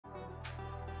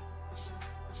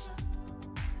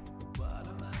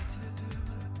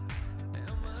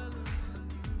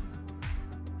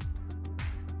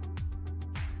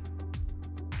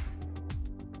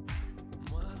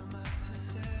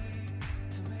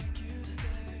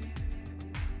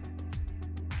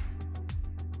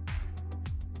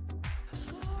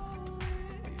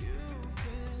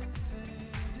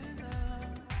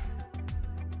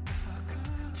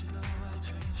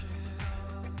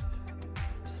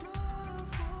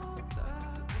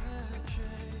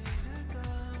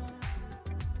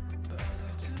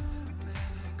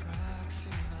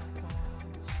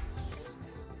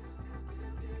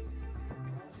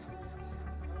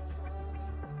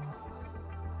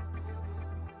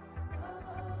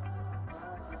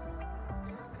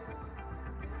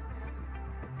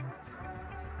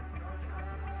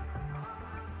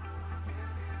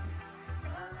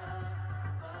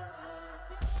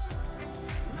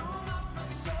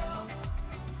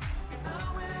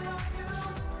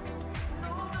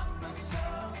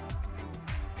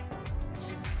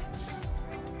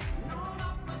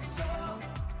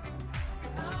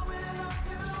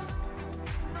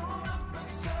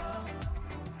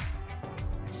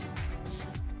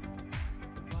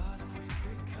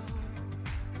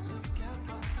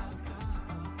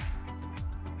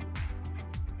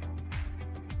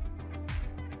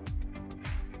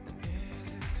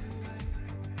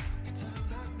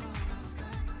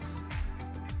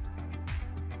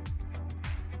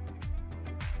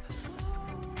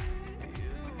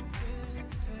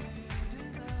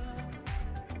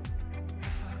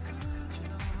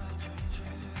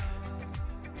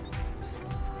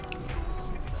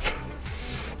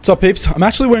What's up, peeps? I'm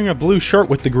actually wearing a blue shirt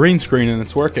with the green screen and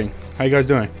it's working. How you guys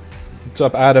doing? What's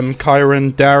up, Adam,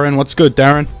 Kyron, Darren? What's good,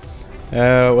 Darren?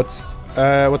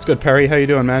 What's good, Perry? How you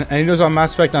doing, man? Any news on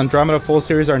Mass Effect Andromeda full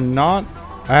series or not?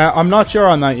 I'm not sure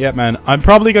on that yet, man. I'm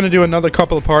probably gonna do another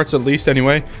couple of parts at least,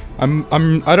 anyway.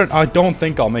 I don't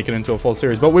think I'll make it into a full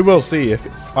series, but we will see.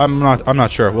 I'm not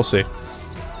sure. We'll see.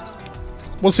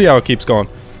 We'll see how it keeps going.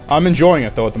 I'm enjoying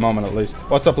it though at the moment, at least.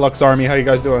 What's up, Lux Army? How you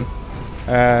guys doing?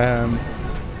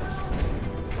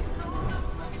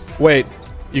 Wait,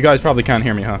 you guys probably can't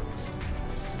hear me, huh?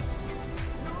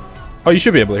 Oh, you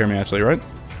should be able to hear me actually, right?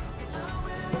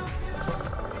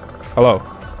 Hello.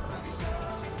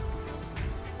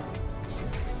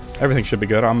 Everything should be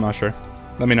good. I'm not sure.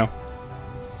 Let me know.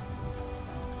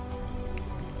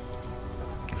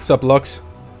 What's up, Lux?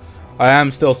 I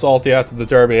am still salty after the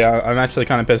derby. I'm actually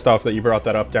kind of pissed off that you brought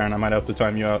that up, Darren. I might have to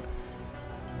time you out.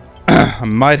 I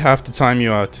might have to time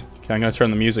you out. Okay, I'm gonna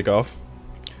turn the music off.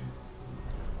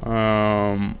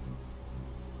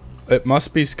 It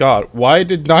must be Scott. Why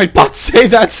did Nightbot say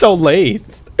that so late?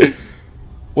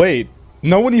 Wait,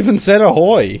 no one even said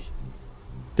ahoy.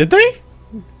 Did they?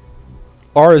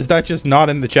 Or is that just not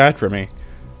in the chat for me?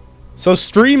 So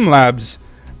Streamlabs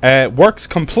works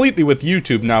completely with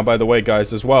YouTube now, by the way,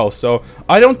 guys, as well. So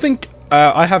I don't think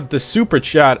I have the super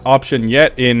chat option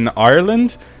yet in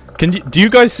Ireland. Do you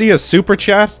guys see a super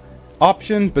chat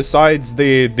option besides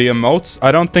the emotes?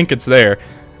 I don't think it's there.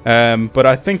 But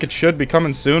I think it should be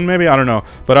coming soon, maybe? I don't know.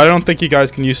 But I don't think you guys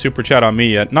can use super chat on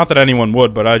me yet. Not that anyone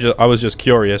would, but I was just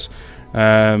curious.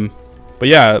 But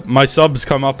yeah, my subs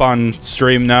come up on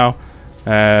stream now.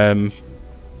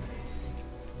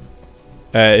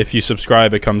 If you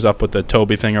subscribe, it comes up with the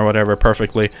Toby thing or whatever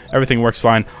perfectly. Everything works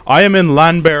fine. I am in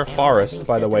Landbear Forest,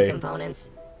 by the way.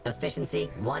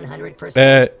 Efficiency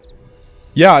 100%.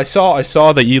 Yeah, I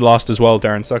saw that you lost as well,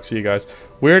 Darren. Sucks for you guys.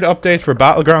 Weird update for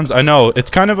Battlegrounds. I know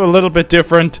it's kind of a little bit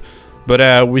different,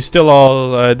 but we still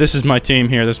all. This is my team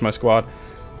here. This is my squad.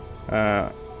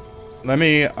 Let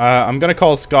me. I'm gonna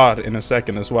call Scott in a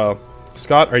second as well.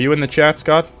 Scott, are you in the chat,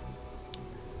 Scott?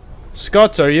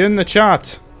 Scott, are you in the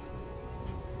chat?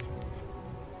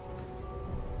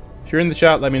 If you're in the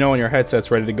chat, let me know when your headset's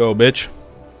ready to go, bitch.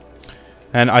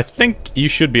 And I think you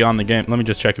should be on the game. Let me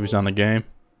just check if he's on the game.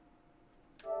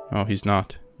 Oh, he's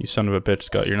not. You son of a bitch,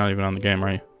 Scott. You're not even on the game,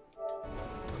 are you?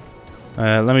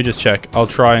 Let me just check. I'll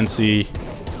try and see.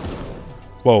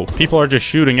 Whoa, people are just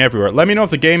shooting everywhere. Let me know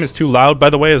if the game is too loud, by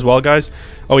the way, as well, guys.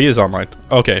 Oh, he is online.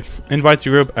 Okay. Invite to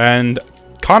group. And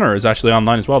Connor is actually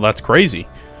online as well. That's crazy.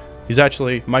 He's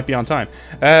actually might be on time.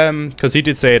 Because he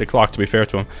did say 8 o'clock, to be fair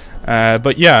to him.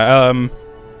 But yeah,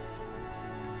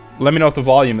 let me know if the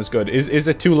volume is good. Is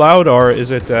it too loud, or is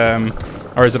it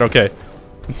okay?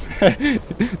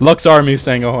 Lux Army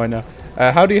saying ahoy now.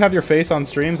 How do you have your face on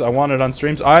streams? I want it on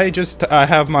streams. I just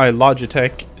have my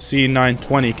Logitech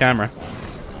C920 camera,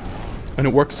 and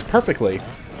it works perfectly.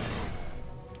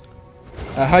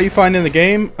 How you finding the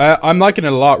game? I'm liking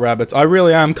it a lot, Rabbits. I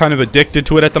really am kind of addicted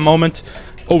to it at the moment.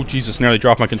 Oh Jesus, nearly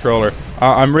dropped my controller.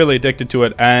 I'm really addicted to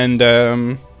it,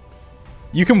 and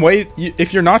you can wait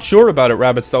if you're not sure about it,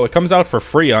 Rabbits. Though it comes out for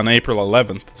free on April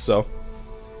 11th, so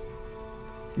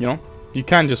you know. You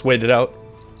can just wait it out.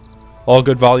 All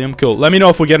good volume. Cool. Let me know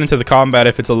if we get into the combat.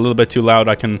 If it's a little bit too loud,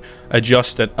 I can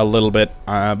adjust it a little bit.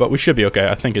 But we should be okay.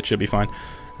 I think it should be fine.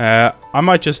 I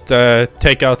might just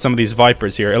take out some of these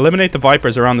Vipers here. Eliminate the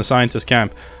Vipers around the scientist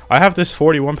camp. I have this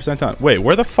 41% on. Wait,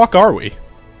 where the fuck are we?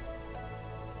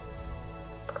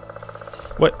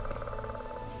 What?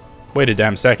 Wait a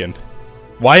damn second.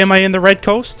 Why am I in the Red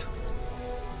Coast?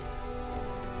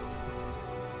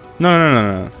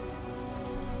 No.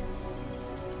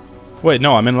 Wait,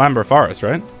 no, I'm in Landbear Forest,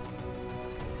 right?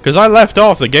 Because I left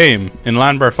off the game in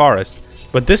Landbear Forest,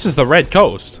 but this is the Red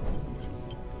Coast.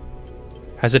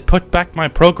 Has it put back my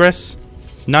progress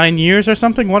 9 years or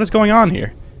something? What is going on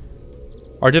here?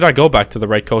 Or did I go back to the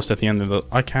Red Coast at the end of the...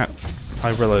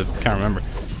 I really can't remember.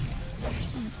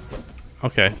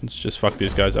 Okay, let's just fuck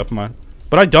these guys up, man.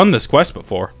 But I done this quest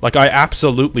before. Like, I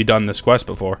absolutely done this quest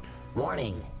before.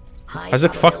 Warning. Has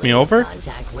it fucked me over?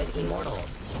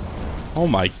 Oh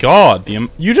my god,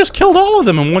 you just killed all of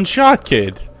them in one shot,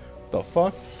 kid. The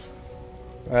fuck?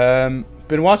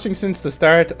 Been watching since the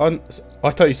start. I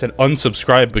thought you said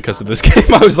unsubscribe because of this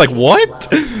game. I was like, what?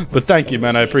 But thank you,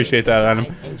 man. I appreciate that,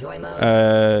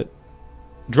 Adam.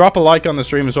 Drop a like on the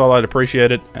stream as well. I'd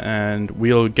appreciate it. And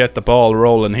we'll get the ball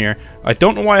rolling here. I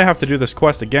don't know why I have to do this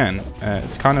quest again.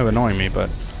 It's kind of annoying me, but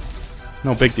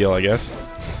no big deal, I guess.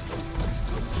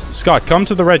 Scott, come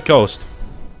to the Red Coast.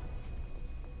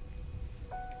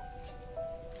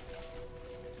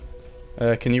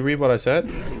 Can you read what I said?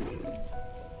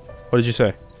 What did you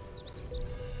say?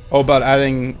 Oh, about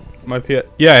adding my P...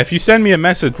 Yeah, if you send me a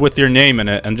message with your name in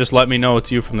it and just let me know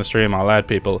it's you from the stream, I'll add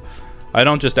people. I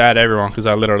don't just add everyone because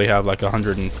I literally have like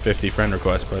 150 friend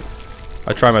requests, but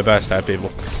I try my best to add people.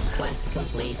 Quest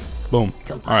complete. Boom.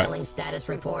 Compiling Alright. status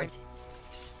report.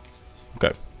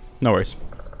 Okay. No worries.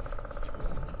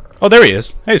 Oh, there he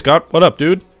is. Hey, Scott. What up,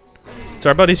 dude? It's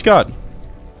our buddy Scott.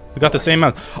 We got the same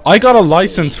mount. I got a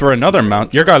license for another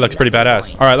mount. Your guy looks pretty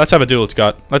badass. All right, let's have a duel,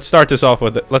 Scott. Let's start this off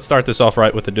with it. Let's start this off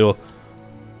right with the duel.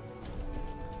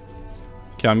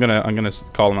 Okay, I'm gonna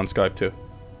call him on Skype too.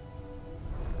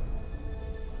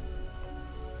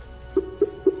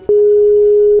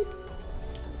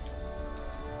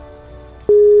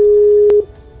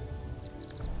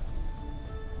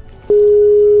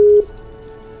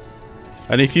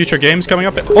 Any future games coming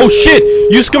up? Oh shit!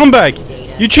 You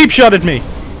scumbag! You cheap shotted me!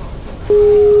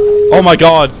 Oh my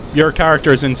god, your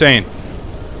character is insane.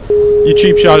 You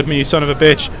cheap shotted me, you son of a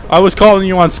bitch. I was calling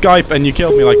you on Skype and you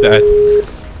killed me like that.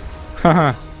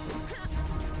 Haha.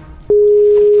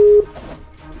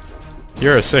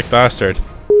 You're a sick bastard.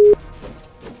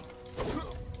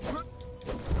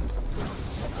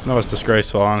 That was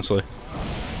disgraceful, honestly.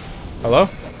 Hello?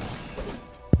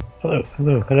 Hello,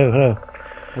 hello, hello, hello.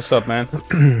 What's up, man?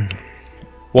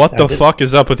 What the fuck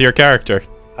is up with your character?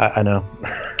 I know.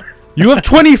 You have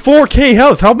 24k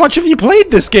health. How much have you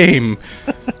played this game?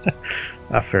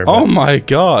 A fair Oh bit. my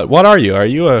god. What are you? Are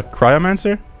you a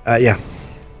cryomancer? Yeah.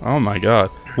 Oh my god.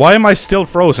 Why am I still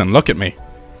frozen? Look at me.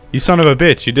 You son of a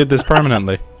bitch. You did this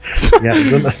permanently. Yeah,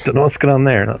 don't know what's going on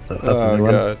there. That's Oh a new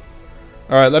one. god.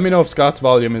 Alright, let me know if Scott's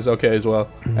volume is okay as well.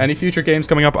 Any future games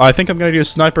coming up? I think I'm going to do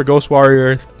Sniper Ghost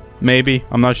Warrior. Maybe.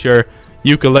 I'm not sure.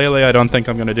 Ukulele, I don't think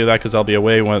I'm going to do that because I'll be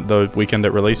away when the weekend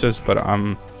it releases. But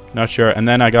I'm not sure. And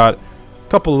then I got a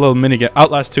couple of little mini games.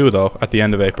 Outlast 2 though, at the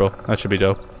end of April. That should be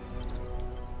dope.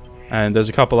 And there's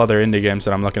a couple other indie games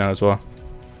that I'm looking at as well.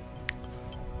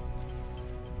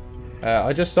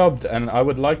 I just subbed, and I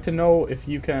would like to know if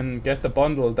you can get the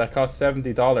bundle that costs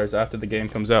 $70 after the game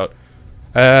comes out.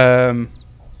 I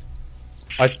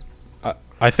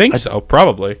think so,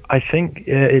 probably. I think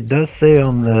it does say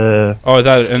on the... Oh, is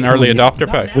that an early adopter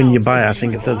pack? When you buy it, I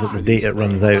think it says that the date it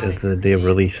runs out is the day of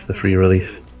release, the free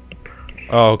release.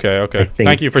 Oh, okay, okay. think-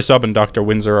 Thank you for subbing, Dr.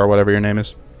 Windsor, or whatever your name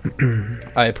is.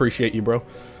 I appreciate you, bro.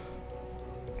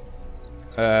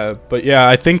 But yeah,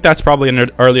 I think that's probably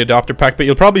an early adopter pack, but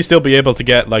you'll probably still be able to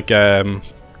get, like,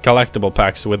 collectible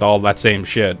packs with all that same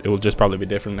shit. It will just probably be a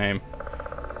different name.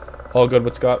 All good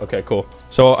with Scott? Okay, cool.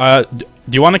 So, do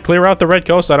you want to clear out the Red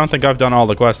Coast? I don't think I've done all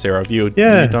the quests here. Have you,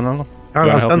 Yeah. you done all of them? You I've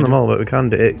wanna help done me them do- all, but we can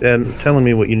do it. It's telling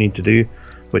me what you need to do,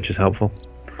 which is helpful.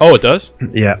 Oh, it does?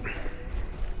 Yeah.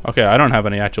 Okay, I don't have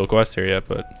any actual quests here yet,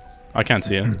 but I can't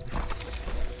see it.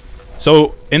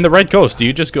 So, in the Red Coast, do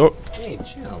you just go...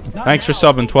 Thanks for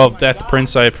subbing, 12 Death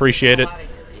Prince, I appreciate it.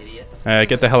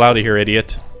 Get the hell out of here,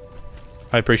 idiot.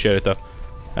 I appreciate it, though.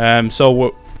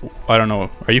 So, I don't know.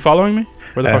 Are you following me?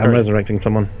 Where the fuck I'm are you? resurrecting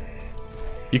someone.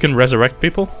 You can resurrect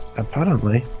people?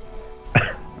 Apparently.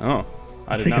 Oh,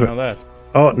 I did Think not of know that.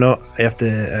 Oh, no, I have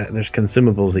to... there's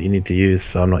consumables that you need to use,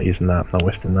 so I'm not using that. I'm not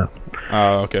wasting that.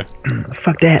 Oh, okay.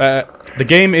 Fuck that. The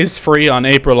game is free on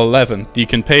April 11th. You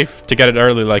can pay to get it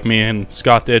early like me and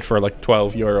Scott did for like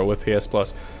 €12 with PS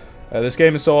Plus. This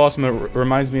game is so awesome. It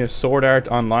reminds me of Sword Art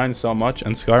Online so much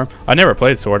and Skyrim. I never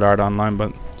played Sword Art Online,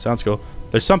 but sounds cool.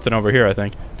 There's something over here, I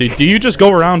think. Do you just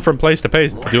go around from place to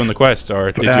place doing the quests,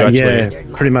 or did you actually... Yeah,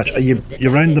 pretty much. You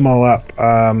round them all up,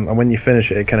 and when you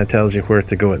finish it, it kind of tells you where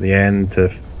to go at the end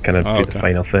to kind of do the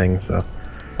final thing. So,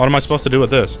 what am I supposed to do with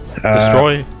this?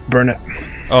 Destroy? Burn it.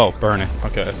 Oh, burn it.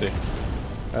 Okay, I see.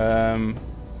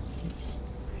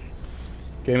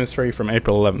 Game is free from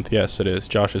April 11th. Yes, it is.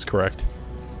 Josh is correct.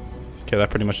 Okay, that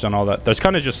pretty much done all that. There's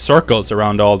kind of just circles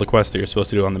around all the quests that you're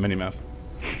supposed to do on the minimap.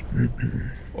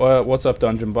 What's up,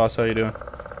 Dungeon Boss? How you doing?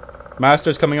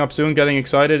 Masters coming up soon. Getting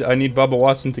excited. I need Bubba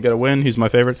Watson to get a win. He's my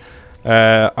favorite.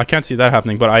 I can't see that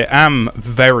happening, but I am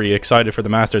very excited for the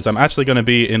Masters. I'm actually going to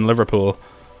be in Liverpool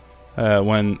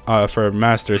for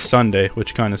Masters Sunday,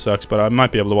 which kind of sucks, but I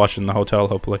might be able to watch it in the hotel,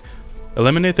 hopefully.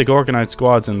 Eliminate the Gorgonite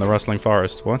squads in the Rustling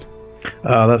Forest. What?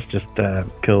 That's just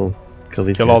kill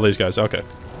these. Kill guys. all these guys. Okay.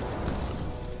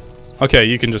 Okay,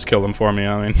 you can just kill them for me.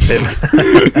 I mean,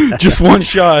 just one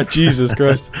shot. Jesus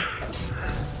Christ.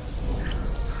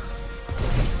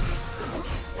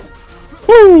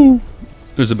 Woo!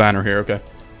 There's a banner here. Okay.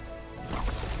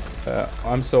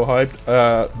 I'm so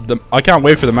hyped. I can't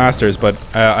wait for the Masters, but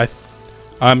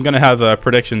I'm gonna have a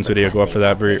predictions video go up for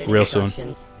that real soon.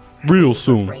 Real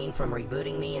soon. Refrain from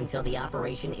rebooting me until the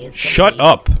operation is Shut complete.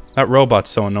 up. That robot's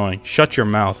so annoying. Shut your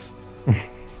mouth.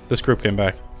 This group came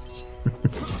back.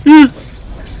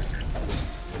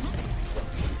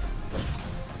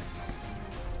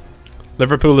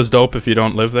 Liverpool is dope if you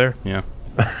don't live there. Yeah.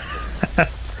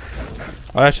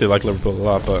 I actually like Liverpool a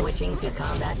lot, but... Switching to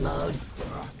combat mode.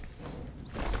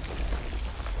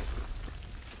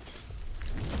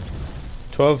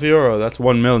 €12. That's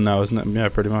 1 mil now, isn't it? Yeah,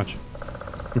 pretty much.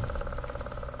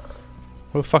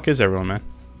 Where the fuck is everyone, man?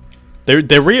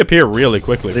 They reappear really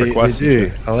quickly for quests. They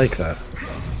do. I like that.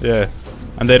 Yeah,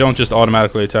 and they don't just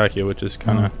automatically attack you, which is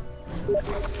kind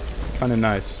of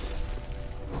nice.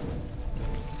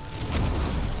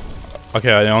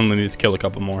 Okay, I only need to kill a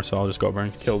couple more, so I'll just go over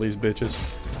and kill these bitches.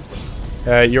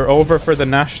 You're over for the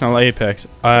National Apex.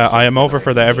 I am over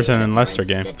for the Everton and Leicester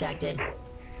game.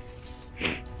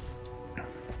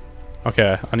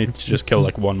 Okay, I need to just kill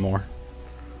like one more.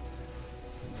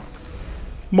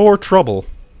 More trouble.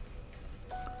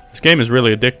 This game is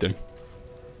really addicting.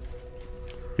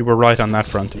 You were right on that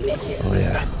front. Oh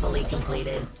yeah.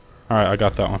 Alright, I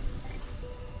got that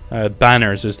one.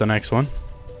 Banners is the next one.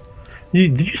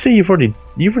 Did you say you've already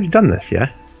done this?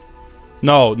 Yeah.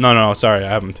 No, sorry, I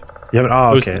haven't. You haven't.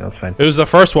 Oh, okay, that's fine. It was the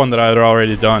first one that I had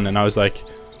already done, and I was like,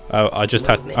 I just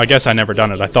had. I guess I never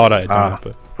done it. I thought I had done it,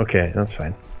 but okay, that's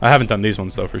fine. I haven't done these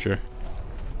ones though for sure.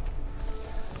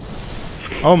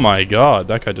 Oh my god,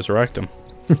 that guy just wrecked him.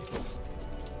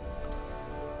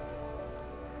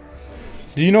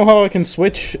 Do you know how I can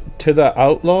switch to the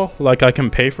Outlaw? Like I can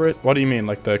pay for it? What do you mean?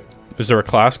 Like is there a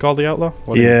class called the Outlaw?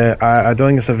 Yeah, I don't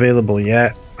think it's available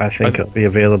yet. I think it'll be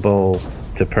available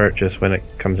to purchase when it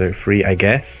comes out free, I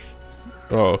guess.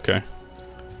 Oh, okay.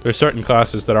 There's certain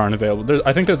classes that aren't available.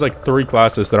 I think there's like 3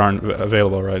 classes that aren't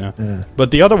available right now. Yeah.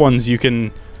 But the other ones you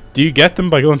can... Do you get them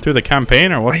by going through the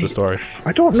campaign, or what's the story?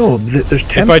 I don't know. There's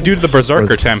if I do the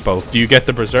Berserker Temple, do you get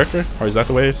the Berserker? Or is that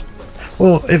the way it's...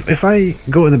 Well, if I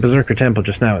go to the Berserker Temple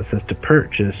just now, it says to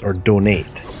purchase or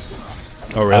donate.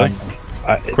 Oh, really?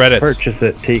 Credits. Purchase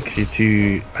it takes you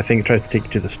to... I think it tries to take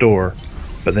you to the store,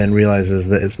 but then realizes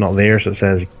that it's not there, so it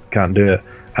says you can't do it.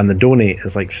 And the donate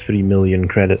is like 3 million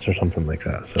credits or something like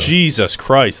that. So, Jesus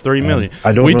Christ, 3 million.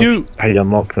 I don't know how you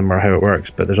unlock them or how it works,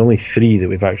 but there's only 3 that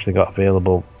we've actually got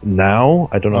available now.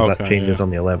 I don't know if that changes on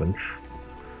the 11th.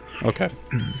 Okay.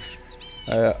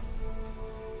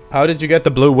 How did you get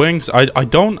the blue wings? I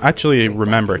don't actually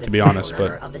remember, to be honest,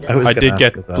 but I did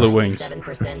get blue wings.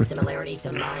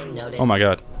 Oh my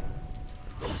god.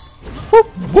 Whoop,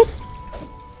 whoop.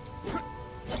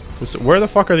 Where the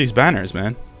fuck are these banners,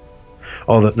 man?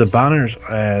 Oh, the banners,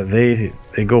 they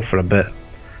go for a bit.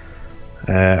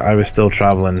 I was still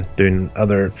traveling, doing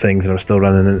other things, and I was still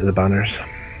running into the banners.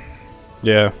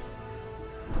 Yeah.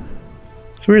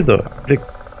 It's weird though.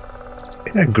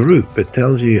 In a group, it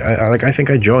tells you. I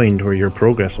think I joined where your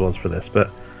progress was for this,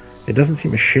 but it doesn't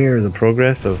seem to share the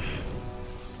progress of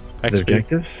the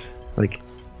objectives. Like.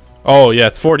 Oh yeah,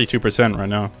 it's 42% right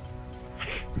now.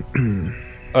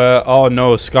 Oh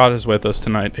no, Scott is with us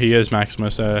tonight. He is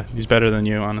Maximus. He's better than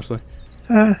you, honestly.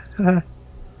 Can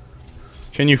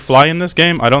you fly in this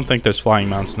game? I don't think there's flying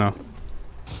mounts now.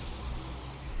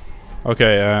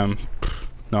 Okay,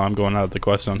 no, I'm going out of the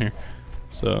quest zone here.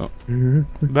 So,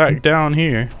 back down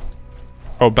here.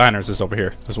 Oh, banners is over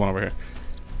here. There's one over here.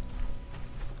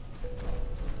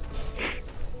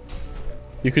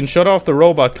 You can shut off the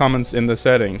robot comments in the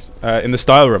settings, in the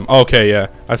style room. Okay, yeah.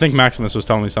 I think Maximus was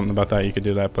telling me something about that. You could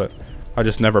do that, but I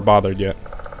just never bothered yet.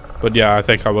 But yeah, I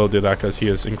think I will do that because he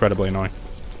is incredibly annoying.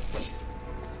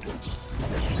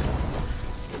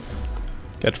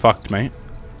 Get fucked, mate.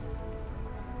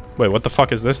 Wait, what the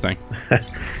fuck is this thing?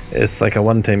 It's like a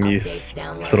one-time use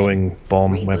throwing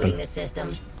bomb weapon.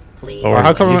 Or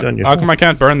how come I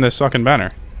can't burn this fucking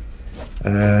banner?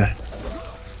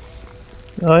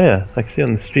 Oh yeah, I can see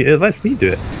on the street. It lets me do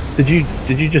it. Did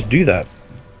you just do that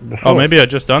before? Oh, maybe I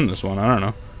just done this one. I don't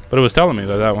know. But it was telling me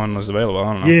that that one was available.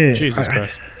 I don't know. Yeah, Jesus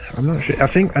Christ. I'm not sure. I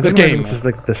think this game is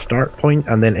like the start point,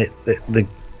 and then the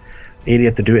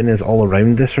area to do it in is all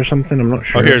around this or something. I'm not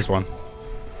sure. Oh, here's one.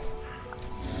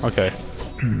 Okay.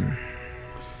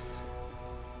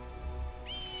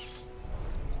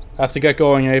 Have to get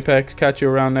going, Apex. Catch you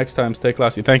around next time. Stay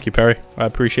classy. Thank you, Perry. I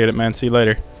appreciate it, man. See you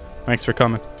later. Thanks for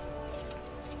coming.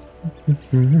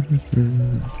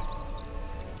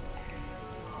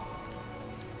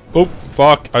 Oh,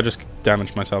 fuck. I just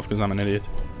damaged myself because I'm an idiot.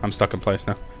 I'm stuck in place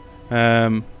now.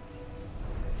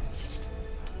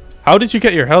 How did you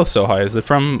get your health so high? Is it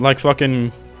from, like,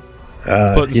 fucking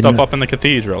putting stuff up in the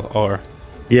cathedral, or...?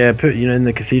 Yeah, in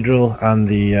the cathedral and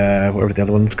the, whatever the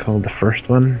other one's called, the first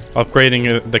one.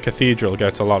 Upgrading the cathedral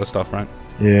gets a lot of stuff, right?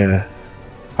 Yeah.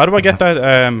 How do I get that?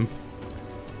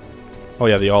 Oh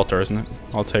yeah, the altar, isn't it?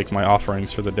 I'll take my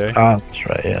offerings for the day. Ah, that's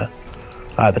right, yeah.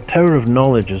 The Tower of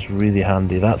Knowledge is really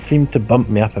handy. That seemed to bump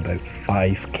me up about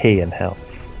 5k in health.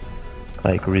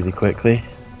 Like, really quickly.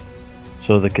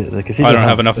 So the cathedral... I don't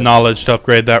have enough knowledge to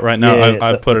upgrade that right now. Yeah,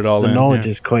 I put it all in. The knowledge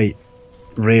is quite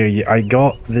rare. I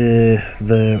got the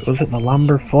was it the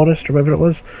Lamber Forest or whatever it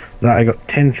was? That I got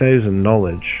 10,000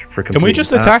 knowledge for completing. Can we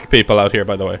just attack people out here,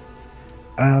 by the way?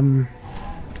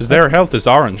 Because their health is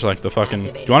orange, like the fucking...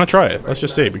 Do you want to try it? Let's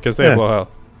just see, because they have low health.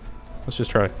 Let's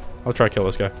just try. I'll try kill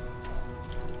this guy.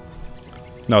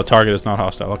 No, target is not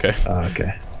hostile. Okay.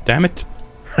 Okay. Damn it.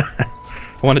 I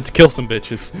wanted to kill some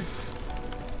bitches.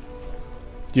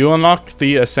 Do you unlock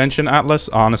the Ascension Atlas?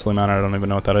 Honestly, man, I don't even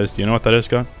know what that is. Do you know what that is,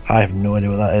 Scott? I have no idea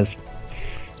what that is.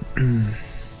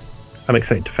 I'm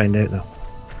excited to find out, though.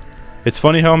 It's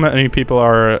funny how many people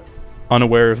are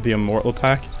unaware of the Immortal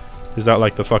pack. Is that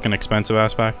like the fucking expensive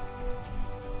ass pack?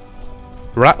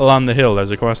 Rattle on the Hill,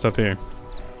 there's a quest up here.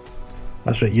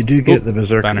 That's right, you do get the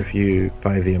Berserker if you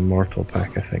buy the Immortal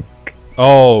pack, I think.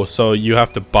 Oh, so you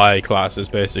have to buy classes,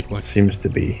 basically. Seems to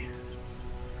be.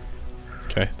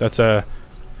 Okay, that's a...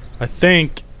 I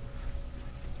think...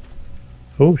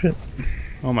 Oh, shit.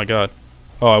 Oh my god.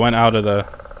 Oh, I went out of the...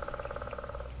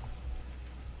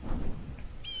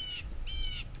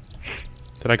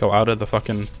 Did I go out of the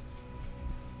fucking...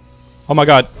 Oh my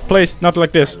god, please, not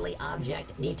like this. Friendly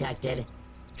object detected.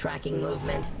 Tracking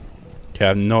movement. Okay, I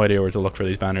have no idea where to look for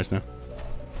these banners now.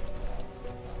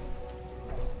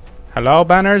 Hello,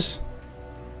 banners?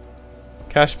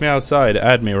 Cash me outside,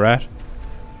 add me, rat.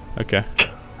 Okay.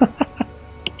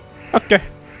 Okay.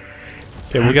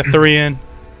 Okay, we got 3 in.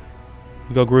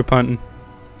 We go group hunting.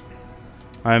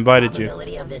 I invited you. I'll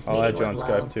add you on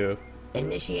Skype too.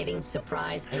 Initiating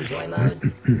surprise enjoy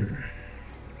modes.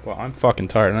 Well, I'm fucking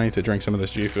tired. I need to drink some of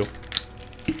this G Fuel.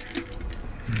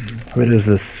 Where is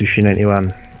this Sushi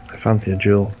 91? I fancy a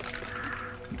jewel.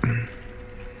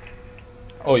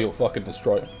 Oh, you'll fucking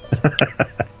destroy it.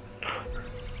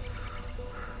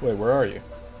 Wait, where are you?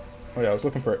 Oh yeah, I was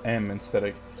looking for M instead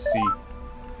of C.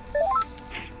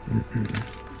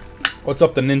 What's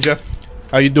up, the ninja?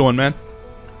 How you doing, man?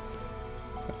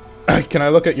 Can I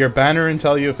look at your banner and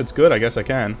tell you if it's good? I guess I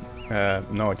can.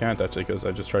 No, I can't actually, because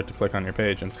I just tried to click on your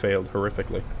page and failed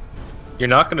horrifically. You're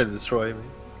not gonna destroy me.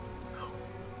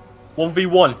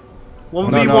 1v1.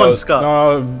 1v1, no, Scott.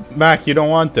 No, Mac, you don't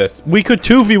want it. We could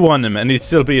 2v1 him and he'd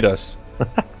still beat us.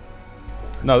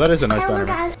 No, that is a nice banner.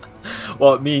 Man.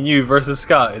 What, me and you versus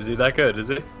Scott? Is he that good, is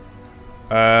he?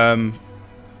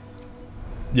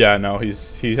 Yeah, no,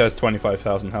 he has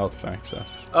 25,000 health back, so.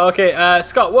 Okay,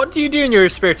 Scott, what do you do in your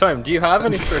spare time? Do you have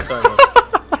any spare time?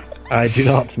 I do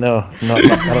not know. Not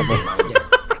currently.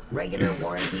 Regular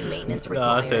warranty maintenance No,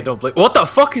 required. that's it. Don't blame. What the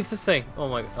fuck is this thing? Oh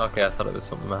my. Okay, I thought it was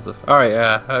something massive. All right,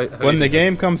 yeah. When the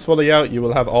game comes fully out, you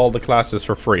will have all the classes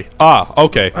for free. Ah,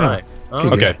 okay. All right.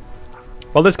 Okay.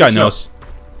 Well, this guy knows.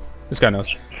 This guy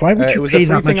knows. Why would you it was pay a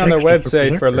free that thing much on their extra website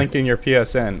for Berserker? linking your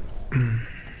PSN.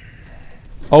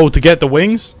 Oh, to get the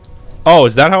wings? Oh,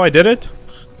 is that how I did it?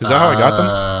 Is that how I got them?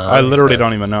 I literally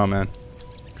don't even know, man.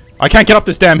 I can't get up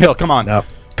this damn hill. Come on. No.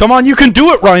 Come on, you can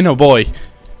do it, Rhino boy.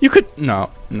 You could...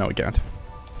 No, we can't.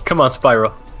 Come on,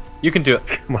 Spyro. You can do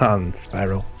it. Come on,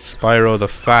 Spyro. Spyro the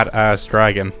fat-ass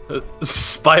dragon.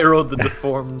 Spyro the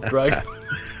deformed dragon.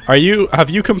 Have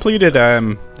you completed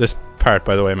this part,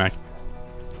 by the way, Mac?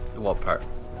 What part?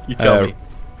 You tell me.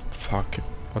 Fuck.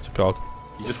 What's it called?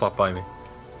 You just walked by me.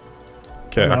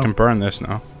 Okay, I can burn this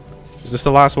now. Is this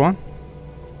the last one?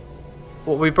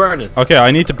 What, we burning? Okay,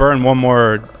 I need to burn one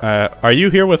more. Are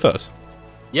you here with us?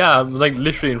 Yeah, I'm like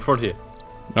literally in front of you.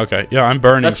 Okay, yeah, I'm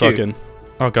burning That's you. fucking...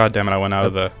 Oh god damn it, I went out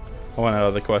of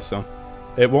the quest zone.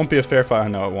 It won't be a fair fight. I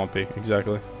know it won't be,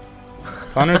 exactly.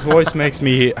 Connor's voice makes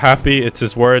me happy. It's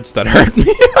his words that hurt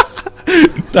me.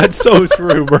 That's so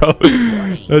true, bro.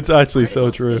 That's actually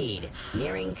so true.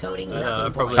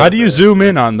 How do you zoom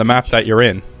in on the map that you're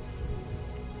in?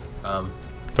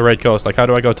 The Red Coast. Like, how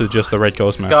do I go to just the Red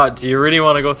Coast map? Scott, do you really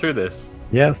want to go through this?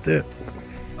 Yeah, let's do it.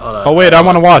 Oh wait, I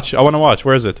want to watch.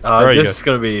 Where is it? Where are you this is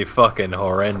gonna be fucking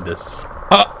horrendous.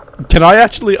 Can I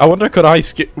actually? I wonder, could I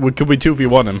skip? Could we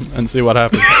 2v1 him and see what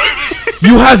happens?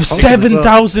 You have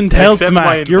 7,000 health,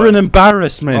 Mac. You're an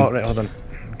embarrassment. Oh, right, hold on.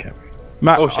 Okay.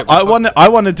 Mac, Oh, shit, I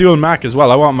want to duel Mac as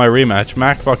well. I want my rematch.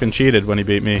 Mac fucking cheated when he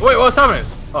beat me. Wait, what's happening?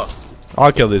 Oh.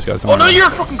 I'll kill these guys. Oh no, you're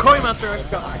a fucking coin master.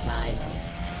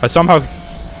 I somehow.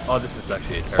 Oh, this is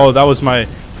actually a terrible. Oh, that was my.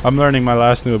 I'm learning my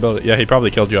last new ability. Yeah, he probably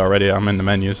killed you already. I'm in the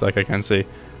menus, like I can see.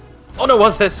 Oh no,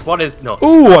 what's this? What is no?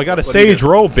 Ooh, I got a What Sage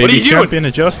Robe, baby. What are you doing? Champion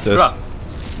of Justice.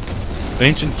 Bruh.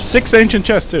 Six ancient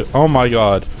chests too. Oh my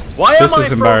god. Why This am I is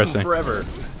frozen embarrassing. forever?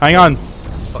 Hang on.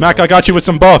 Mac, I got you with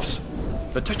some buffs.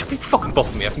 But don't be fucking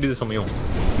buffing me. I can do this on my own.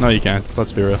 No, you can't.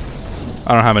 Let's be real.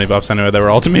 I don't have any buffs anyway. They were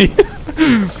all to me.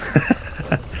 Can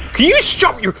you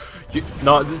stop your...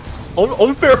 No,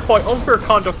 unfair fight, unfair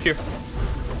conduct here.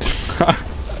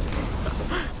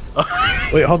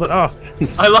 Wait, hold it off.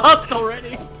 I lost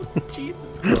already.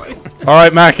 Jesus Christ.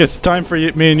 Alright, Mac, it's time for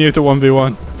me and you to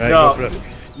 1v1. Right, No. go for it.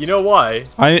 You know why?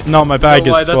 No, my bag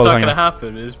You know why is that's full. not Hang gonna on.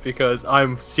 happen is because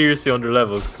I'm seriously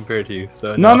underleveled compared to you.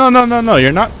 So No,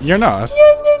 you're not. You're not.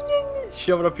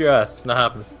 Shove it up your ass. It's not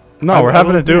happening. No, we're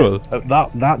having a duel.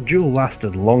 That duel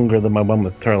lasted longer than my one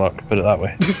with Turlock, put it that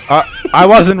way. I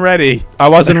wasn't ready. I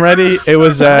wasn't ready. It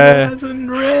was I wasn't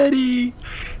ready.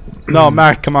 No,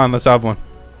 Mac, come on, let's have one.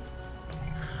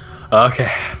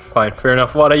 Okay, fine, fair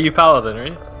enough. What are you, Paladin? Are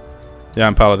you? Yeah,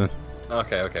 I'm Paladin.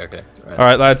 Okay. Right.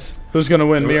 Alright, lads. Who's gonna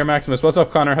win, me or Maximus? What's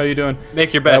up, Connor? How you doing?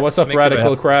 Make your bets. What's up, Make your Radical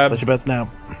bets. Crab? What's your bets now?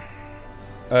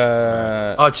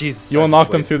 Oh Jesus! You I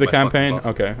unlocked just them through the wasted my fucking campaign? buff.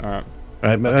 Okay, alright.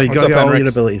 Right, you What's gotta up, get all your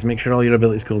Henrix? abilities. Make sure all your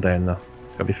abilities cool down, though.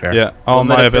 It's gotta be fair. Yeah, all 1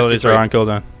 my minute abilities are 53. on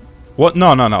cooldown. What?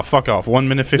 No, fuck off. 1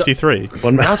 minute 53.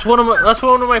 1 minute. That's one of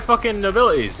my fucking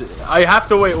abilities. I have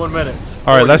to wait 1 minute.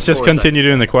 Alright, let's just continue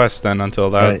doing the quest then until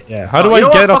that. Right, yeah. How do You know I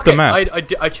what? get up Fuck the it.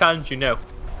 map? I challenge you now.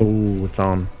 Oh, it's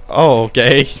on. Oh,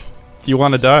 okay. You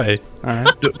want to die?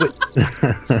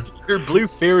 Alright. Your blue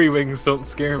fairy wings don't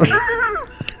scare me.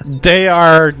 They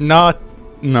are not.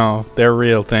 No, they're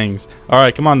real things.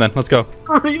 Alright, come on then. Let's go.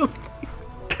 For real.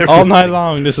 All night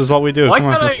long, this is what we do. Why Come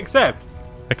on. can't I accept?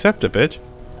 Accept it, bitch.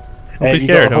 Don't be You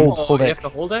scared. gotta Huh? hold you have X to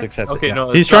hold to X? accept it, Okay, yeah.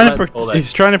 no. He's it's trying not to. letting hold X.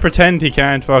 He's trying to pretend he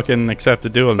can't fucking accept the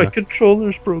duel My now.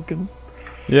 controller's broken.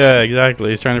 Yeah, exactly.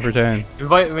 He's trying to pretend.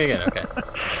 Invite me again. Okay.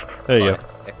 There you go.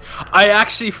 Okay. I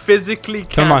actually physically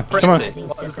can't Come on, press come on. it.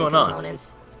 What is going on?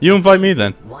 You invite me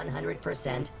then.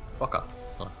 100%. Fuck off.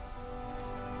 Oh,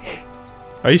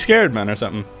 Are you scared, man, or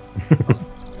something?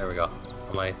 there we go.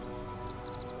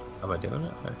 Am I doing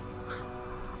it?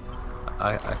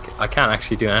 I can't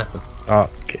actually do anything. Oh,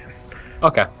 okay.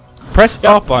 Okay. Press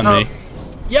up on me.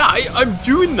 Yeah, I'm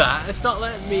doing that. It's not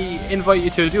letting me invite you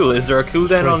to a duel. Is there a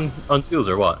cooldown on duels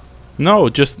or what? No,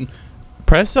 just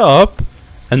press up,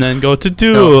 and then go to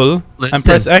duel, and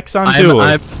press X on duel.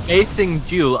 I'm facing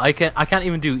duel. I can't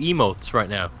even do emotes right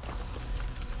now.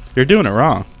 You're doing it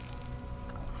wrong.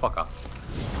 Fuck off.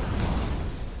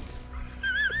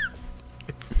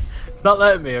 It's not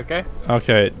letting me. Okay.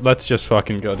 Okay, let's just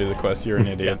fucking go do the quest. You're an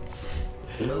idiot.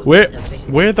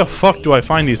 Where the fuck do I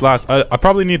find these last? I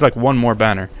probably need like one more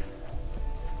banner.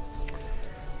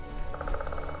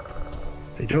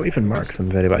 They don't even mark them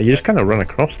very well. You just kind of run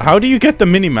across them. How do you get the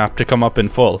mini map to come up in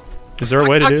full? Is there a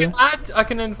way to do that? I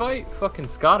can invite fucking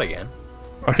Scott again.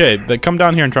 Okay, then come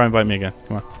down here and try and invite me again.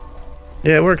 Come on.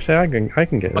 Yeah, it works. I can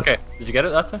get it. Okay. Did you get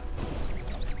it? That's it.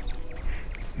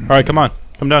 All right, come on.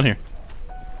 Come down here.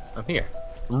 I'm here.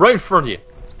 I'm right in front of you.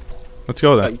 Let's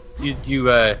go then. You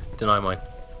deny mine.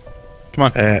 Come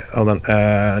on. Hold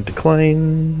on.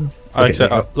 Decline. I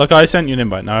accept. Look, I sent you an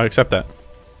invite. Now accept that.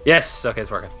 Yes. Okay, it's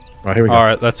working. Right, here we go. All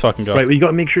right, let's fucking go. Right, well, you got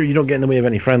to make sure you don't get in the way of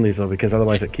any friendlies though, because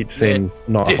otherwise it keeps saying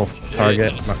not a hostile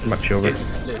target. Much over.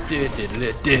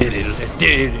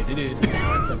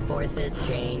 Balance of forces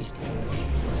changed.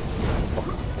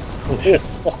 Oh shit!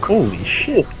 Holy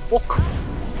shit!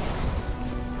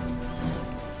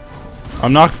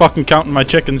 I'm not fucking counting my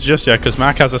chickens just yet, cause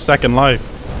Mac has a second life.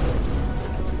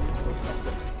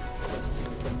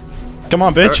 Come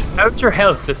on, bitch. How's your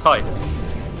health this high?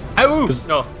 How?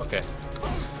 No. Okay.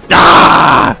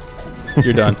 Ah!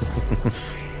 You're done.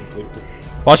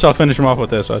 Watch, I'll finish him off with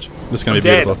this. Watch. This is gonna be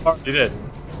Dead. beautiful. Already dead.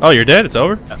 Oh, you're dead? It's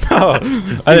over? Oh,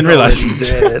 I didn't realize.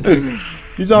 Dead.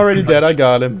 He's already dead. I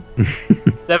got him.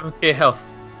 7k health.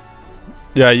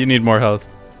 Yeah, you need more health.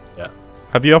 Yeah.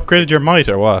 Have you upgraded your might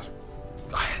or what?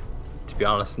 To be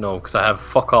honest, no, because I have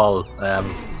fuck all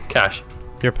cash.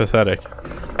 You're pathetic.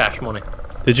 Cash money.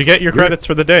 Did you get your credits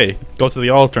for the day? Go to the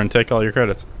altar and take all your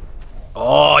credits.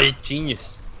 Oh, you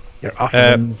genius. You're off.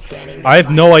 No, I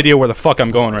have no idea where the fuck I'm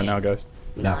going right now, guys.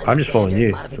 I'm just following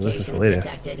you. So this is hilarious.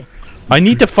 I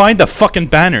need to find the fucking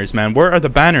banners, man. Where are the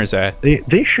banners at?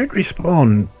 They should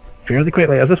respawn fairly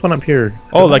quickly. Is this one up here?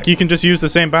 Oh, like you can just use the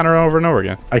same banner over and over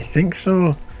again? I think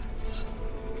so.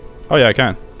 Oh yeah, I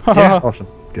can. Yeah, awesome.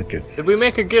 Good. Did we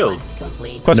make a guild?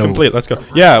 Quest No. complete, let's go.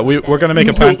 Yeah, we're gonna make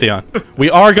a pantheon. We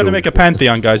are gonna make a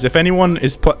pantheon, guys. If anyone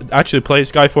is actually plays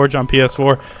Skyforge on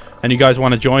PS4 and you guys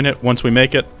want to join it once we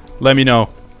make it, let me know.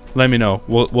 Let me know.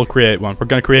 We'll create one. We're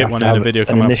gonna create one in a video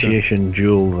coming up soon. Initiation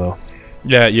duel though.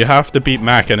 Yeah, you have to beat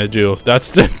Mac in a duel.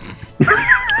 That's the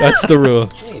that's the rule.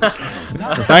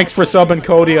 Thanks for subbing,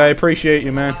 Cody. I appreciate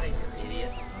you, man.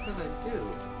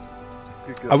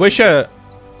 I wish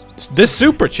this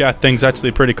super chat thing's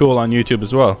actually pretty cool on YouTube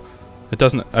as well. It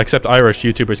doesn't, except Irish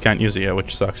YouTubers can't use it yet,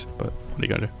 which sucks. But what are you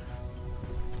gonna do?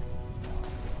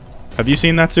 Have you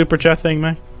seen that super chat thing,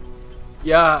 man?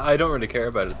 Yeah, I don't really care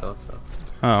about it though. So.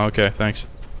 Oh, okay. Thanks.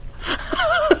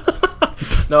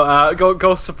 No,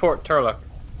 go support Turlock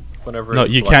whenever. No,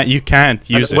 it's you live. can't. You can't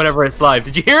use it whenever it's live.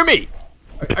 Did you hear me?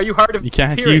 Are you hard of You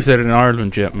can't hearing? use it in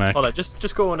Ireland yet, Mac. Hold on,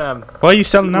 just go and Why are you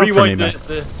selling out for me, rewind man?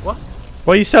 what?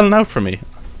 Why are you selling out for me?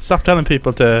 Stop telling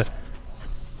people to.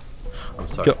 I'm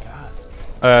sorry. Go.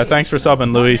 Thanks for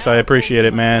subbing, Luis. I appreciate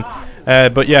it, man.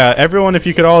 But yeah, everyone, if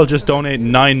you could all just donate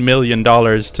 $9 million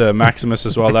to Maximus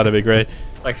as well, that'd be great.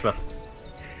 Thanks, man.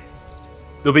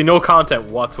 There'll be no content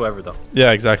whatsoever, though.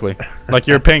 Yeah, exactly. Like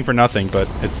you're paying for nothing, but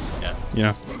it's you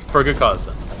know. For a good cause,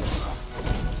 though.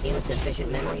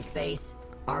 Insufficient memory space.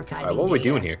 Archiving Alright, what are we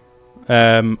doing here?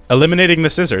 Eliminating the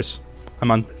scissors.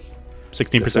 I'm on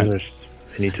 16%.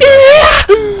 I need to.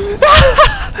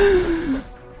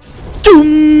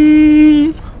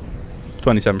 Doom.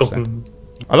 27%.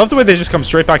 I love the way they just come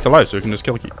straight back to life, so we can just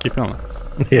keep going.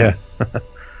 Yeah.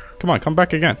 Come on, come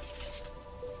back again.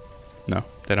 No,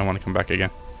 they don't want to come back again.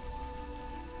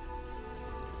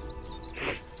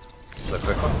 Is that a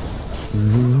quick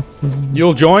one?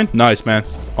 You'll join? Nice, man.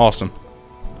 Awesome.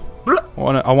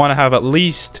 I want to have at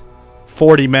least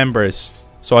 40 members,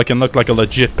 so I can look like a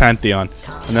legit Pantheon,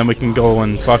 and then we can go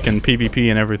and fucking PvP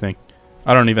and everything.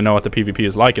 I don't even know what the PvP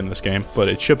is like in this game, but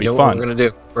it should be fun. What we're gonna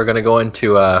do? We're gonna go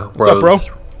into What's up, bro?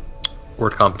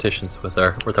 Word competitions with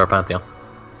our Pantheon.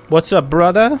 What's up,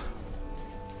 brother?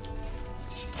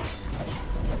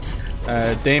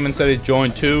 Damon said he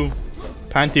joined too.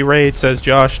 Panty raid, says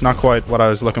Josh. Not quite what I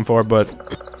was looking for, but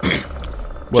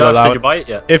we'll Josh, allow did you buy it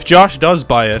yet? If Josh does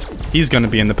buy it, he's going to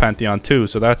be in the Pantheon too.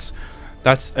 So that's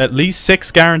at least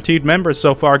 6 guaranteed members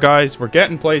so far, guys. We're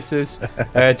getting places.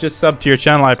 Just sub to your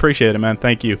channel. I appreciate it, man.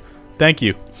 Thank you. Thank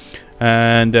you.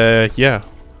 And yeah,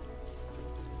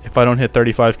 if I don't hit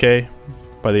 35k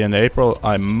by the end of April,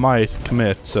 I might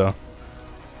commit. So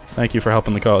thank you for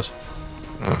helping the cause.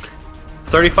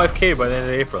 35k by the end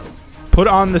of April. Put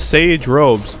on the sage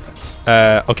robes.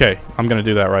 Okay, I'm gonna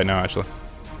do that right now. Actually,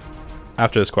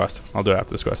 after this quest, I'll do it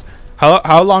after this quest.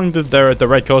 How long did the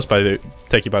Red Coast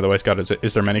take you? By the way, Scott,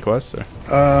 is there many quests? Or?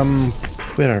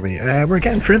 Where are we? We're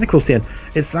getting fairly close to the end.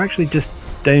 It's actually just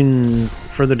down,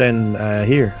 further down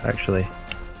here. Actually,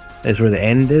 is where the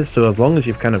end is. So as long as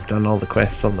you've kind of done all the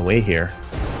quests on the way here,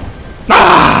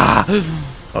 not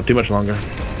too much longer.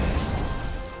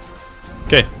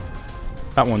 Okay.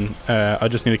 That one, I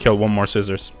just need to kill one more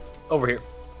scissors. Over here.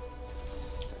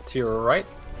 To your right.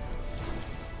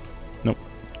 Nope.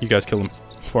 You guys killed him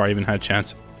before I even had a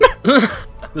chance.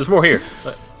 There's more here.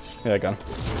 Yeah, I got him.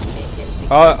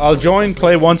 I'll join,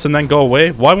 play once, and then go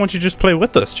away. Why won't you just play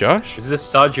with us, Josh? Is this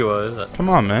Sajua, is it? Come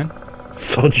on, man.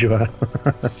 Sojua.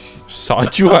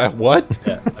 Sajua? What?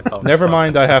 Yeah, I call him Never Sajua.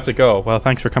 mind, I have to go. Well,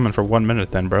 thanks for coming for 1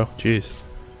 minute then, bro. Jeez.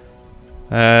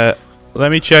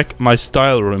 Let me check my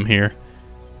style room here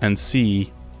and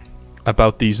see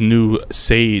about these new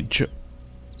sage.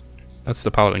 That's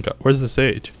the paladin cut. Where's the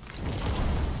sage?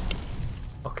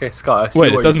 Okay, Scott, I see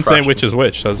Wait, what it doesn't you're say crashing. which is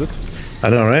which, does it? I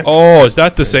know, right? Oh, is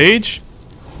that the sage?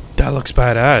 That looks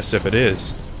badass if it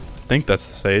is. I think that's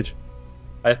the sage.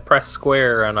 I press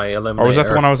square and I eliminate. Or was that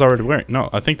the one I was already wearing? No,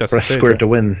 I think that's Press the sage. square right? to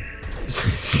win.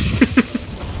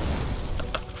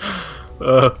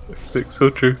 It's so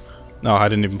true. No, I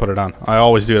didn't even put it on. I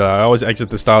always do that. I always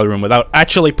exit the style room without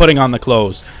actually putting on the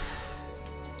clothes.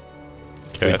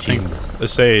 Okay, I think the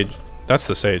sage. That's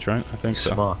the sage, right? I think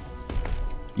so. Smart.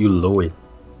 You low.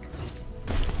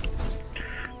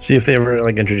 See if they ever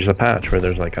like introduce a patch where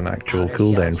there's like an actual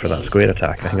cooldown for that square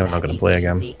attack. I think I'm not going to play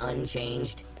again.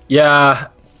 Unchanged. Yeah,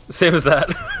 same as that.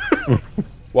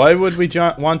 Why would we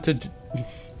want to...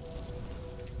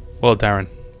 Well, Darren,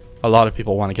 a lot of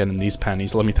people want to get in these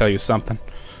panties. Let me tell you something.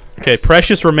 Okay,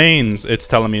 Precious Remains, it's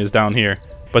telling me, is down here.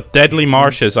 But Deadly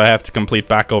Marshes, I have to complete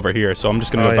back over here. So I'm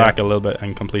just going to go back a little bit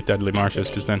and complete Deadly Marshes,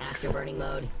 because then... Afterburning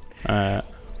mode. I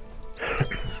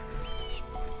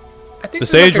think The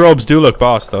sage robes do look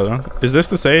boss, though. Don't? Is this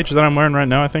the sage that I'm wearing right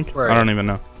now, I think? Right. I don't even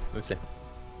know. Let me see.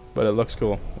 But it looks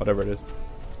cool, whatever it is.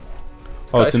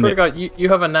 I swear to God, you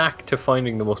have a knack to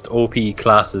finding the most OP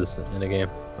classes in a game.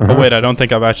 Oh wait, I don't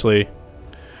think I've actually...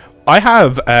 I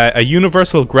have a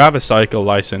Universal Gravicycle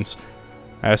license.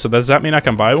 So does that mean I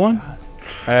can buy one?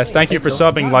 Thank you for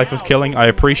subbing, Life of Killing. I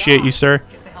appreciate you, sir.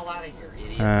 Get the hell out of here,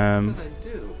 idiot.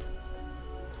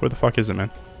 Where the fuck is it, man?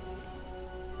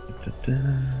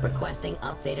 Requesting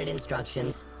updated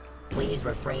instructions. Please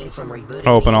refrain from rebooting.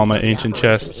 Open all my until the ancient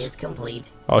operation chests. is complete.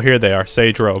 Oh, here they are.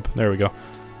 Sage robe. There we go.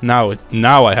 Now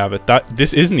I have it.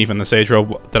 This isn't even the sage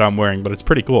robe that I'm wearing, but it's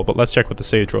pretty cool. But let's check what the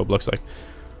sage robe looks like.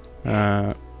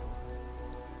 Where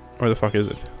the fuck is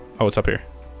it? Oh, it's up here.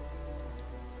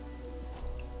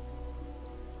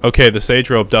 Okay, the sage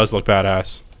robe does look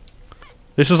badass.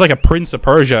 This is like a Prince of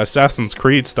Persia Assassin's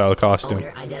Creed style costume.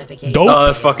 Owner identification. Dope. Oh,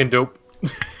 that's fucking dope.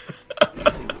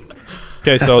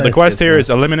 Okay, so the quest here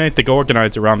is eliminate the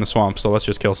Gorgonites around the swamp. So let's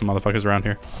just kill some motherfuckers around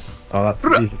here. Oh,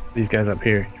 these guys up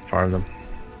here, farm them.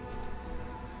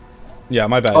 Yeah,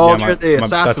 my bad. Oh, yeah, you're the assassins.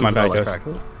 that's my bad, all that guys.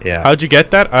 crack. Yeah. How'd you get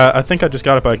that? I think I just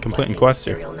got it by completing quests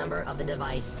here. Serial number of the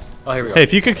device. Oh, here we go. Hey,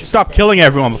 if you could stop killing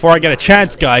everyone before I get a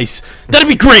chance, guys, that'd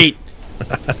be great.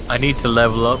 I need to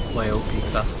level up my OP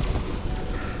class.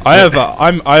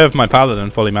 I have my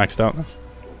paladin fully maxed out.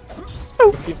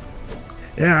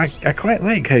 Yeah, I quite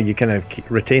like how you kind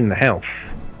of retain the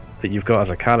health that you've got as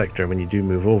a character when you do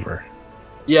move over.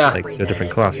 Yeah. Like the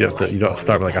different class, you don't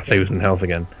start with like 1,000 health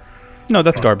again. No,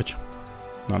 that's garbage.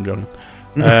 No, I'm joking.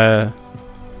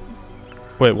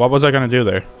 Wait, what was I gonna do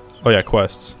there? Oh yeah,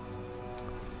 quests.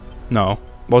 No,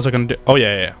 what was I gonna do? Oh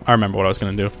yeah. I remember what I was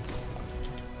gonna do.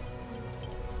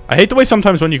 I hate the way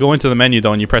sometimes when you go into the menu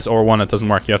though and you press R1 it doesn't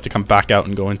work. You have to come back out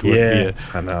and go into it.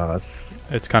 Yeah, I know.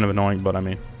 It's kind of annoying, but I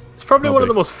mean. It's probably No one of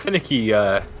big. the most finicky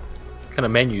kind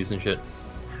of menus and shit.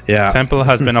 Yeah. Temple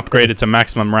has been upgraded to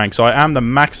maximum rank, so I am the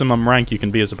maximum rank you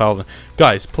can be as a paladin.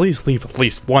 Guys, please leave at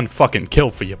least one fucking kill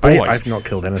for your boys. I've not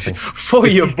killed anything. For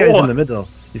your These guys in boy. the middle.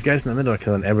 These guys in the middle are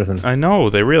killing everything. I know,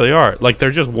 they really are. Like,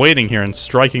 they're just waiting here and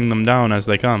striking them down as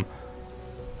they come.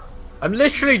 I'm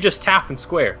literally just tapping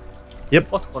square.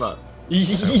 Yep. What's going on?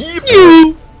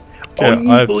 Okay,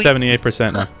 I have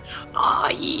 78% now. Ah,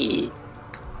 yeah.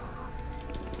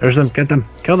 There's them. Get them.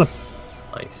 Kill them.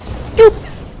 Nice.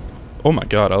 Oh my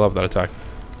god, I love that attack.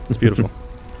 It's beautiful.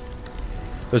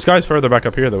 There's guys further back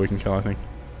up here that we can kill, I think.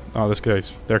 Oh, this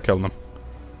guy's... They're killing them.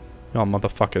 Y'all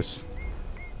motherfuckers.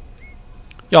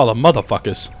 Y'all are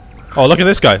motherfuckers. Oh, look at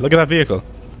this guy. Look at that vehicle.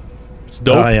 It's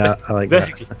dope. Oh yeah, I like that.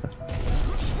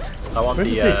 I want Where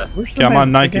is the it? Where's the Okay, I'm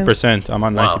on map again? 90%. I'm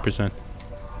on Wow. 90%.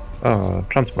 Oh,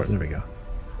 transport. There we go.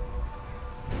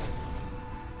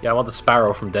 yeah, I want the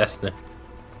sparrow from Destiny.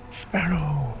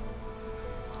 Sparrow.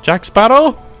 Jack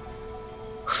Sparrow?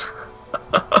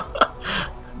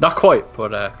 Not quite,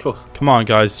 but close. Come on,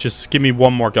 guys. Just give me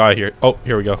one more guy here. Oh,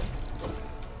 here we go.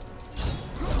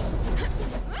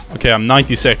 Okay, I'm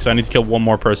 96. I need to kill one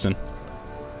more person.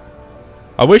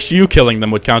 I wish you killing them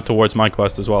would count towards my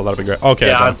quest as well. That'd be great. Okay,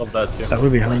 Yeah, done. I'd love that too. That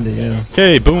would be handy. Yeah.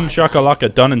 Okay, boom,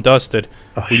 shakalaka, done and dusted.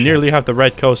 Oh, We shit. nearly have the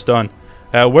Red Coast done.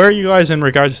 Where are you guys in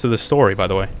regards to the story, by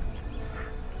the way?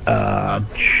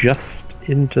 Just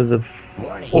into the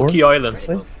Oki Island.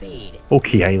 Critical speed.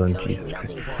 Oki Island. Loading Jesus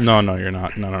melting Christ. point. No, you're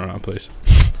not. No, please.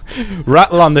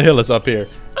 Rattle on the Hill is up here.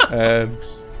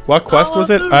 What quest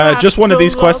was it? Just one of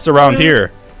these quests around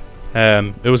here.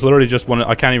 It was literally just one.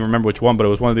 I can't even remember which one, but it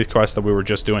was one of these quests that we were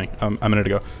just doing a minute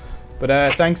ago.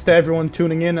 But thanks to everyone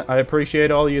tuning in. I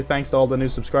appreciate all of you. Thanks to all the new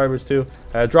subscribers too.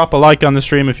 Drop a like on the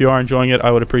stream if you are enjoying it.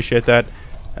 I would appreciate that.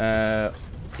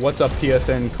 What's up,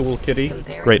 PSN Cool Kitty?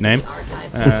 Comparing Great name. the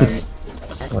archive Um, pictures,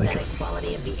 aesthetic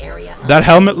quality of the area. That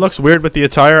helmet looks weird with the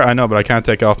attire. I know, but I can't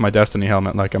take off my Destiny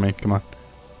helmet. Like, I mean, come on.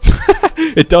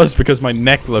 It does because my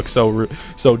neck looks so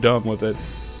dumb with it.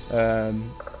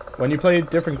 When you play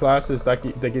different classes,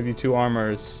 they give you 2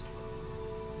 armors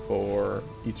for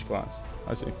each class.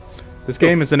 I see. This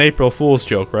game is an April Fool's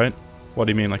joke, right? What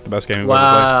do you mean, like the best game you've ever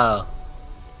Wow.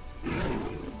 played?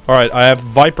 Alright, I have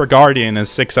Viper Guardian as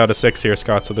 6 out of 6 here,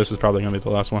 Scott, so this is probably going to be the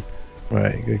last one.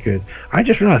 Right. Good. I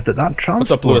just realised that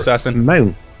What's up, Blue transport Assassin?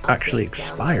 mount actually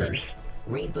expires.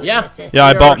 Reboot Yeah. assist Yeah,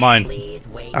 I bought yours. mine. Please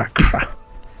wait. Ah, crap.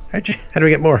 How do we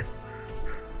get more?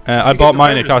 I bought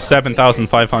mine, it cost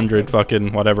 7,500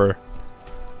 fucking whatever.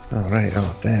 Oh, right.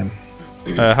 Oh, damn.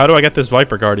 How do I get this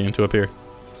Viper Guardian to appear?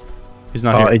 He's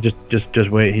not Oh, here. just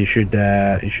wait. He should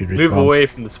respawn. Move away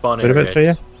from the spawn Wait a area. bit, so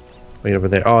yeah. Wait over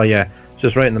there. Oh yeah,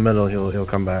 just right in the middle. He'll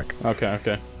come back.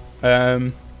 Okay.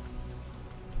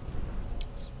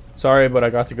 Sorry, but I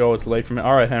got to go. It's late for me.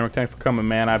 Alright, Henrik, thanks for coming,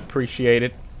 man. I appreciate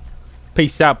it.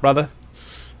 Peace out, brother.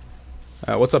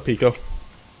 What's up, Pico?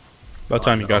 About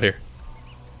time you got here.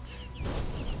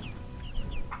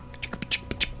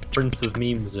 Prince of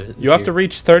memes. You have to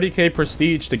reach 30k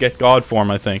prestige to get God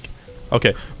form, I think.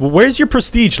 Okay. Well, where's your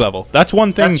prestige level? That's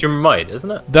one thing That's your might,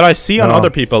 isn't it? that I see on No, other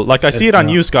people. Like, I see it's it on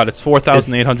not. you, Scott. It's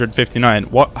 4,859.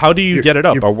 What? How do you get it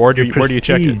up? Or where do you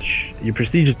check it? Your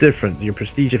prestige is different. Your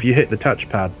prestige, if you hit the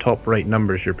touchpad, top right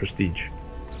number is your prestige.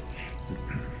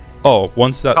 Oh,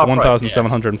 once that Top right,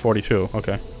 1,742.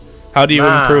 Okay. How do you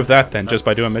Man, improve that then? Just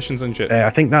by doing missions and shit? I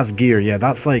think that's gear. Yeah,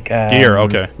 that's like Gear,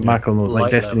 okay. Macro mode, like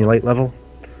Light Destiny level. light level.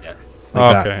 Yeah.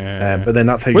 Like Okay, that. yeah. But then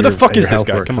that's how Where the your, fuck your is this health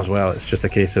guy? works Come on. as well. It's just a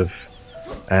case of,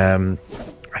 I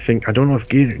don't know if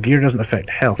gear doesn't affect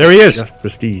health. There he it's is. Just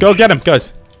prestige. Go get him,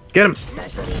 guys. Get him.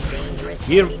 Specially dangerous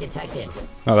Here. enemy detected.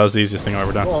 Oh, that was the easiest thing I've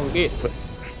ever Go done. on, get.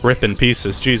 Rip in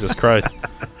pieces. Jesus Christ.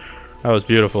 That was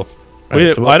beautiful.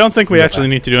 Right, so I don't think we what- actually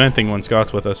need to do anything when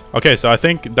Scott's with us. Okay, so I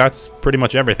think that's pretty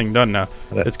much everything done now.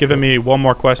 That's It's given me one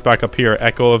more quest back up here,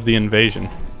 Echo of the Invasion.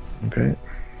 Okay.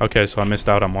 Okay, so I missed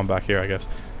out on one back here, I guess.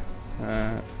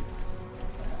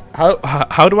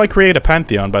 How do I create a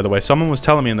Pantheon, by the way? Someone was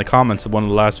telling me in the comments of one of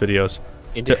the last videos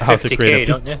Into how to 50k, create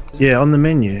a... don't you? Yeah, on the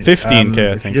menu. 15K,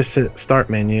 I if think. you just hit start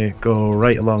menu, go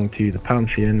right along to the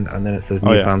Pantheon, and then it says Oh,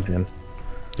 new yeah. Pantheon.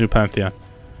 New Pantheon.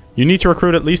 You need to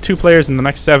recruit at least 2 players in the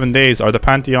next 7 days, or the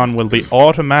Pantheon will be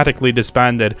automatically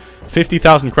disbanded.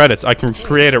 50,000 credits. I can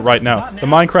create it right now. The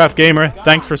Minecraft Gamer,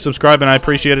 thanks for subscribing. I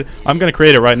appreciate it. I'm going to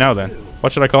create it right now then.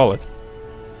 What should I call it?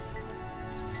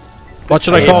 What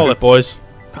should I call it, boys?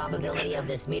 Probability of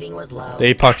this meeting was low.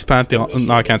 The Apox Pantheon.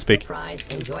 No, I can't speak. Surprise,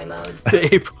 enjoy modes.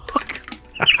 The Apex.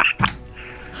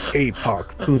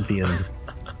 Apox Pantheon.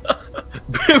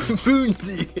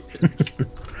 Boondy.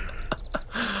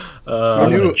 I'm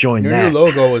gonna join your that. new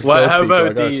logo is What? dope, How people, I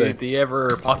about gotta say. the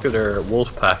ever popular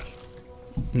wolf pack?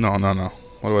 No.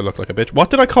 What do I look like, a bitch? What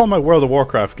did I call my World of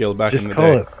Warcraft guild back Just in the call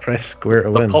day? it press square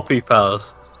to The win. puppy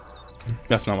pals.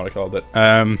 That's not what I called it.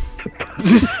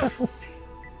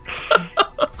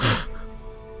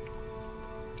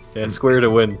 Yeah, square to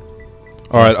win.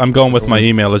 Alright, I'm going with my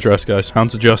email address, guys.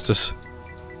 Hounds of Justice.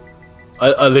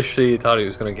 I literally thought he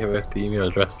was gonna give out the email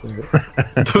address.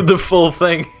 The full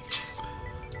thing.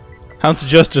 Hounds of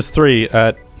Justice 3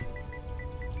 at...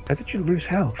 How did you lose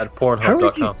health? At How did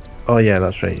Pornhub.com. Oh yeah,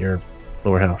 that's right. You're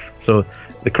lower health. So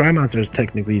the Cryomancer is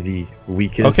technically the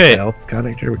weakest Okay. health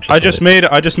character. Which is I just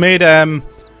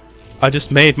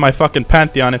made my fucking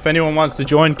Pantheon. If anyone wants to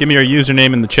join, give me your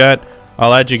username in the chat.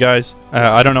 I'll add you guys.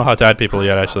 I don't know how to add people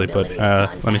yet, actually, but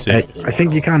let me see. I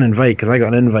think you can invite because I got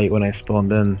an invite when I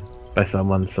spawned in by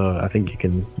someone, so I think you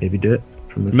can maybe do it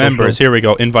from the Members, social. here we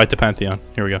go. Invite to Pantheon.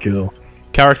 Here we go. Cool.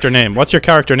 Character name. What's your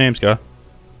character name, Scott?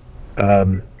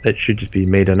 It should just be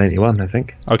Maida91, I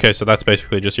think. Okay, so that's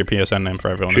basically just your PSN name for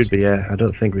everyone. Should be, yeah. I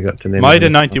don't think we got to name.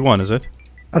 Maida91, is it?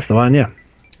 That's the one, yeah.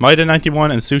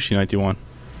 Maida91 and Sushi91.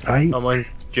 Oh, mine's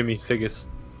Jimmy Figgis.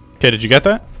 Okay, did you get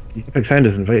that? Epic Sound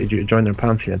has invited you to join their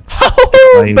Pantheon.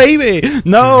 Oh, Fine. baby!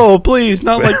 No, please,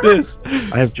 not like this.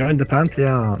 I have joined the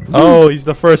Pantheon. Oh, he's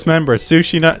the first member.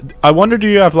 I wonder, do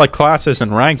you have like classes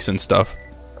and ranks and stuff?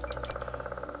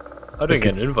 I didn't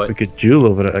get an We invite. could duel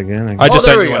over it again. I just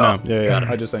there sent we you one go. now. Yeah,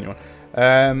 I just sent you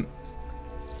one.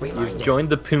 You've joined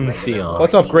the Pantheon.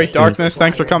 What's up, Great Darkness?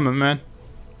 Thanks for coming, man.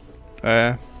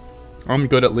 I'm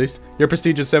good at least. Your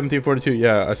prestige is 1742.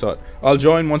 Yeah, I saw it. I'll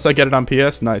join once I get it on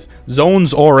PS. Nice.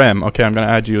 Zones RM. Okay, I'm gonna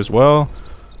add you as well.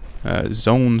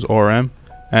 Zones RM.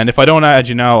 And if I don't add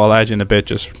you now, I'll add you in a bit.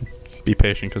 Just be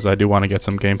patient, because I do want to get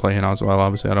some gameplay in as well.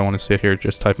 Obviously, I don't want to sit here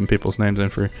just typing people's names in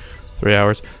for 3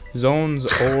 hours. Zones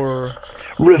or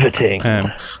Riveting.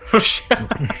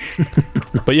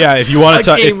 But yeah, if you want A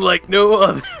to, game like no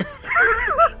other.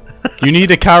 you need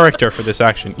a character for this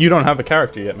action. You don't have a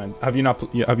character yet, man. Have you not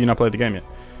played the game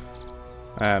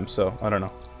yet? So I don't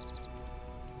know.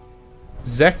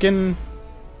 Zekin.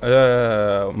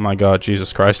 Oh my God,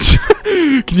 Jesus Christ!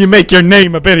 Can you make your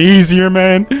name a bit easier,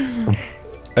 man?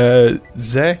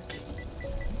 Zek.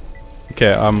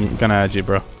 Okay, I'm gonna add you,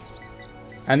 bro.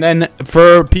 And then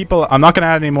for people, I'm not gonna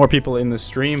add any more people in the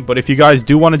stream, but if you guys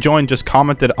do want to join, just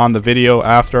comment it on the video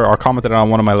after, or comment it on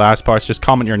one of my last parts. Just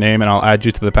comment your name, and I'll add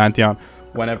you to the Pantheon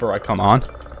whenever I come on.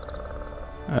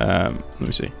 Let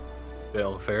me see. Bit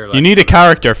unfair, You like. need a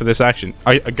character for this action.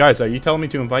 Guys, are you telling me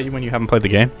to invite you when you haven't played the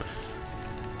game?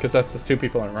 Because that's just 2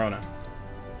 people in a row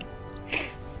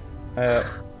now.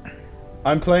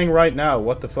 I'm playing right now.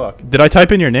 What the fuck? Did I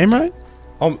type in your name right?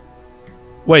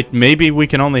 Wait, maybe we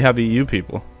can only have EU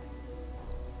people.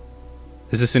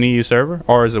 Is this an EU server?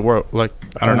 Or is it world? Like,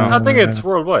 I don't know. I think it's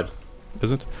worldwide.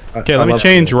 Is it? Okay, let me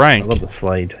change rank. I love the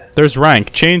slide. There's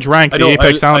rank. Change rank. I The know,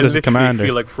 Apex I Sound is a literally commander.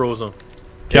 feel like frozen.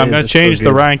 Okay, I'm Yeah, gonna it's so change the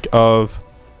good. rank of...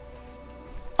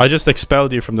 I just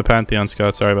expelled you from the Pantheon,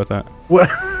 Scott. Sorry about that. What?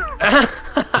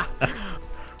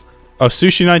 Oh,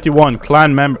 Sushi91,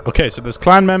 clan member. Okay, so there's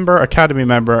clan member, academy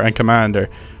member, and commander.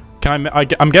 Can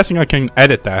I'm guessing I can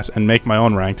edit that and make my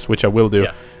own ranks, which I will do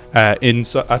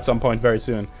at some point very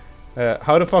soon.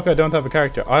 How the fuck I don't have a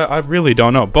character? I really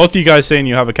don't know. Both of you guys saying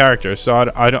you have a character, so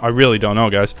I really don't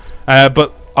know, guys.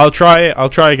 But I'll try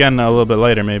again a little bit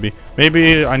later, maybe.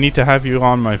 Maybe I need to have you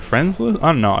on my friends list. I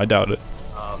don't know. I doubt it.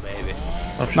 Oh, maybe.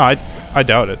 No, I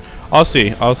doubt it. I'll see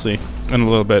in a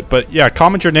little bit. But yeah,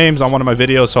 comment your names on one of my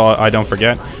videos so I don't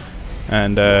forget,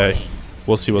 and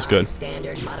we'll see what's good.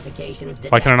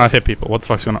 Why can I not hit people? What the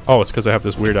fuck's going on? Oh, it's because I have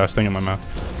this weird ass thing in my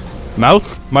mouth.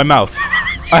 Mouth? My mouth.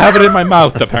 I have it in my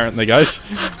mouth, apparently, guys.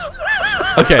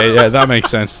 Okay, yeah, that makes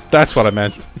sense. That's what I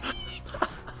meant.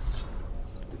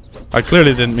 I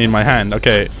clearly didn't mean my hand.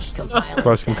 Okay,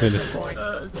 quest completed.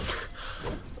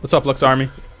 What's up, Lux Army?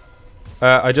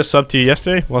 I just subbed to you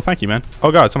yesterday. Well, thank you, man.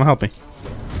 Oh god, someone help me.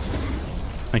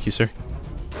 Thank you, sir.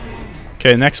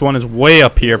 Okay, next one is way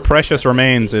up here. Precious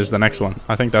Remains is the next one.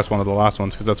 I think that's one of the last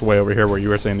ones because that's way over here where you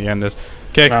were saying the end is.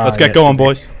 Okay, let's get going,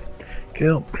 boys.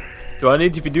 Cool. Do I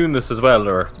need to be doing this as well,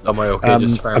 or am I okay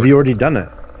just farming? Have you already done it?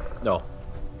 No.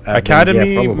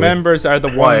 Academy yeah, members are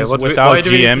the ones without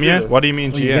GM yet? What do you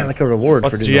mean GM? You get like a reward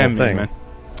What's for doing GM the whole thing. mean,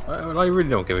 Well, I really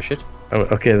don't give a shit. Oh,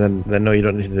 okay, then no, you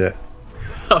don't need to do it.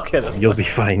 Okay, then. You'll be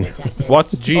fine.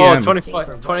 What's GM? Oh,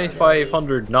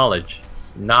 2,500 knowledge.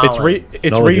 Knowledge.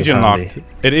 It's Knowledge region is locked. handy.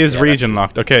 It is Yeah, region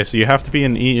locked. Okay, so you have to be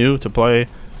in EU to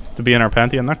be in our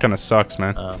pantheon. That kind of sucks,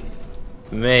 man.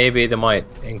 Maybe they might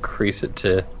increase it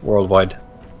to worldwide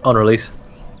on release.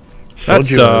 That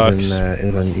Soju sucks. is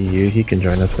in EU. He can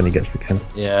join us when he gets the kin.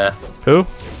 Yeah. Who?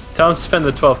 Tell him to spend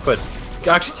the 12 quid.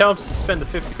 Actually, tell him to spend the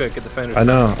 50 quid, get the founders. I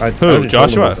know. Who? I already told him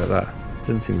Joshua? about that.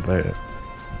 Didn't seem about it.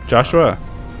 Joshua?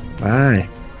 Aye.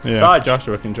 Yeah, Sarge.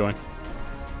 Joshua can join.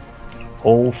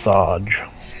 Old Sarge.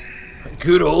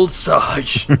 Good old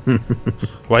Sarge.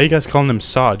 Why are you guys calling him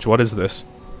Sarge? What is this?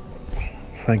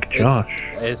 It's like Josh.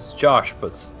 It's Josh, but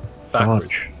it's backwards.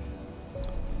 Sarge.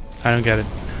 I don't get it.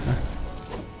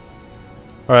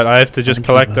 Alright, I have to just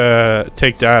collect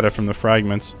take data from the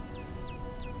fragments.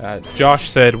 Josh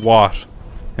said what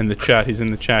in the chat. He's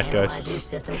in the chat, guys.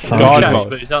 God Yeah, mode.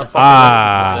 but he's not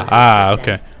fucking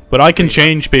Okay. But I can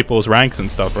change people's ranks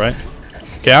and stuff, right?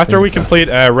 Okay, after we complete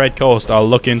Red Coast, I'll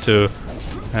look into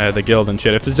the guild and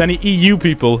shit. If there's any EU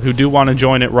people who do want to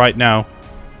join it right now,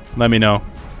 let me know.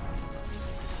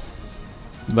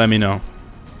 Let me know.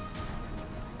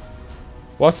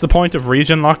 What's the point of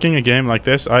region locking a game like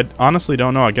this? I honestly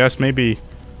don't know. I guess maybe...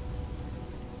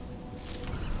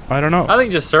 I don't know. I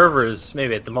think just servers,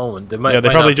 maybe at the moment. They might, Yeah, they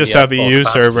might probably not just be have as EU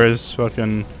fast. servers,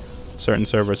 fucking certain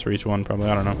servers for each one, probably.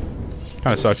 I don't know.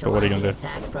 Kind of sucks, but what are you gonna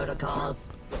do?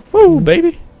 Woo,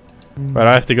 baby! But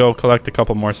I have to go collect a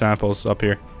couple more samples up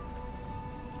here.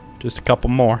 Just a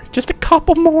couple more. Just a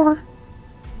couple more!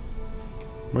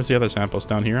 Where's the other samples?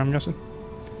 Down here, I'm guessing?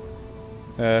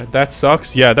 That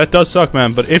sucks. Yeah, that does suck,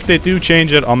 man. But if they do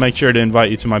change it, I'll make sure to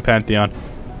invite you to my Pantheon.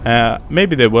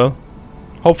 Maybe they will.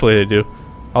 Hopefully they do.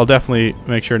 I'll definitely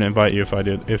make sure to invite you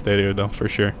if they do, though, for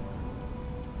sure.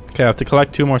 Okay, I have to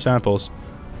collect 2 more samples.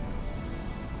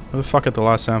 Where the fuck are the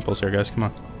last samples here, guys? Come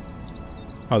on.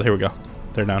 Oh, here we go.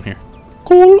 They're down here.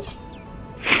 Cool.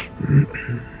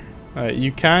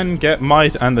 You can get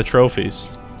might and the trophies.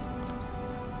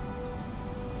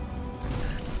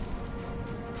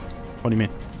 What do you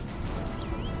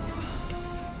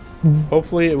mean?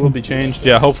 Hopefully it will be changed.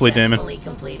 Yeah, hopefully, Damon.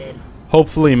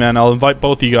 Hopefully, man. I'll invite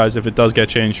both of you guys if it does get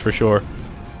changed for sure.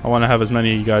 I want to have as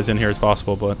many of you guys in here as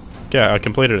possible, but yeah, I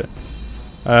completed it.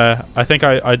 I think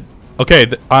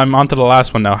okay, I'm on to the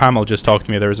last one now. Hamel just talked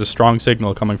to me. There is a strong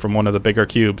signal coming from one of the bigger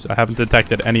cubes. I haven't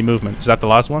detected any movement. Is that the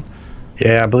last one?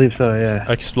 Yeah, I believe so,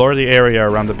 yeah. Explore the area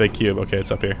around the big cube. Okay,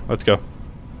 it's up here. Let's go.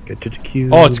 Get to the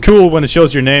cube. Oh, it's cool when it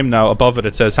shows your name now. Above it,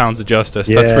 it says Hounds of Justice.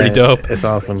 Yeah, that's pretty dope. It's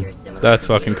awesome. That's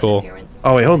fucking cool.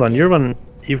 Oh, wait, hold on. You're one...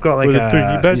 You've got like We're the 3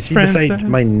 a... best you see friends beside then?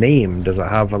 my name, does it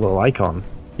have a little icon?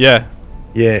 Yeah.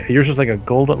 Yeah, yours is like a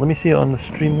gold... Let me see it on the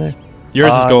stream there.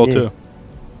 Yours is gold, yeah. too.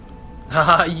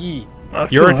 Haha, yee.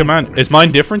 That's You're cool. a command. Is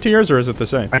mine different to yours, or is it the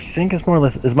same? I think it's more or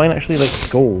less... Is mine actually like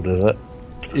gold, is it?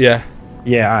 Yeah.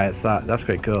 Yeah, aye, it's that. That's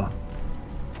quite cool.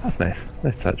 That's nice.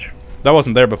 Nice touch. That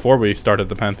wasn't there before we started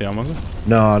the Pantheon, was it?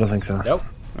 No, I don't think so. Nope.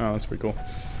 Oh, that's pretty cool.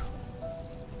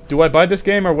 Do I buy this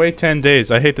game or wait 10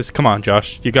 days? I hate this. Come on,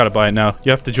 Josh. You gotta buy it now.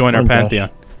 You have to join our Come on, Pantheon.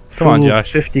 Come on, Full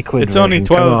Josh. 50 quid It's only version,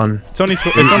 12. Come on. It's only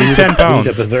We need £10. We need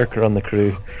a berserker on the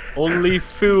crew. Only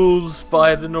fools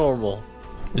buy the normal.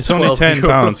 It's only 12 £10.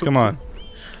 euros. Come on.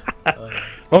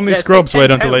 Only Yeah, it's scrubs like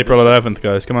wait until £10. April 11th,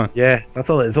 guys. Come on. Yeah, that's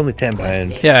all. It's only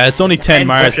 £10. Yeah, it's only 10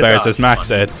 Mars bars, as Max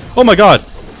said. Oh my god.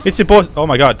 It's supposed. Oh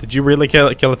my god. Did you really kill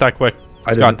it that quick?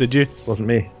 I Scott, didn't. did you? It wasn't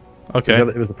me. Okay.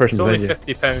 It was the person It's only beside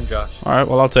you. £50, Josh. Alright,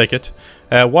 well, I'll take it.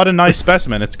 What a nice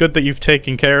specimen. It's good that you've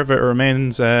taken care of it. It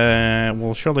remains,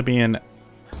 will surely be in...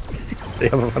 They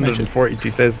have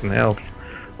 142,000 health.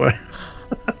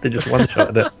 They just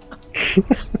one-shotted it.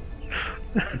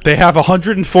 They have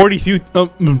 142.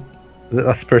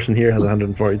 That person here has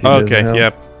 142. Okay,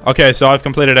 yep. Okay, so I've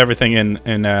completed everything in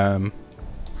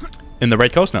the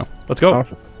Red Coast now. Let's go.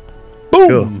 Awesome. Boom.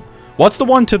 Cool. What's the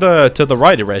one to the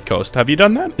right of Red Coast? Have you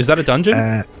done that? Is that a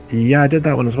dungeon? Yeah, I did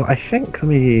that one as well. I think. Let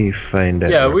me find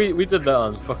it. Yeah, we did that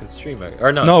on fucking stream,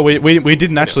 or no? No, we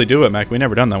didn't actually do it, Mac. We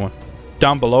never done that one.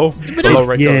 Down below, below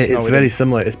Red Yeah, Coast. No, it's we very didn't.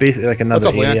 similar. It's basically like another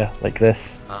up, Leon? area like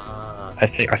this. Ah. I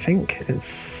think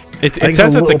it's. It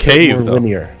says it's a little bit cave more though.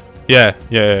 linear. Yeah.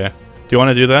 Do you want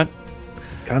to do that?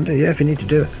 Can do, yeah, if you need to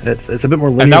do it. It's a bit more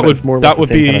linear. And that but would it's more or less the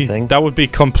same kind of thing. that would be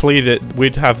completed.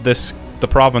 We'd have the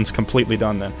province completely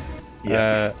done then.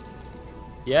 Yeah.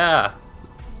 Yeah.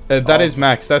 That is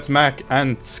Max. That's Mac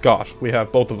and Scott. We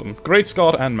have both of them. Great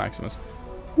Scott and Maximus.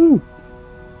 Woo.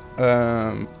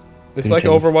 It's like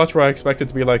Greetings. Overwatch, where I expect it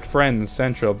to be like Friends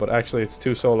Central, but actually it's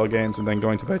 2 solo games and then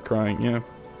going to bed crying. Yeah.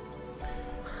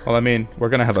 Well, I mean, we're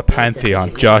gonna have a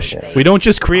pantheon, Josh. We don't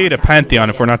just create a pantheon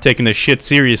if we're not taking this shit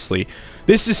seriously.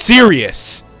 This is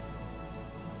serious.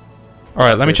 All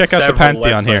right, let me check out the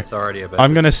pantheon here.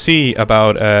 I'm gonna see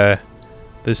about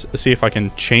this. See if I can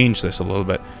change this a little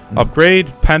bit.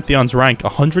 Upgrade pantheon's rank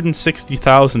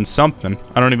 160,000 something.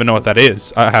 I don't even know what that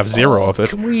is. I have 0 of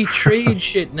it. Can we trade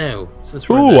shit now? Since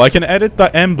we're Ooh, I can edit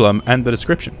the emblem and the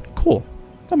description. Cool.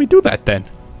 Let me do that then.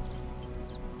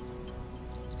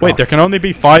 Wait, there can only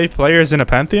be 5 players in a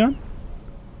pantheon?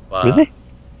 Wow. Really?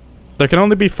 There can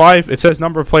only be 5. It says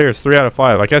number of players 3 out of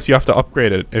 5. I guess you have to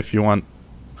upgrade it if you want.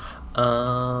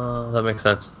 That makes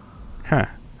sense. Huh.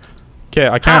 Okay,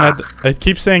 I can't edit. It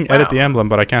keeps saying edit the emblem,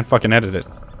 but I can't fucking edit it.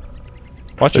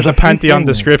 What should There's the a few pantheon things,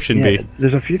 description be?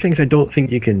 There's a few things I don't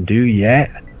think you can do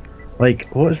yet. Like,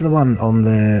 what is the one on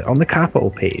the capital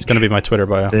page? It's gonna be my Twitter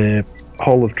bio. The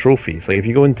Hall of Trophies. Like, if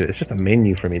you go into it, it's just a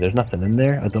menu for me. There's nothing in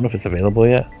there. I don't know if it's available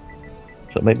yet.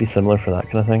 So it might be similar for that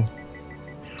kind of thing.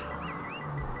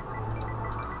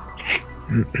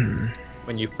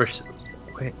 When you first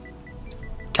wait,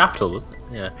 capital, wasn't it?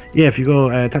 Yeah. Yeah, if you go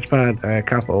touchpad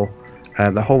capital,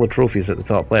 the Hall of Trophies at the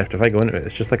top left. If I go into it,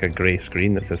 it's just like a grey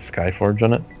screen that says Skyforge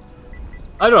on it.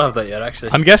 I don't have that yet,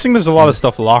 actually. I'm guessing there's a lot of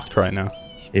stuff locked right now.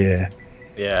 Yeah.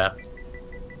 Yeah.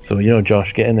 So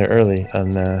Josh, get in there early,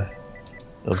 and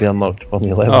it'll be unlocked on the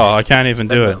 11th. Oh, I can't even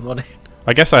do Spend it. that money.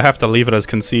 I guess I have to leave it as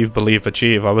conceive, believe,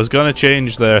 achieve. I was gonna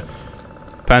change the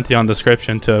pantheon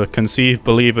description to conceive,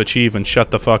 believe, achieve, and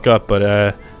shut the fuck up,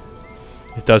 but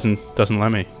it doesn't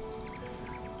let me.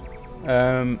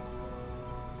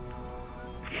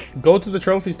 Go to the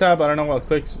trophies tab. I don't know what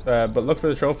clicks, but look for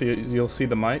the trophy. You'll see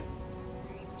the might.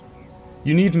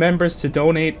 You need members to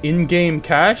donate in-game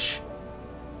cash.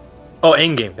 Oh,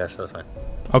 in-game cash, that's fine.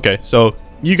 Okay, so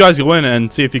you guys go in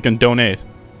and see if you can donate.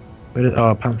 Where did,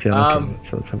 Pantheon. Okay,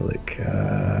 so let's have a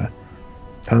look.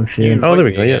 Pantheon. Oh, there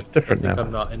we go. Yeah, it's different now.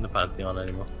 I'm not in the Pantheon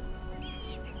anymore.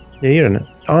 Yeah, you're in it.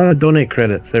 Oh, donate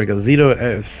credits. There we go. 0 out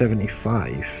of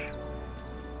 75.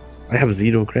 I have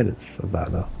 0 credits of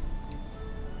that though.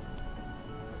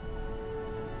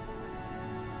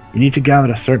 You need to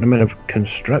gather a certain amount of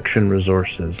construction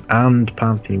resources and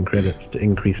Pantheon credits to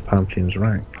increase Pantheon's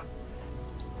rank.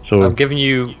 So I'm giving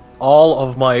you all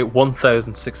of my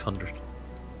 1,600.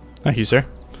 Thank you, sir.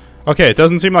 Okay, it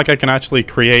doesn't seem like I can actually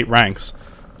create ranks.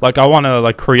 Like, I want to,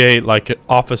 like, create, like,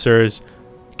 officers.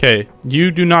 Okay, you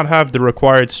do not have the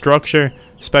required structure,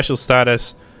 special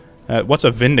status. What's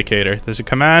a Vindicator? There's a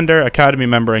commander, academy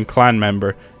member, and clan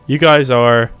member. You guys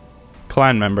are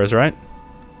clan members, right?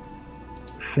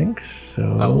 I think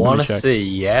so. I want to check. see,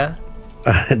 yeah.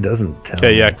 It doesn't tell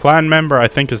Okay, me. yeah, clan member I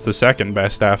think is the second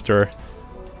best after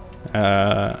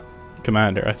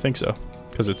commander. I think so,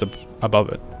 because it's above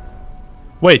it.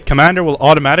 Wait, commander will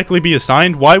automatically be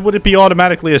assigned? Why would it be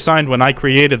automatically assigned when I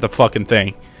created the fucking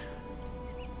thing?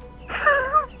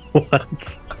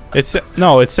 What?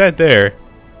 No, it said there,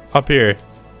 up here.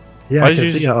 Yeah, Why I did can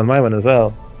you see just- it on my one as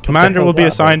well. Commander hell will is be that,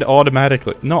 assigned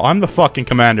automatically. No, I'm the fucking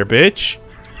commander, bitch.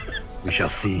 We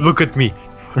shall see. Look at me.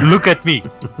 Look at me.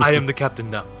 I am the captain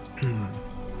now.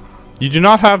 You do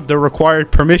not have the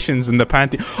required permissions in the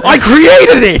pantheon. I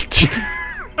created it!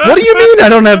 What do you mean I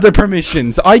don't have the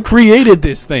permissions? I created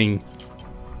this thing.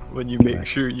 When you make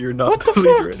sure you're not What the the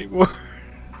leader fuck? anymore.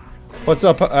 What's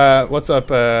up,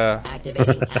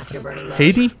 Activating afterburning mode.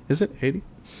 Haiti? Is it Haiti?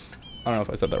 I don't know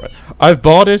if I said that right. I've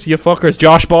bought it, you fuckers.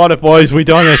 Josh bought it, boys. We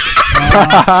done it.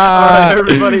 Alright,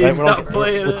 everybody, Right, stop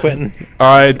playing we're it. quitting.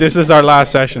 Alright, this is our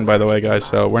last session, by the way, guys.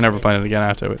 So we're never playing it again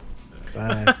after it.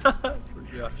 Bye.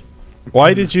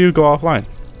 Why did you go offline,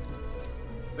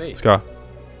 Wait, Scott?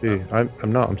 Dude,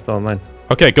 I'm not. I'm still online.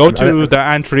 Okay, go to the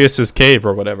Antreus's cave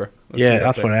or whatever. Let's Yeah, go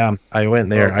that's there. where I am. I went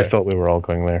there. I Okay. thought we were all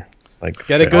going there. Like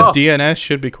Get a good Oh. DNS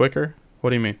should be quicker.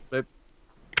 What do you mean? Yep.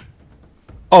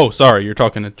 Oh, sorry, you're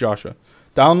talking to Joshua.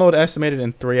 Download estimated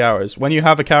in 3 hours. When you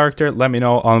have a character, let me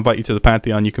know. I'll invite you to the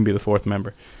Pantheon. You can be the 4th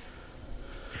member.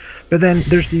 But then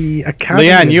there's the academy.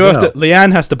 Leanne,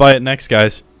 Leanne has to buy it next,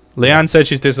 guys. Leanne said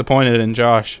she's disappointed in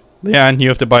Josh. Leanne, you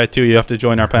have to buy it too. You have to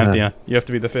join our Pantheon. You have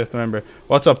to be the 5th member.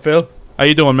 What's up, Phil? How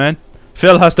you doing, man?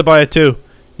 Phil has to buy it too.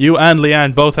 You and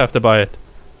Leanne both have to buy it.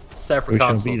 Separate We shall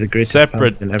consoles. be the greatest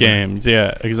Separate Pantheon ever. games.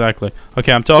 Yeah, exactly.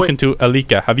 Okay, I'm talking to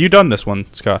Alika. Have you done this one,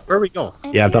 Scott? Where are we going?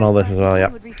 Yeah, I've done all this as well, yeah.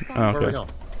 Oh, Where are we okay.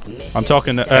 going? I'm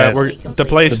talking to we're the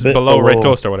place The bit below Red below.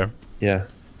 Coast or whatever. Yeah.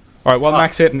 All right, while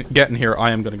Mac's getting here,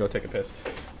 I am gonna go take a piss.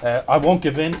 I won't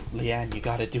give in. Leanne, you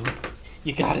gotta do it.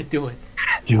 You gotta do it.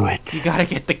 Do it. You gotta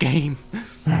get the game.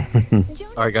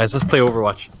 Alright, guys, let's play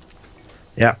Overwatch.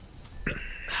 Yeah.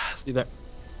 See that?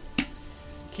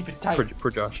 Keep it tight. Poor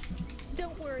Josh.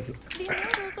 Don't worry, the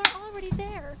immortals are already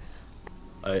there.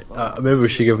 Maybe we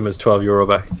should give him his €12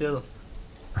 back. Phil.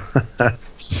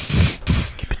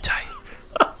 Keep it tight.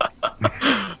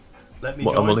 Let me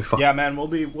Well, I'm join. only fuck- Yeah, man, we'll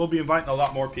be inviting a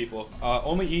lot more people.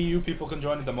 Only EU people can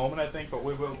join at the moment, I think, but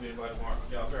we will be inviting more.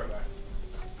 Yeah, I'll be right back.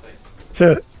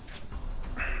 So,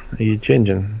 are you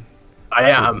changing? I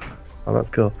am. Oh, that's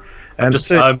cool.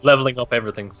 I'm leveling up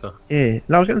everything, so. Yeah.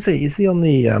 No, I was going to say, you see on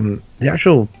the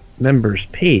actual members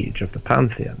page of the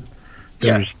Pantheon,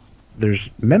 there's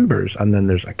members and then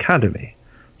there's academy.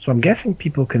 So I'm guessing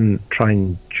people can try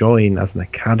and join as an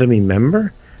academy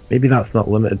member. Maybe that's not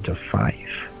limited to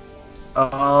 5.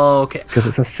 Oh, okay. Because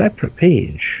it's a separate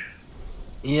page.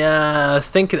 Yeah, I was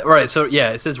thinking. Right, so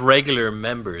yeah, it says regular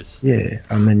members. Yeah,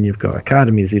 and then you've got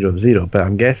Academy 0 but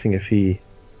I'm guessing if he...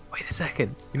 Wait a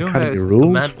second. You know Academy how it says rules?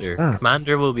 Commander? What's that?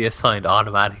 Commander will be assigned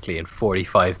automatically in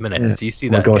 45 minutes. Yeah. Do you see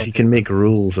Oh my that? gosh, again? you can make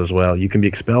rules as well. You can be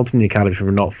expelled from the Academy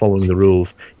for not following the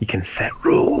rules. You can set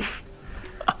rules.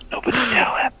 Nobody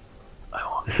tell him.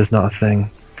 This is not a thing.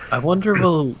 I wonder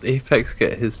will Apex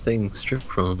get his thing stripped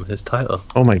from him, his title?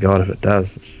 Oh my god, if it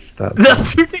does, it's just that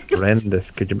That's ridiculous.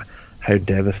 horrendous. Could you? How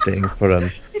devastating for him.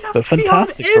 He'd have But to be on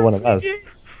fantastic for one of us.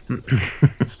 everything.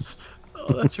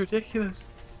 Oh, that's ridiculous.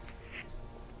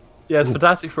 Yeah, it's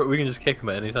fantastic for we can just kick him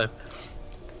at any time.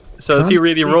 So is he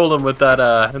really rolling with that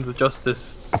Hands of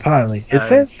Justice? Apparently, it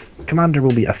says Commander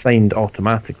will be assigned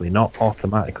automatically, not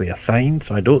automatically assigned.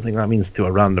 So I don't think that means to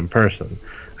a random person.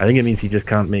 I think it means he just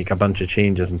can't make a bunch of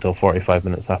changes until 45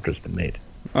 minutes after it's been made.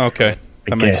 Okay,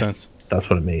 that makes sense. That's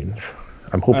what it means.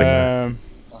 I'm hoping that.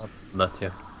 That's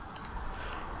yeah.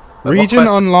 Region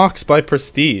unlocks by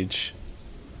prestige.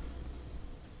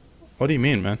 What do you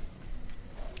mean, man?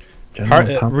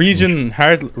 Region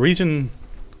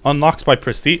unlocks by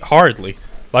prestige. Hardly.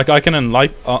 Like I can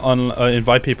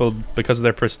invite people because of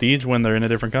their prestige when they're in a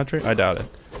different country. I doubt it.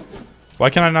 Why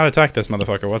can I not attack this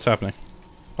motherfucker? What's happening?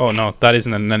 Oh no, that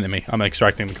isn't an enemy. I'm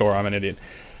extracting the core. I'm an idiot.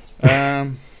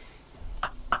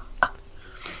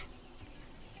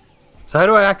 So how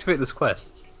do I activate this quest?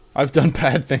 I've done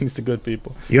bad things to good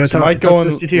people. You So might go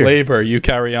in labor. You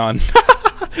carry on.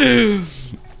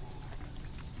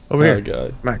 Over here,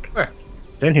 God. Mac. Where?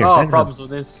 Down here. Oh, down here. problems with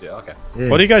this. Yeah, okay. Yeah.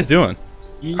 What are you guys doing?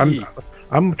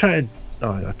 I'm trying to.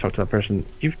 Oh, I talked to that person.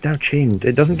 You've now changed.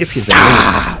 It doesn't give you the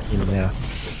name in there.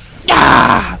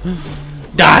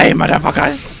 Die,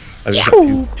 motherfuckers! I've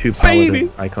got two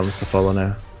paladin icons to follow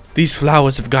now. These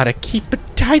flowers have got to keep it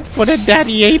tight for the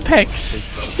daddy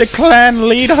Apex, the clan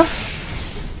leader.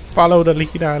 Follow the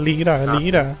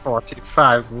leader.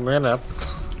 45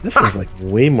 minutes. This is like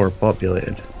way more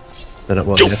populated than it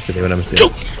was yesterday when I was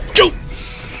doing it.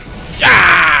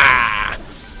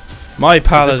 My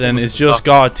paladin is just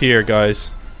god tier, guys.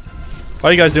 What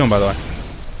are you guys doing, by the way?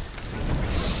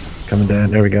 Coming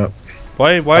down. There we go.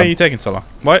 Why are you taking so long?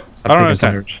 What? I don't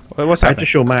understand. What's I had to happening?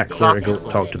 show Mac where to go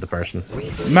talk to the person.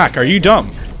 Mac, are you dumb?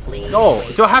 No,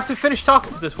 do I have to finish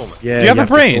talking to this woman? Yeah. Do you have a to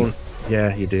brain?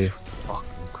 Yeah, you do. Fucking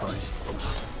Christ.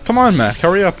 Come on, Mac,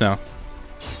 hurry up now.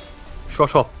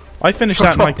 Shut up. I finished Shut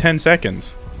that in up. like 10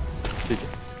 seconds. Did you?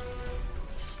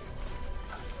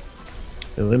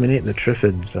 Eliminate the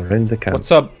Triffids around the camp.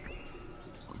 What's up?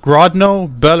 Grodno,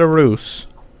 Belarus.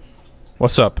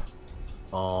 What's up?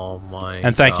 Oh my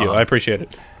And thank you, I appreciate it.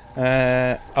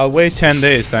 I'll wait 10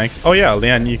 days, thanks. Oh yeah,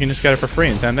 Leanne, you can just get it for free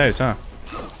in 10 days, huh?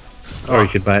 Or you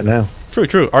could buy it now.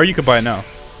 True. Or you could buy it now.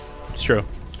 It's true.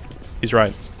 He's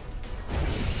right.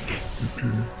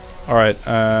 Alright,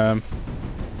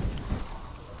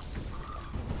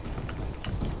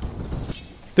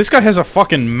 this guy has a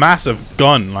fucking massive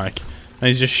gun, like, and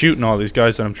he's just shooting all these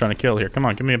guys that I'm trying to kill here. Come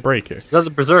on, give me a break here. Is that the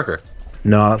Berserker?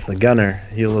 No, that's the gunner.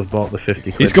 He'll have bought the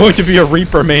 50 quid. He's going to be a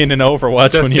Reaper main in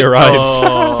Overwatch when he arrives.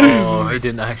 Oh, he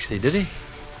didn't actually, did he?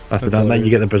 That's That's then you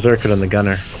get the Berserker and the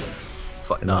gunner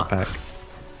Fuck in nah. that pack.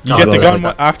 You No, get the no, gun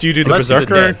that's- after you do the unless he's a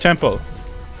Berserker death. temple.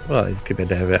 Well, it could be a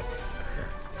bit of it.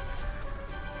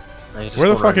 Now you just Where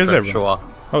the go fuck around is and it? show off.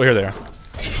 Oh, here they are.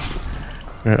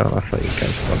 Oh, I thought you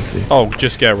guys wanted to. Oh,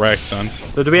 just get wrecked, son.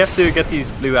 So do we have to get these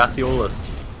blue Aseolas?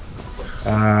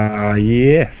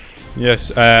 Yes.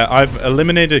 Yes, I've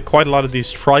eliminated quite a lot of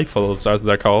these trifles, as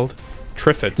they're called.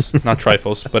 Triffids, not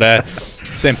trifles, but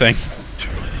same thing.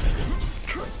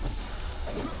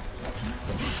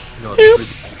 No, it's really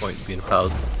the point of being a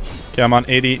pal. Okay, I'm on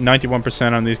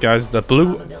 91% on these guys. The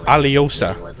blue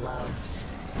Aliosa.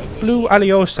 Blue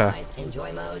Aliosa.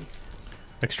 Enjoy modes.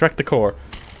 Extract the core.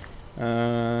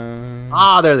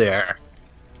 Ah, there they are.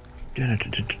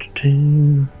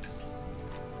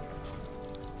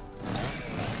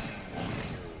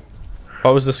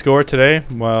 What was the score today?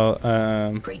 Well,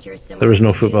 There was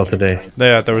no football today.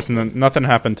 yeah, there was nothing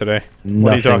happened today.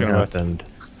 What are you talking about? Happened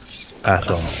at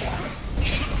all.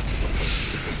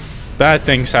 Bad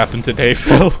things happened today,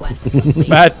 Phil.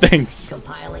 Bad things.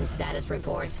 Compiling status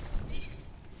report.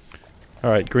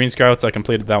 All right, Green Scouts. I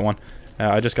completed that one.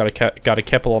 I just got a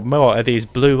couple of more of these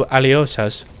blue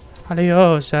Aliosas.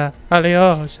 Aliosa,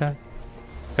 Aliosa.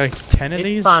 Got 10 of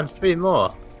these? Man, 3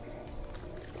 more.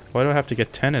 Why do I have to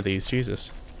get 10 of these?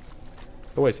 Jesus.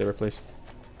 Go away, Saber, please.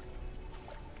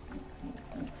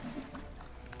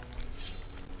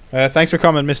 Thanks for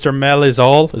coming, Mr. Mel is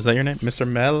all. Is that your name? Mr.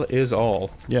 Mel is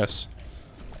all. Yes.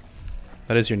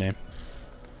 That is your name.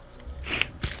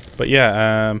 But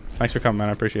yeah, thanks for coming, man.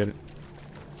 I appreciate it.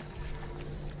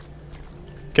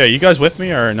 Okay, you guys with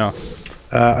me or no?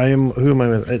 I am. Who am I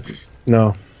with?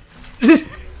 No.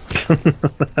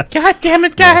 God damn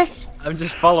it, guys! I'm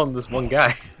just following this one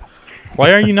guy.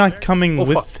 Why are you not coming Oh,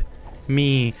 fuck. with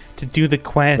me to do the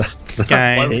quests,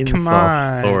 guys? Come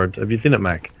Chainsaw on. Sword. Have you seen it,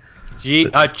 Mac? A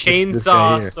guy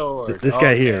chainsaw here. sword. This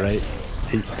guy Okay. here, right?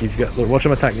 He's got. Look, watch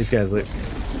him attack these guys. Look.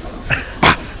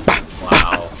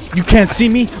 Wow. You can't see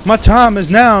me. My time is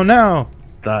now.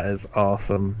 That is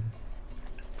awesome.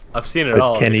 I've seen it But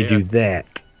all. can he yeah. do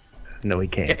that? No, he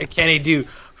can't. Can he do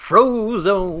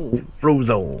Frozone?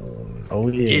 Frozone. Oh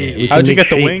yeah. Yeah. We can How'd you make get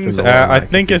the shapes wings? in the water, I Mac,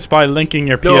 think if it's by linking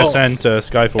your No. PSN to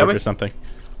Skyforge Can we? or something.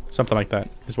 Something like that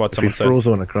is what we someone said.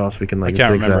 Frozone across. We can I like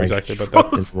can't remember zigzag exactly,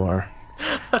 but that. in the water.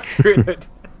 That's great.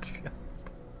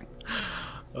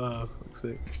 Oh, fuck's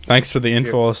sake. Thanks for the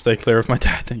info. I'll stay clear of my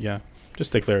dad. Yeah, just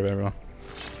stay clear of everyone.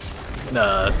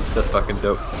 Nah, that's fucking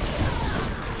dope.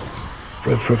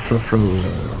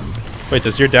 Frozone. Wait,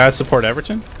 does your dad support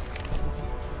Everton?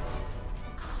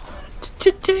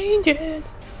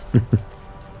 Changes.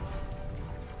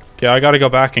 Okay, I gotta go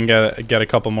back and get a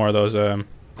couple more of those.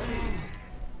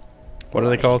 What are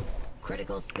they called?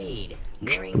 Critical speed.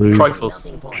 Nearing Blue Trifles.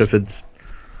 melting point. Triffids.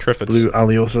 Triffids. Blue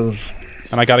Aliosas.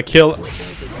 And I gotta kill.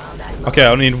 Switching to combat mode. Okay,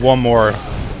 I need one more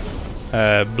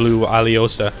blue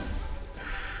Aliosa.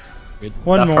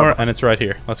 One That more, far- and it's right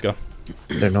here. Let's go.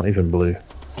 They're not even blue.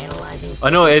 Analyzing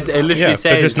I know it literally Yeah, they're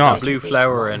says just not. blue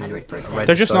flower and a 100%. red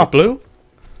They're just sky. not blue.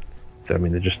 I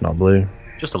mean, they're just not blue.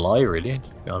 Just a lie, really,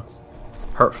 to be honest.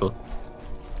 Hurtful.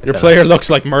 Your player looks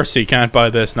like Mercy. Can't buy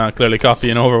this. Not clearly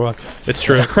copying Overwatch. It's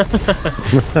true.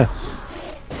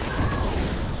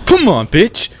 Come on,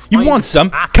 bitch. You want some?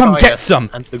 Come get some.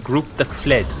 And the group that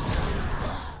fled.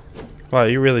 Wow,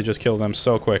 you really just killed them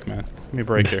so quick, man. Give me a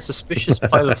break here. Suspicious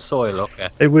pile of soil. Okay.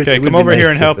 It would, Okay, it would come be over here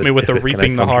nice and help if me it- with if the it kinda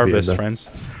reaping the contributed, harvest, though. friends.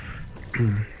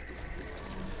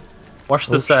 Watch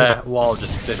this wall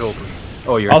just split open.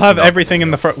 Oh, you're. I'll have not- everything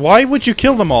in the front. Why would you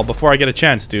kill them all before I get a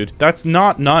chance, dude? That's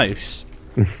not nice.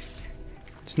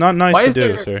 It's not nice Why to is do,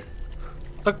 there- sir.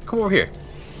 Look, come over here.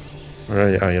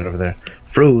 Right, oh, you're over there.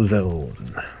 Frozone.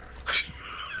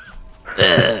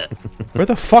 Where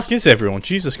the fuck is everyone?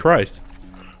 Jesus Christ.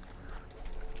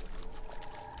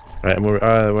 Right, and we're,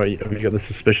 have you got the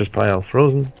suspicious pile?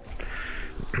 Frozen.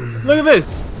 Look at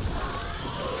this.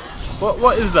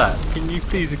 What is that? Can you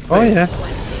please Oh explain? yeah.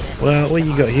 Well, what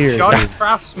you got here? Shoddy is-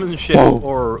 craftsmanship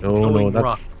or No, glowing no,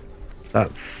 rock?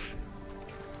 that's.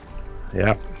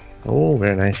 Yeah. Oh,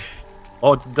 very nice.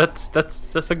 Oh, that's a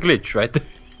glitch, right?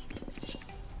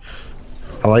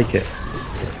 I like it.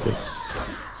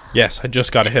 Yes, I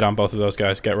just got a hit on both of those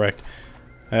guys. Get wrecked.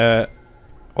 What's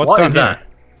What down is here? that?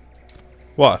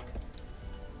 What?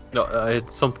 No,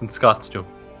 it's something Scott's doing.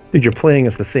 Dude, you're playing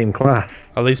as the same class.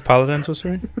 Are these paladins or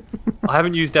something? I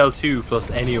haven't used L2 plus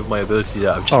any of my abilities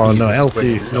yet. I've just Oh used no, the L2, switch.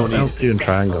 There's no need. L2 and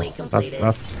triangle. Fully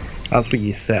That's what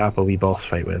you set up a wee boss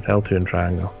fight with. L2 and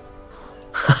triangle.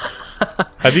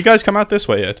 Have you guys come out this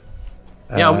way yet?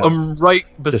 Yeah, I'm right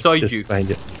beside just you. behind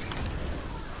you.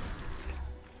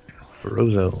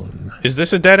 Frozone. Is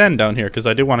this a dead end down here? Because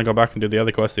I do want to go back and do the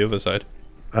other quest the other side.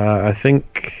 I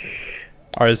think.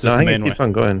 Or is this No, I the think main it way? keeps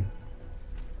on going.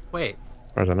 Wait,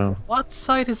 As far as I know. what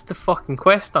side is the fucking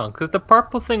quest on? Because the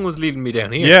purple thing was leading me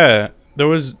down here. Yeah, there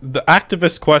was the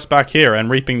activist quest back here and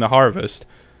reaping the harvest.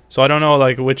 So I don't know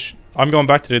like which. I'm going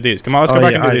back to do these. Come on, let's go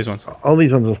back and do these ones. All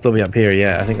these ones will still be up here.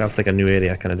 Yeah, I think that's like a new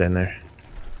area kind of down there.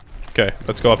 Okay,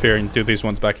 let's go up here and do these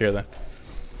ones back here then.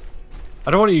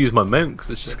 I don't want to use my mount because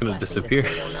it's just going to disappear.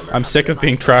 I'm sick of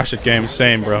being trash at games.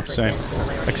 Same, bro. Same.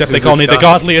 Except they Who's call this me the guy?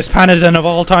 godliest Paladin of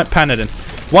all time. Paladin.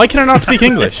 Why can I not speak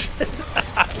English?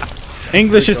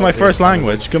 English is my first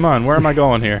language. Come on, where am I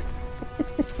going here?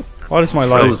 What is my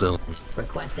life? Frozone.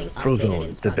 Requesting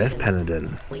Frozone, the best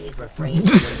Paladin. Please refrain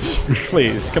from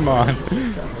Please, come on.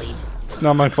 complete. It's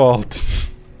not my fault.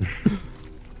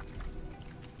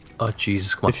 Oh,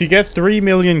 Jesus, come on. If you get 3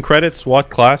 million credits, what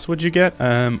class would you get?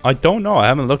 I don't know. I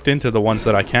haven't looked into the ones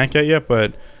that I can't get yet,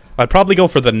 but I'd probably go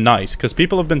for the knight because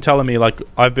people have been telling me like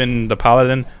I've been the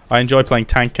paladin. I enjoy playing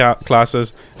tank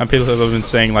classes, and people have been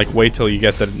saying like wait till you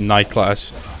get the knight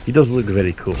class. He does look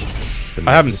very cool.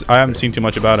 I haven't seen too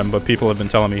much about him, but people have been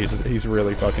telling me he's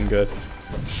really fucking good.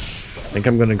 I think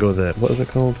I'm gonna go the what is it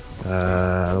called?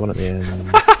 The one at the end.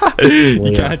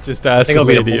 You can't just ask think a I'll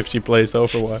be a lady monk. if she plays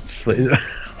Overwatch.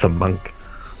 The monk.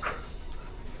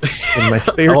 In my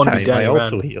spare wanna be time, Danny I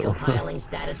also Rand. heal. Compiling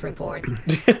status report.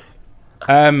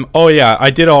 Oh yeah, I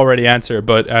did already answer,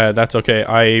 but that's okay.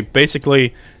 I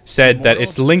basically said that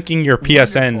it's linking your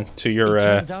PSN to your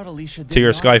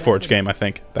Skyforge game. I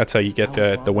think that's how you get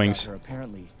the wings.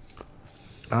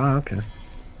 Ah, okay.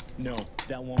 No,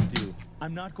 that won't do.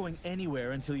 I'm not going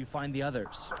anywhere until you find the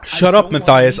others. Shut up,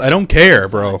 Matthias. I don't care,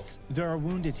 bro. There are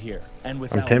wounded here, and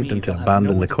I'm tempted to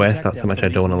abandon the quest. That's how much I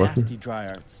don't want to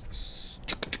listen.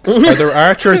 Are there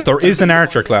archers? There is an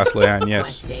archer class, Leanne.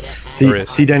 Yes. There is.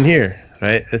 See down here,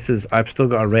 right? This is. I've still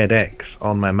got a red X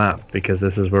on my map because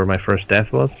this is where my first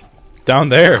death was. Down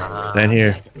there. Down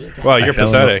here. Wow, you're fell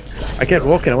in pathetic. I kept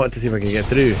walking. I wanted to see if I could get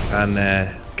through,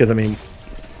 and because I mean,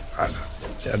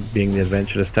 being the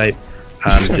adventurous type,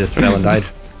 and just fell and died.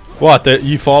 What?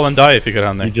 You fall and die if you get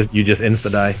on there. You just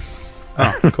insta die.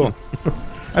 Oh, cool.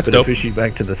 That's But dope. it pushed you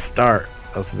back to the start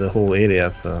of the whole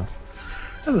area, so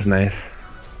that was nice.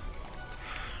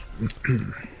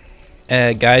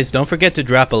 Guys, don't forget to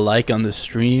drop a like on the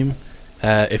stream.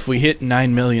 If we hit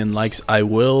 9 million likes, I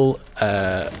will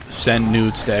send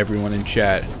nudes to everyone in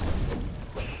chat.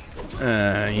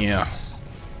 Yeah.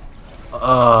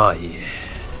 Oh, yeah.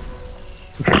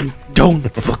 Don't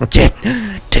forget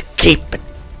to keep it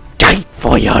tight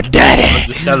for your daddy.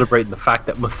 Just celebrating the fact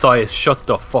that Matthias shut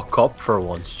the fuck up for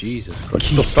once. Jesus Christ.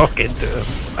 Still talking to him.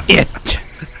 It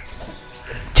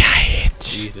tight.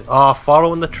 Jesus. Oh,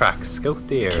 following the tracks. Scout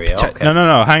the area. Okay.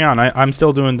 No. Hang on. I'm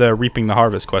still doing the reaping the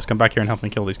harvest quest. Come back here and help me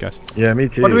kill these guys. Yeah, me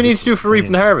too. What do we need to do for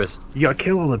reaping the harvest? You gotta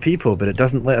kill all the people, but it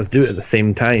doesn't let us do it at the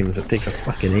same time, so it takes a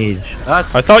fucking age.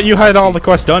 That's I thought you had all the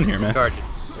quests done here, man. card.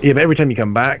 Yeah, but every time you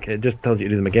come back, it just tells you to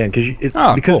do them again because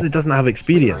because cool. it doesn't have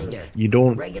experience. You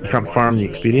can't farm the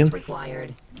experience.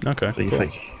 Required. Okay. So it's Cool.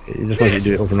 like it just lets you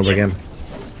do it over and over again.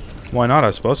 Why not?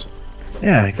 I suppose.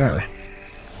 Yeah, exactly.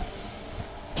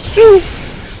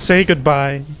 Say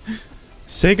goodbye.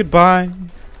 Say goodbye.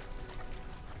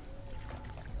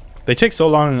 They take so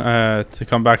long to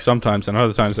come back sometimes, and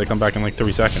other times they come back in like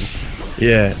 3 seconds.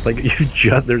 Yeah, like you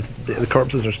just the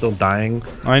corpses are still dying.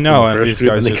 I know, from the and first these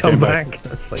group, guys and they just come came back.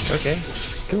 back. It's like okay,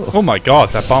 cool. Oh my god,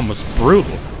 that bomb was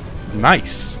brutal.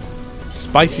 Nice.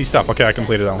 Spicy stuff. Okay, I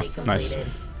completed that one. Nice.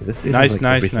 This dude Nice, has, like,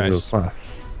 nice, every single nice.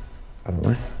 class. I don't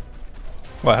know.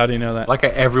 What? How do you know that? Like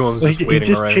everyone's Well, just he waiting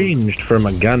just around. changed from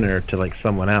a gunner to like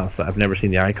someone else that I've never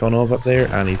seen the icon of up there,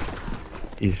 and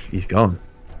he's gone.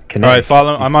 All right,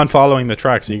 follow. I'm unfollowing the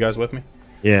tracks. Are you guys with me?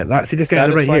 Yeah, that see this guy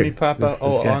right Satisfy here. me, Papa. This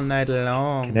Oh, guy. all night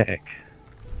long. Kinetic.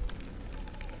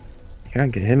 You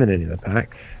can't get him in any of the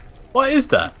packs. What is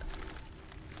that?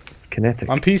 Kinetic.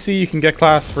 On PC, you can get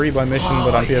class free by mission,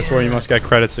 but on PS4, you must get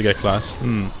credits to get class.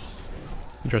 Hmm.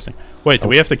 Interesting. Wait, do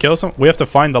we have to kill some? We have to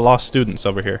find the lost students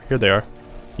over here. Here they are.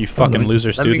 You fucking loser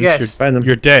Let me students. guess. Find them.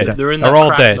 You're dead. They're in They're that all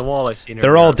crack in dead. the wall I seen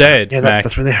They're all earlier. dead, Yeah, Mac.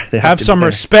 that's where they are. They Have to some be there.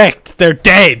 respect. They're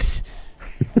dead.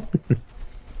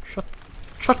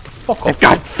 Shut the fuck up. They've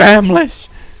got families.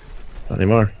 Not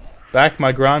anymore. Back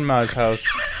my grandma's house.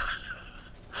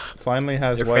 Finally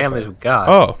has Your Wi-Fi. family's with God.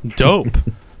 Oh, dope.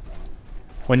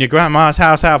 When your grandma's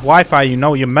house have Wi-Fi, you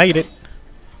know you made it.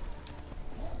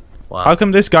 Wow. How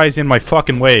come this guy's in my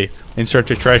fucking way in search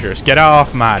of treasures? Get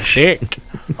off my dick.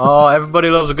 Oh, everybody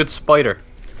loves a good spider.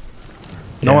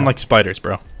 No one likes spiders,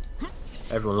 bro.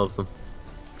 Everyone loves them.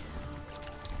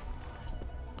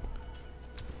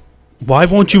 Why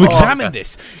won't you examine okay.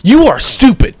 this? You are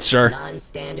stupid, sir.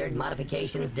 Non-standard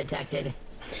modifications detected.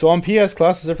 So on PS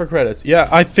classes are for credits. Yeah,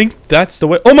 I think that's the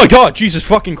way. Oh my god, Jesus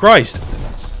fucking Christ.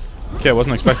 Okay, I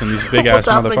wasn't expecting these big ass What's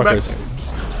happening back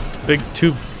motherfuckers. Big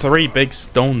 3 big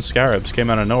stone scarabs came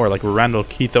out of nowhere like Randall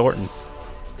Keith Orton.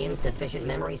 Insufficient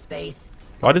memory space.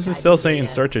 Why does it still say in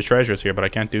search of treasures here, but I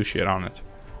can't do shit on it?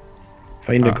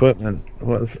 Find equipment.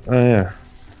 What's? Oh yeah.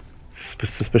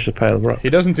 Suspicious pile of rock. He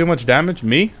doesn't do much damage.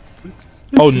 Me?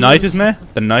 Oh, Knight is meh?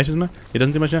 The Knight is meh? He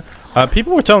doesn't do much damage?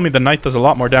 People were telling me the Knight does a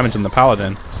lot more damage than the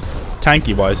Paladin.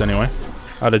 Tanky-wise, anyway.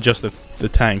 I'd adjust the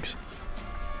tanks.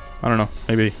 I don't know.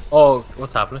 Maybe... Oh,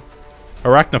 what's happening?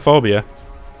 Arachnophobia.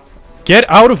 Get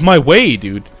out of my way,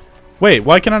 dude. Wait,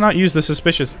 why can I not use the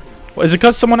suspicious... Well, is it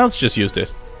because someone else just used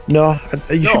it? No,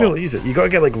 you should be able to use it. You gotta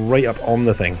get like right up on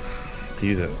the thing to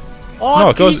use it. Oh, no,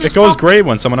 it goes grey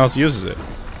when someone else uses it.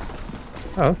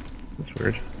 Oh, that's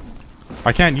weird.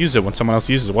 I can't use it when someone else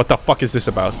uses it. What the fuck is this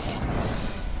about?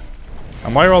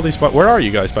 And why are all these... Where are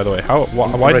you guys, by the way?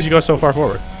 Why did you go so far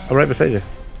forward? I'm right beside you.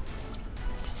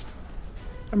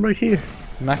 I'm right here.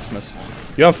 Maximus.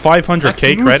 You have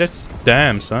 500k credits?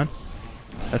 Damn, son.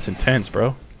 That's intense,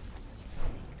 bro.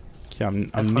 Yeah,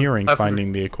 I'm nearing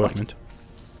finding the equipment.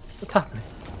 What's happening?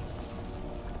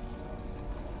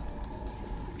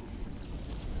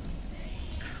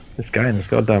 This guy in this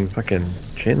goddamn fucking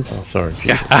chainsaw sword.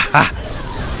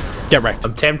 Get wrecked.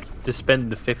 I'm tempted to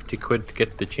spend the 50 quid to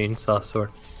get the chainsaw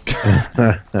sword.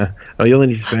 Oh, you only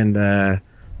need to spend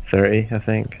 30, I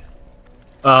think.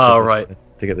 Oh, right.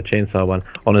 To get the chainsaw one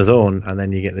on his own, and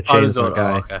then you get the chainsaw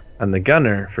guy okay. and the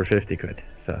gunner for 50 quid.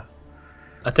 So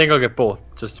I think I'll get both,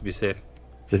 just to be safe.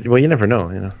 well, you never know,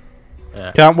 you know.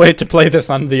 Yeah. Can't wait to play this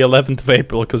on the 11th of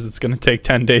April because it's going to take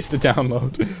 10 days to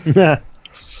download.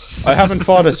 I haven't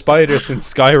fought a spider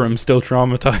since Skyrim, still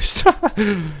traumatized.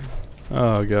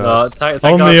 Oh god. Thank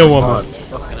Only God a for woman. mods.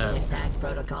 Fucking hell. Attack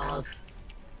protocols.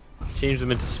 Change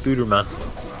them into Spooderman.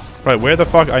 Right, where the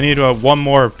fuck? I need one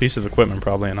more piece of equipment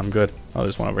probably and I'm good. Oh,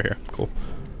 there's one over here. Cool.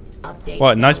 Update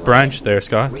What, nice downloaded. branch there,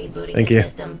 Scott. Rebooting Thank the you.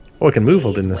 system. Oh, I can move Please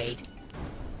holding this. wait.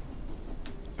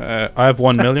 I have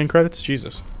 1 million credits?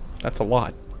 Jesus. That's a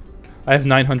lot. I have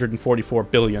 944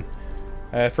 billion.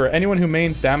 For anyone who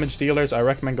mains damage dealers, I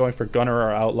recommend going for Gunner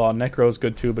or Outlaw. Necro's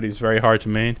good too, but he's very hard to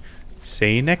main.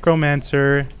 Say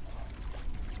Necromancer.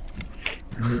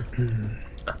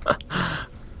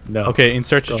 No. Okay, in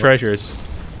search of treasures.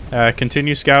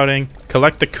 Continue scouting.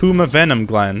 Collect the Kuma Venom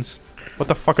glands. What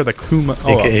the fuck are the Kuma...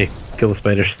 Oh, AKA kill the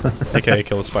spiders. AKA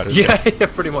kill the spiders. Yeah, yeah,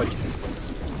 pretty much.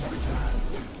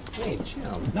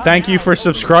 Thank you for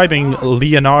subscribing,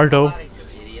 Leonardo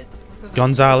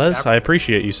Gonzalez. I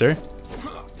appreciate you, sir.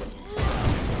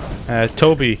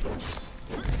 Toby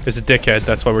is a dickhead.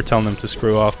 That's why we're telling him to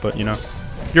screw off. But, you know,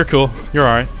 you're cool. You're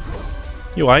alright.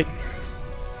 You alright.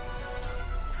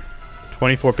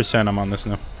 24% I'm on this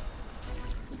now.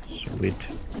 Sweet.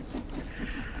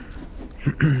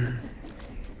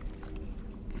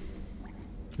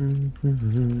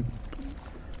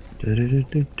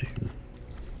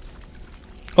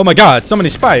 Oh my god, so many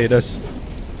spiders.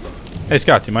 Hey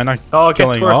Scott, you mind not Oh, it gets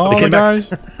killing worse. all They the came back.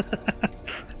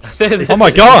 guys? Oh my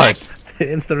god!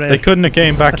 Instant They rest. couldn't have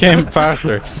came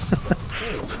faster.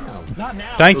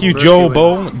 Thank you, Mercy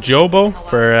Jobo,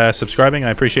 for subscribing. I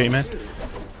appreciate you, man.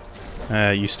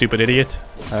 You stupid idiot,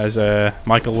 as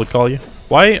Michael would call you.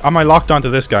 Why am I locked onto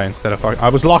this guy instead of... I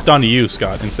was locked onto you,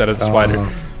 Scott, instead of the spider.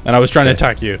 And I was trying to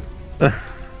attack you.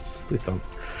 Please don't.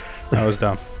 That was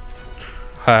dumb.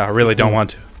 I really don't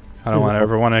want to. I don't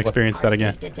ever want to experience that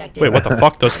again. Wait, what the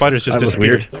fuck? Those spiders just That was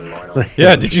disappeared. weird. Immortal.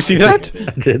 Yeah, did you see that?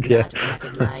 I did, yeah.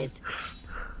 Recognized.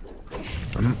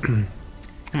 Oh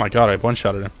my god, I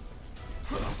one-shotted him.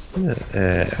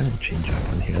 I can change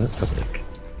up on here. Let's have a look.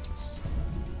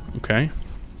 Okay.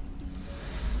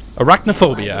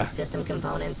 Arachnophobia. System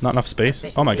components. Not enough space.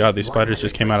 Oh my god, these spiders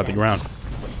just came out of the ground.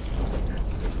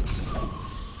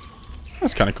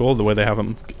 That's kind of cool, the way they have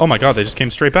them. Oh my god, they just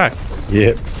came straight back.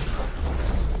 Yep.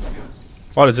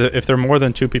 What is it? If there are more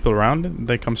than 2 people around,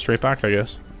 they come straight back, I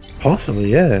guess.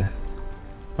 Possibly, yeah.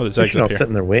 Oh, there's They're eggs all up here.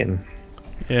 sitting there waiting.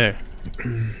 Yeah.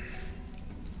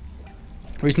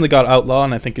 Recently got Outlaw,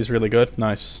 and I think he's really good.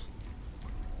 Nice.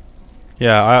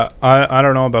 Yeah, I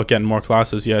don't know about getting more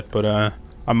classes yet, but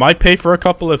I might pay for a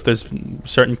couple if there's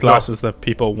certain classes that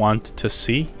people want to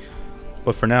see.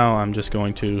 But for now, I'm just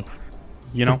going to,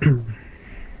 you know,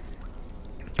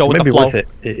 go with Maybe the flow. worth it.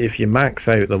 If you max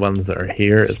out the ones that are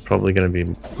here, it's probably going to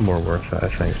be more worth it, I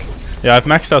think. Yeah, I've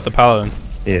maxed out the Paladin.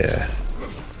 Yeah.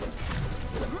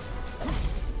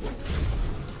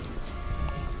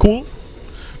 Cool.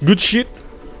 Good shit.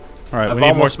 Alright, I've we need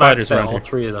more almost spiders maxed out around all here.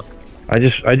 3 of them.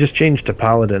 I just changed to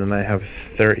paladin and I have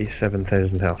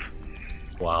 37,000 health.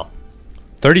 Wow.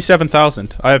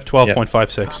 37,000. I have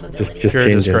 12.56. Just Pure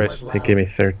change disgrace. it. It gave me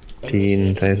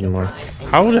 13,000 more.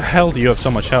 How the hell do you have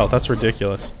so much health? That's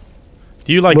ridiculous.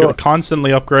 Do you like Well-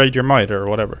 constantly upgrade your might or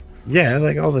whatever? Yeah,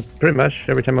 like all the pretty much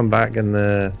every time I'm back in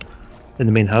the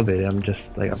main hub area, I'm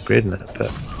just like upgrading it.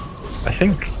 But I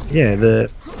think the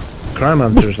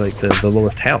Cryomancer's like the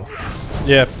lowest health.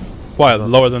 Yeah. Why?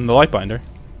 Lower than the Lightbinder?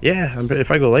 Yeah,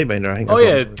 if I go Lightbinder, I think. Oh I've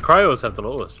yeah, got- cryos have the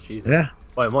lowest. Jesus. yeah,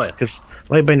 Why am I? because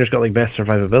Lightbinder's got like best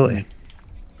survivability.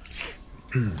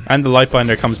 And the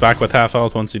Lightbinder comes back with half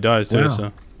health once he dies too, Wow.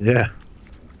 so. Yeah,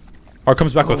 Or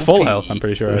comes back with full health, I'm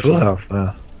pretty sure. full Actually.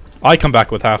 health. I come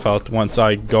back with half health once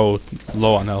I go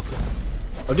low on health.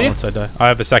 Oh, do you? Once I die. I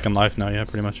have a second life now, yeah,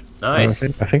 pretty much. Nice. I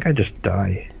think I just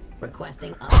die.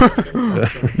 Requesting updated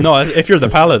instructions. No, if you're the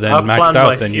paladin I've maxed planned my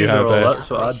out, then you have funeral, that's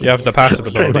what I'd do. you have the passive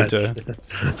Pretty ability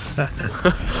much.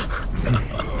 to.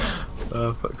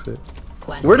 Oh, fuck's sake.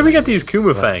 Requesting Where do we get these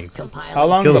Kuma fangs? compiling How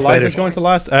long Kill the the life spiders. is going to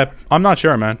last? I'm not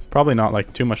sure, man. Probably not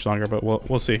like too much longer, but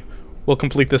we'll see. We'll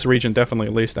complete this region definitely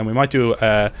at least, and we might do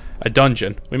a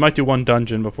dungeon. We might do one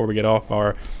dungeon before we get off,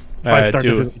 or 5-star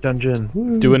do dungeon.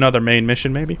 Woo. do another main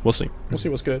mission maybe. We'll see. We'll see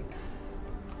what's good.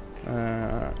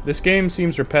 This game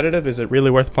seems repetitive. Is it really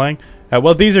worth playing?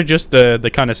 Well, these are just the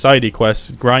kind of sidey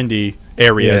quests, grindy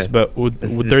areas, Yeah.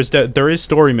 but there is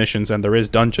story missions and there is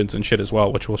dungeons and shit as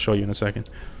well, which we'll show you in a second.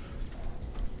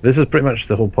 This is pretty much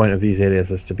the whole point of these areas,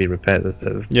 is to be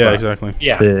repetitive. Yeah, but exactly.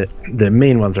 Yeah. The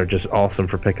main ones are just awesome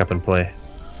for pick up and play.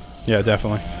 Yeah,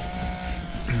 definitely.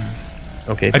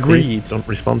 Okay. Agreed. please don't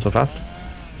respond so fast.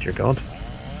 Dear God.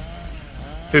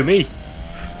 Who, me?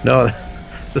 No,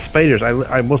 the spiders.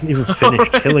 I wasn't even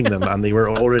finished killing them, and they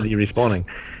were already respawning.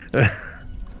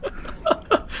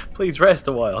 Please rest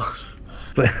a while.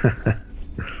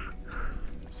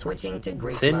 switching to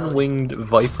Greek mode. Thin-winged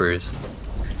vipers.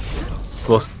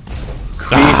 Most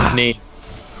creative name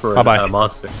for Bye-bye. a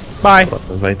monster. Bye. The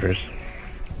vipers.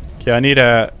 Okay, I need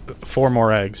 4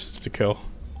 more eggs to kill.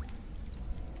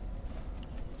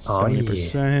 Oh,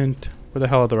 70%. Where the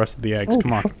hell are the rest of the eggs?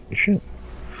 Come on. Fucking shit.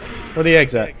 Where are the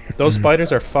eggs at? Those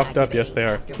spiders are fucked up. Yes, they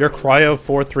are. Your cryo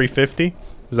 4350.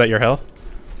 Is that your health?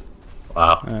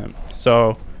 Wow.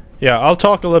 So, yeah, I'll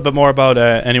talk a little bit more about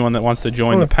anyone that wants to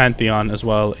join the Pantheon as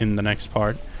well in the next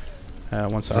part.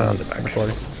 Once I'm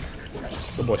recording.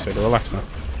 Good boy, Sager. Relax now.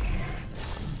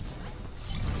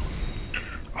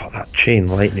 Oh, that chain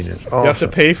lightning is awesome. You have to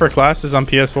pay for classes on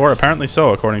PS4? Apparently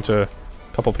so, according to a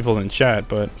couple people in chat,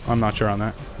 but I'm not sure on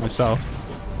that myself.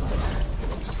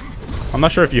 I'm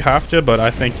not sure if you have to, but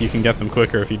I think you can get them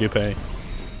quicker if you do pay.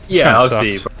 Yeah, kinda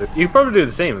obviously. sucks. But you can probably do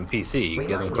the same in PC. You can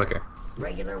get them Reminder, quicker.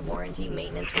 regular warranty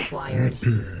maintenance required.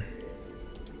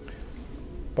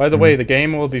 By the way, the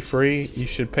game will be free. You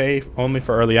should pay only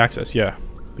for early access. Yeah,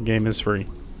 the game is free.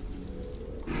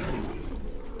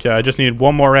 Okay, I just need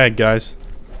one more egg, guys.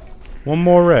 One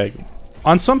more egg.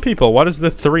 On some people, what does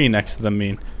the 3 next to them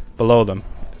mean? Below them.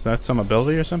 Is that some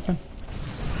ability or something?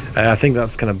 I think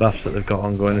that's kind of buffs that they've got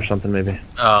ongoing or something, maybe.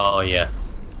 Oh, yeah.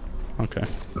 Okay.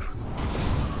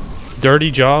 Dirty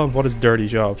job? What is dirty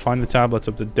job? Find the tablets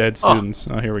of the dead students.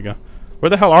 Oh, here we go. Where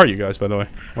the hell are you guys, by the way?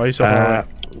 Why are you so far away?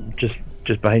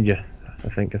 Just behind you, I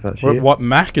think, if that's you. What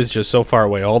Mac is just so far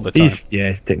away all the time.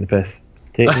 He's taking the piss.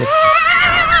 Taking the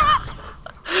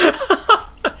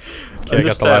Okay, I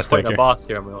got the last egg a here. boss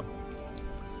here, Will.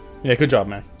 Yeah, good job,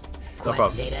 man. No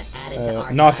problem. Data added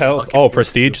to Not archives. health. Oh,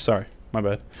 prestige. Sorry, my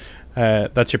bad.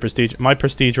 That's your prestige. My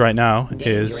prestige right now is,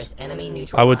 Dangerous enemy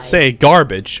I would neutralized. say,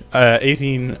 garbage.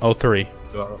 1803.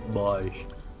 Boy.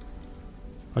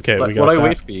 Okay, But we got will I that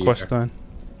wait for you quest here? done.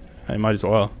 I might as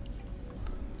well.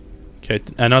 Okay,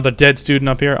 another dead student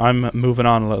up here. I'm moving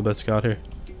on a little bit, Scott. Here,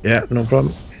 Yeah, no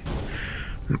problem.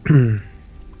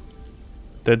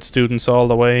 dead students all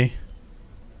the way.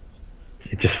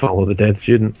 You just follow the dead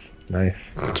students.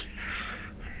 Nice.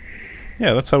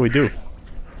 Yeah, that's how we do.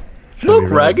 So we Look,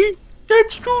 really- Raggy!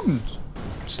 Dead students!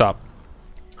 Stop.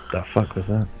 The fuck was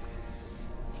that?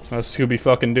 That's Scooby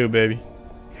fucking do, baby.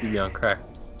 You be on crack.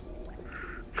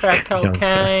 Crack Young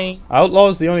cocaine! Outlaw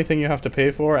is the only thing you have to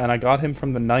pay for, and I got him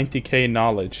from the 90k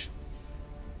knowledge.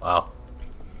 Wow.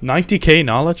 90k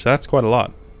knowledge? That's quite a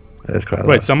lot. That is quite a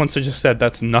Wait, lot. someone just said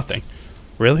that's nothing.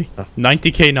 Really? Oh.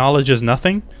 90k knowledge is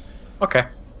nothing? Okay.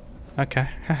 Okay.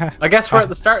 I guess we're at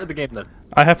the start of the game then.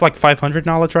 I have like 500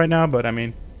 knowledge right now, but I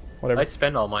mean, whatever. I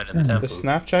spend all mine in the The temples.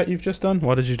 Snapchat you've just done?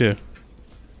 What did you do?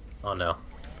 Oh no.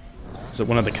 Is it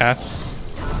one of the cats?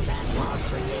 Combat log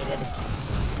created.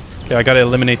 Okay, I gotta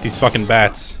eliminate these fucking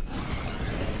bats.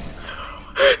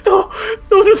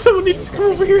 No, there's someone needs to come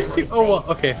over here and see. Oh, what?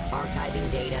 Okay.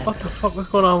 Archiving data. What the fuck was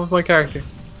going on with my character?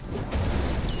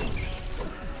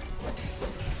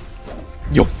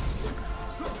 Yo.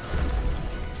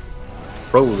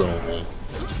 Frozen.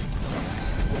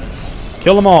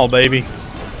 Kill them all, baby.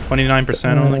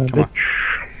 29% only. Come on.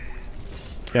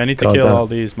 Okay, I need to God kill damn. all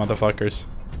these motherfuckers.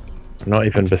 I'm not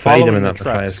even I'm beside him following and the that the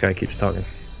tracks. this guy keeps talking.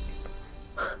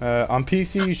 On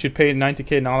PC, you should pay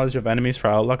 90k knowledge of enemies for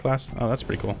Outlaw class. Oh, that's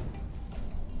pretty cool.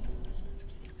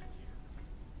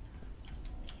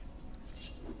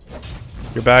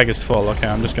 Your bag is full. Okay,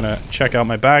 I'm just gonna check out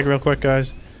my bag real quick,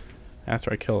 guys.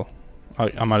 After I kill.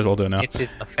 I might as well do it now. It's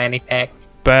a fanny pack.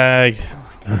 Bag.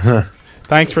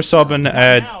 Thanks for subbing,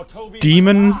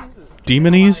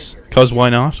 Demonies. Cause why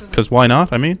not? Cause why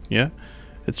not? I mean, yeah,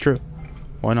 it's true.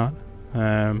 Why not?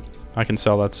 I can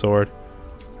sell that sword.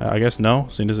 I guess no,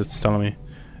 seeing as it's telling me.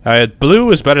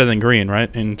 Blue is better than green,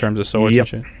 right? In terms of swords and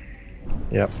shit.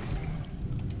 Yep.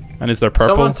 And is there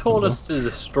purple? Someone told us to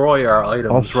destroy our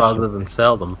items rather than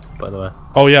sell them, by the way.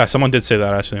 Oh yeah, someone did say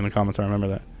that actually in the comments. I remember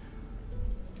that.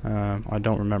 I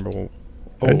don't remember.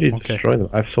 How do you destroy them?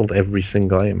 I've sold every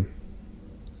single item.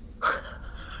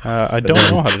 I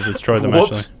don't know how to destroy them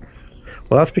actually. Whoops.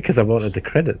 Well, that's because I wanted the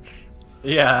credits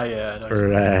Yeah, yeah. I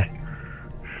know.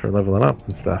 for leveling up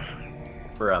and stuff.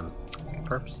 For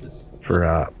purposes.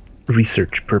 For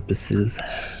research purposes.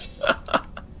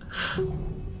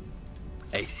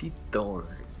 I see thorn.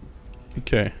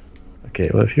 Okay. Okay,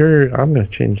 well if you're, I'm gonna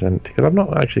change that because I'm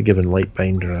not actually giving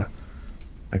Lightbinder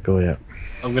a go yet.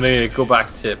 I'm gonna go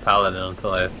back to Paladin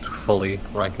until I fully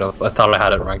rank it up. I thought I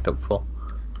had it ranked up full.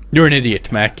 You're an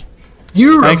idiot, Mac.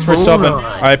 You're Thanks for subbing.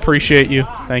 I appreciate you.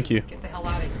 Thank you.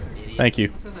 Thank you.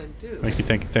 Thank you.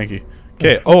 Thank you. Thank you.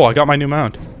 Okay. Oh, I got my new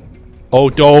mount. Oh,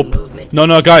 dope.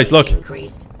 No, guys, look.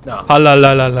 No. Ha la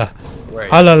la la la. Where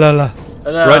Ha la la la.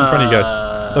 Right in front of you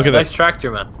guys. Look at nice this.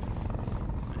 tractor, man.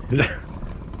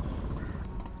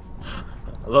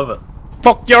 I love it.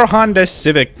 Fuck your Honda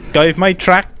Civic. I've my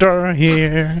tractor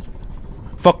here.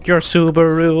 Fuck your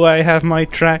Subaru. I have my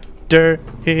tractor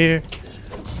here.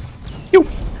 You.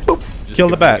 Boop. Just Kill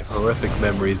the giving me bats. Horrific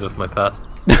memories of my past.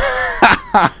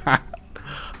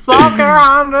 Fuck your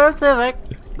Honda Civic.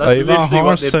 That's I've a literally what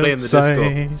horse they play in the disco.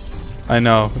 outside. I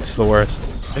know. It's the worst.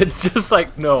 It's just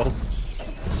like, no.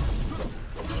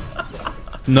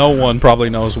 No one probably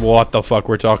knows what the fuck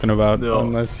we're talking about No.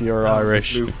 unless you're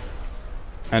Irish Loop.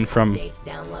 and from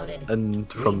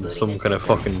And from some kind of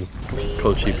fucking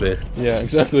culty place. yeah,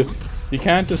 exactly. You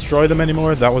can't destroy them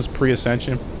anymore. That was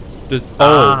pre-ascension.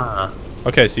 Ah.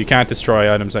 Okay, so you can't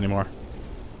destroy items anymore.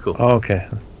 Cool. Oh, okay.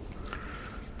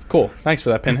 Cool. Thanks for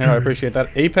that, Pinhead. I appreciate that.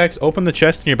 Apex, open the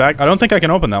chest in your back. I don't think I can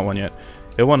open that one yet.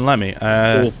 It wouldn't let me.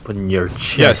 Open your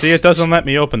chest. Yeah, see, it doesn't let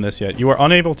me open this yet. You are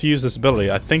unable to use this ability.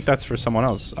 I think that's for someone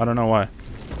else. I don't know why,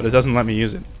 but it doesn't let me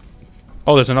use it.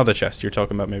 Oh, there's another chest you're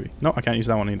talking about, maybe. No, I can't use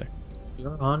that one either.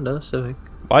 Your Honda Civic.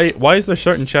 Why is there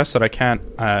certain chests that I can't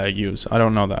use? I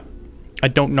don't know that. I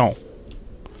don't know.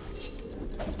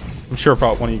 I'm sure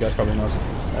probably one of you guys probably knows.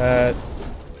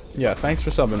 Yeah, thanks for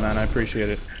subbing, man. I appreciate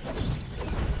it.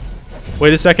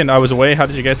 Wait a second, I was away. How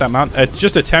did you get that mount? It's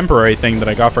just a temporary thing that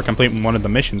I got for completing one of the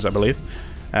missions, I believe.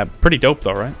 Pretty dope,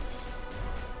 though, right?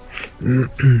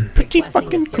 Pretty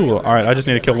fucking cool. Alright, I just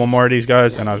need to kill one more of these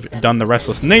guys, and I've done the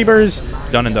Restless Neighbors.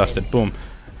 Done and dusted. Boom.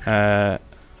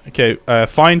 Okay,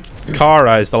 find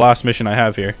Kara is the last mission I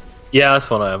have here. Yeah, that's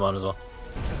one I am on as well.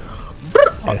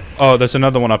 Yes. Oh, there's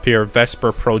another one up here.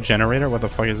 Vesper Progenerator? What the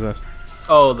fuck is this?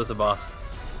 Oh, there's a boss.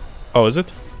 Oh, is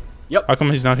it? Yep. How come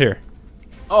he's not here?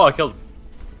 Oh, I killed him.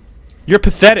 You're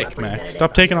pathetic, Mac.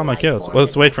 Stop taking all my kills. Well,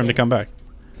 let's wait for him to come back.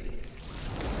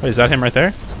 Wait, is that him right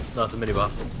there? No, it's a mini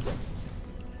boss.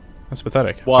 That's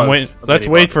pathetic. Was I'm waiting. a Let's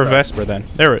mini wait boss, for right. Vesper then.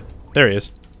 There he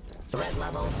is.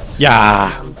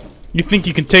 Yeah. You think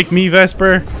you can take me,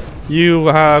 Vesper? You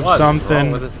have What is wrong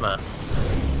something with this man?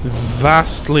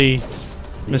 vastly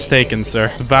mistaken,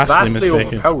 sir. Vastly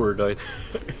mistaken. overpowered, dude.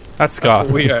 That's Scott.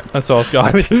 what we are. That's all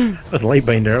Scott. That's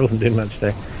Lightbinder. I wasn't doing much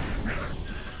there.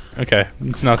 Okay,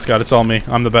 it's not Scott. It's all me.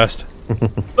 I'm the best.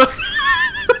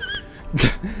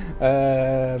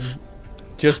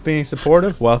 Just being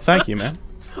supportive. Well, thank you, man.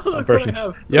 Look what I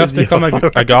have. You have to become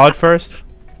a god first.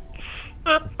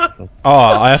 Oh,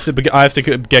 I have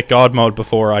to get god mode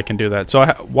before I can do that. So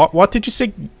what did you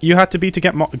say you had to be to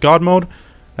get god mode?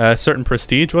 Certain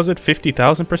prestige, was it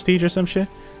 50,000 prestige or some shit?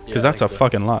 Because Yeah, that's a I think so.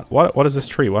 fucking lot. What is this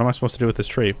tree? What am I supposed to do with this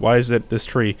tree? Why is it this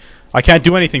tree? I can't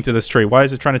do anything to this tree. Why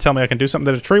is it trying to tell me I can do something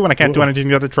to the tree when I can't do anything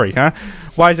to the tree? Huh?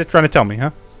 Why is it trying to tell me? Huh?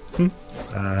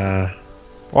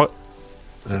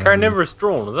 It's a carnivorous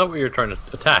drone. Is that what you're trying to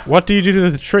attack? What do you do to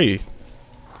the tree?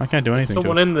 I can't do anything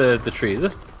Someone to it. in the tree, is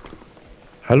it?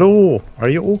 Hello, are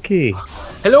you okay?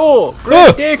 Hello,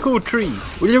 great Deku tree.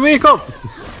 Will you wake up?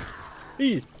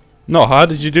 Please. No, how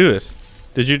did you do it?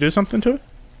 Did you do something to it?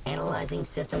 Analyzing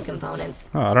system components.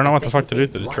 Oh, I don't know what the fuck to do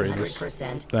to the tree. Efficiency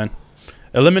 100%. Then.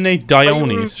 Eliminate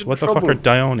Diones. in What the fuck are trouble?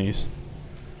 Diones?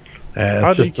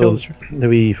 It's did he just kill those the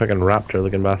wee fucking raptor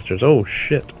looking bastards. Oh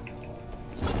shit.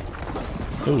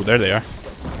 Oh, there they are.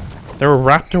 They're a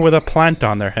raptor with a plant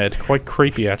on their head. Quite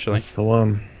creepy, actually. That's the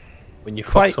one. When you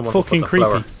fuck Quite someone fucking with a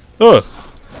flower. creepy. Ugh.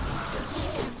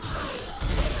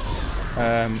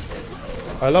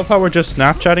 I love how we're just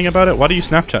Snapchatting about it. What are you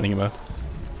Snapchatting about?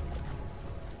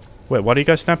 Wait, what are you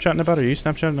guys Snapchatting about? Are you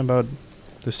Snapchatting about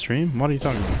the stream? What are you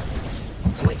talking about?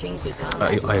 Switching to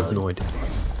combat I have no idea.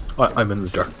 I'm in the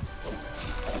dark.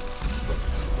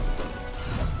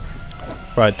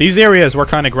 Right, these areas were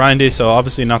kind of grindy, so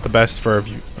obviously not the best for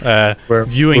viewing We're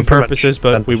pretty purposes, much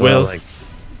but done we as well, will. Like,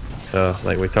 so,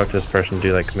 like, we talk to this person,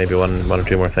 do like maybe one or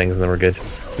two more things, and then we're good.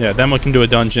 Yeah, then we can do a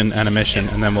dungeon and a mission,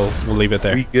 and then we'll leave it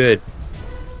there. Good.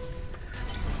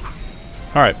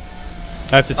 All right,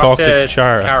 I have to talk to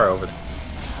Chara. Chara over there.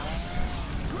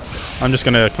 I'm just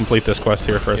gonna complete this quest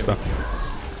here first, though.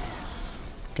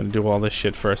 Gonna do all this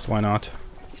shit first. Why not?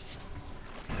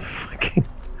 Fucking.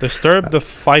 Disturb the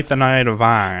Phythonite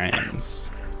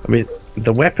vines. I mean,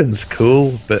 the weapon's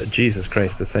cool, but Jesus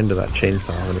Christ, the sound of that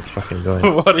chainsaw when it's fucking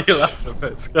going. What are you laughing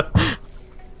about, Scott?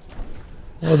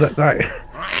 Well,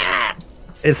 that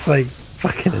it's like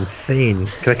fucking insane.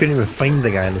 Cause I couldn't even find the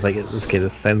guy, and it's like, okay,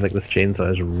 this sounds like this chainsaw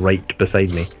is right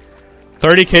beside me.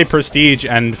 30k prestige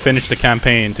and finish the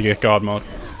campaign to get God mode.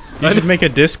 You should make a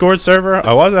Discord server.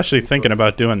 I was actually thinking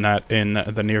about doing that in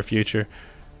the near future.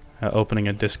 Opening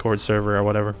a Discord server or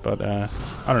whatever, but I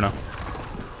don't know.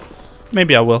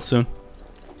 Maybe I will soon.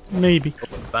 Maybe.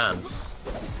 Ban. You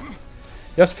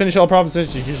have to finish all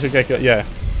propositions. You should get good. Yeah.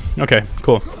 Okay.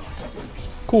 Cool.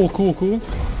 Cool.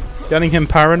 Getting him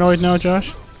paranoid now,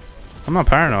 Josh? I'm not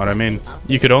paranoid. I mean,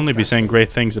 you could only be saying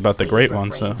great things about the great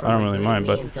one, so I don't really mind.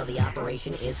 But until the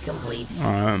operation is complete.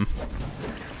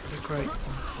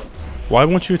 why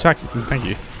won't you attack? Thank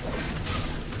you.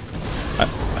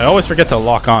 I always forget to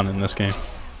lock on in this game.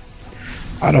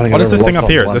 I don't think What I've is this ever thing up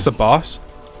locked on here? Is this a once. boss?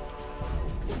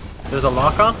 There's a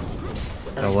lock on?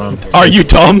 Oh, well. Are you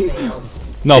dumb?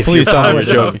 No, If please you- tell me I'm we're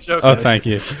joking. joking. Oh, thank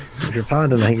you. If you're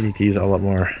paladin, I think you need to use it a lot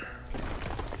more.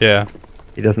 Yeah.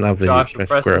 He doesn't have the Josh, press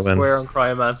press square the win. square on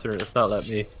Cryomancer and it's not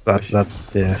letting me. That's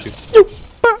yeah.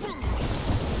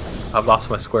 I've lost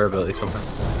my square ability somehow.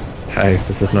 Hi,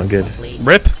 this is not good.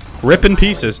 Rip in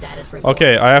pieces.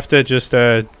 Okay, I have to just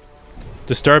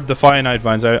disturb the Phyonite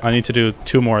vines. I need to do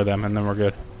 2 more of them, and then we're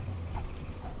good.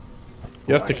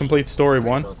 You have to complete story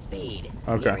 1.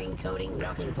 Okay.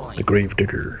 The grave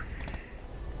digger.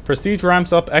 Prestige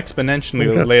ramps up exponentially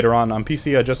Okay. later on. On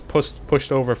PC, I just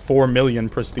pushed over 4 million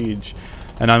prestige,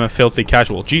 and I'm a filthy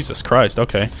casual. Jesus Christ.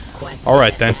 Okay. All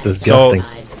right then. That's disgusting.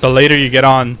 So the later you get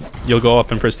on, you'll go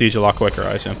up in prestige a lot quicker,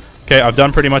 I assume. Okay, I've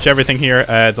done pretty much everything here.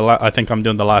 I think I'm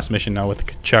doing the last mission now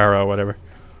with Chara or whatever.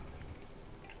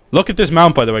 Look at this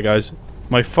mount, by the way, guys.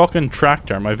 My fucking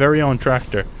tractor, my very own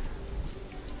tractor.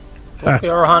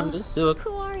 Your hand is so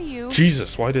Who are you?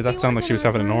 Jesus, why did that sound like she was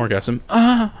having an orgasm?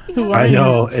 Ah, who are I you?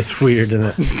 know, it's weird, isn't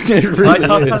it? It I really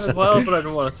thought that is. as well, but I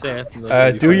don't want to say anything.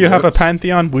 that Do really you have a hurts.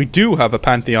 pantheon? We do have a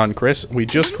pantheon, Chris. We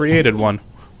just created one.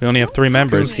 We only have 3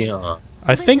 members. Yeah.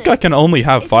 I think I can only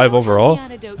have 5 overall.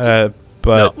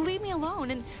 But Leave me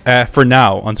alone and for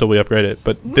now, until we upgrade it.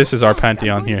 But this is our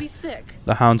pantheon I'm going here. to be sick.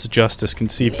 The Hounds of Justice.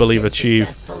 Conceive, believe,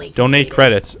 achieve. Donate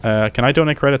credits. Can I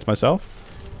donate credits myself?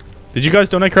 Did you guys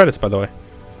donate credits, by the way?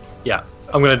 Yeah,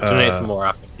 I'm gonna donate some more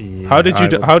after. Yeah, How did you? I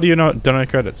will- How do you know donate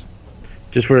credits?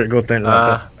 Just where it goes down to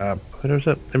that. What was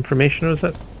it? Information, was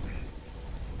it?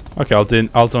 Okay,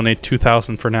 I'll donate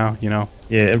 2,000 for now. You know,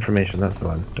 Yeah, information, that's the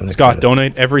one. Donate Scott, credit.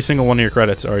 donate every single one of your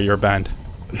credits, or you're banned.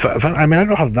 I mean, I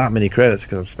don't have that many credits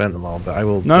because I've spent them all, but I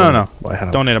will. No. donate what I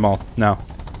have. Donate them all now.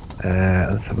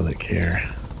 Let's have a look here.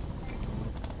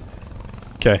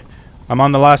 Okay, I'm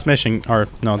on the last mission. Or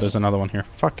no, there's another one here.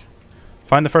 Fuck.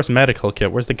 Find the first medical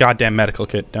kit. Where's the goddamn medical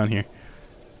kit? Down here.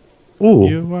 Ooh,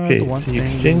 You are okay, the one so you thing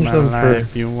in exchange my them for.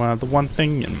 life. You are the one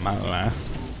thing in my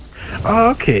life. Oh,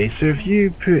 okay, so if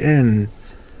you put in.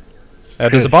 There's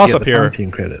credits, a boss you up get the here.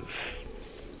 Pantheon credits.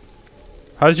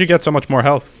 How did you get so much more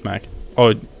health, Mac?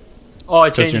 Oh, Oh, I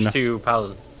Because you're changed to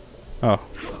Paladin.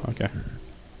 okay.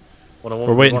 When I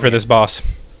We're waiting for this boss.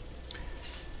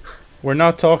 We're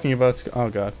not talking about. Oh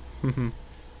god.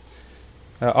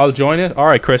 I'll join it. All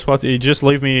right, Chris. What? You just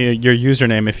leave me your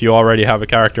username if you already have a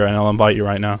character, and I'll invite you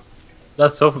right now.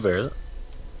 That's Sofa Bear, is it?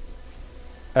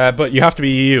 But you have to be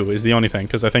EU is the only thing,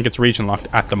 because I think it's region locked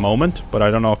at the moment. But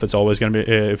I don't know if it's always gonna be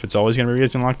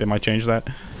region locked. They might change that.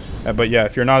 But yeah,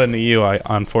 if you're not in the EU, I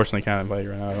unfortunately can't invite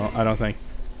you right now. I don't think.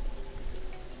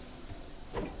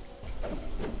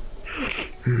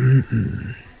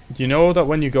 You know that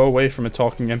when you go away from a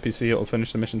talking NPC, it'll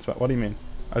finish the mission. What do you mean?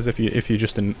 As if you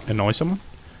just annoy someone?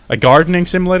 A gardening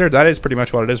simulator? That is pretty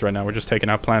much what it is right now. We're just taking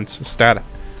out plants. Static.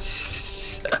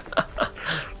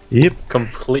 Yep.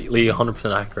 Completely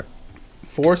 100% accurate.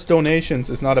 Forced donations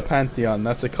is not a pantheon.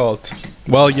 That's a cult.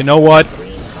 Well, you know what?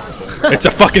 It's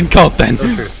a fucking cult then.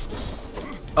 So true.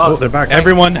 Oh, they're back.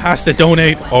 Everyone has to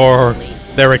donate or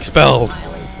they're expelled.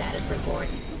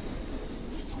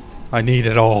 I need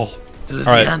it all.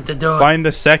 Alright, find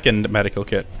the second medical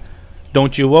kit.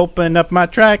 Don't you open up my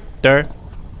tractor.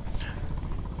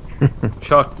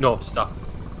 Shut. No, stop.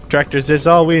 Tractors is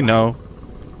all we know.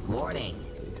 Warning.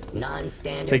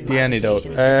 Non-standard Take the antidote.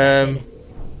 modifications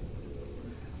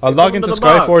I'll log into into the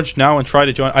box. Skyforge now and try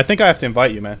to join. I think I have to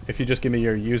invite you, man. If you just give me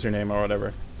your username or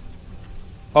whatever.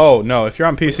 Oh no, if you're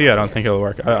on PC, I don't think it'll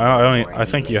work. I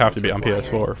think you have to be on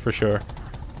PS4 for sure.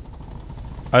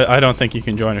 I don't think you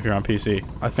can join if you're on PC.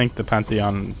 I think the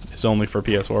Pantheon is only for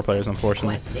PS4 players,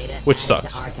 unfortunately, which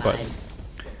sucks. But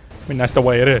I mean, that's the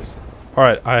way it is. All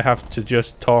right, I have to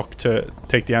just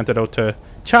take the antidote to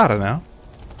Chara now.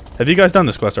 Have you guys done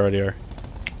this quest already, or?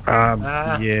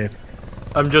 Yeah.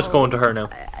 I'm just going to her now.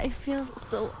 I feel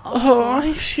so awful. Oh,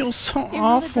 I feel so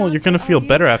awful. You're gonna feel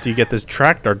better after you get this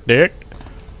tractor, dick.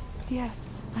 Yes,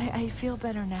 I feel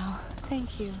better now.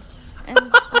 Thank you. And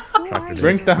who are you?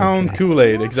 Drink the hound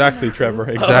Kool-Aid. Exactly, Trevor.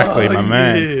 Exactly, my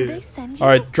man. Did they send you? All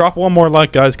right, drop one more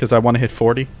like, guys, because I want to hit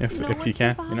 40 if you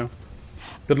can, you know.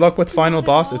 Good luck with final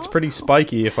boss. It's pretty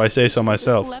spiky, if I say so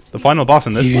myself. The final boss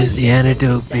in this one. Use the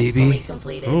antidote, baby.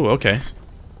 Ooh, okay.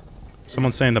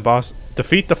 Someone's saying the boss.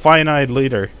 Defeat the Fight-Eyed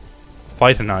leader.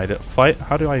 Fight-Eyed. Fight?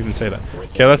 How do I even say that?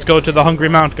 Okay, let's go to the Hungry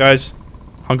Mount, guys.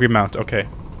 Hungry Mount, okay.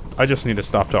 I just need to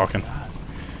stop talking.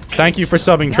 Thank you for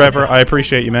subbing, Trevor. I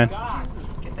appreciate you, man.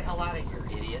 Get the hell out of here,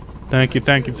 idiot. Thank you,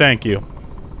 thank you, thank you.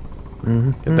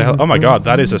 Get the hell. Oh my god,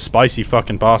 that is a spicy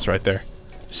fucking boss right there.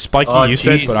 Spiky, Oh, you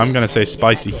said, but Jesus. I'm gonna say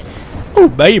spicy. Oh,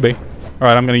 baby.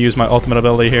 Alright, I'm gonna use my ultimate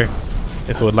ability here.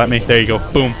 If it would let me. There you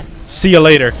go. Boom. See you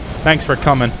later. Thanks for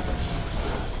coming.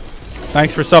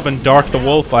 Thanks for subbing, Dark the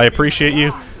Wolf. I appreciate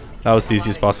you. That was the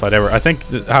easiest boss fight ever. I think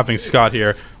that having Scott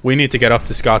here, we need to get up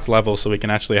to Scott's level so we can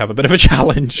actually have a bit of a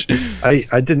challenge.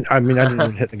 I didn't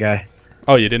even hit the guy.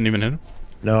 Oh, you didn't even hit him?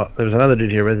 No, there was another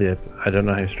dude here with you. I don't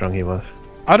know how strong he was.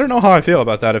 I don't know how I feel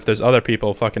about that if there's other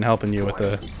people fucking helping you with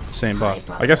the same bot.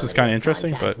 I guess it's kind of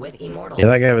interesting, but... Yeah,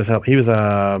 that guy was help. He was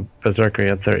a berserker. He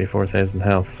had 34,000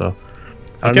 health. So.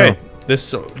 I don't Okay,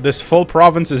 know. this full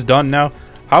province is done now.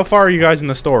 How far are you guys in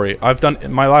the story? I've done...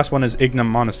 My last one is Ignam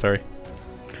Monastery.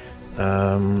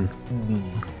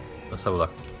 Let's have a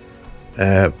look.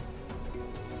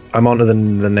 I'm on to the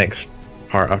next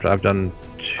part after I've done.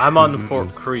 I'm on the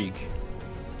Fort Krieg.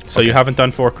 So you haven't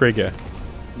done Fort Krieg yet?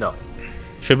 No.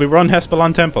 Should we run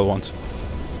Hespelon Temple once?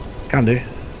 Can do.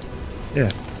 Yeah.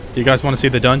 Do you guys want to see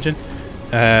the dungeon?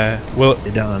 Well, The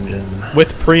dungeon.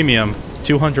 with premium,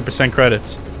 200%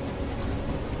 credits.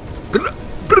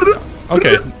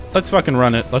 Okay, let's fucking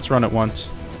run it. Let's run it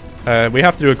once. We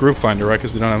have to do a group finder, right?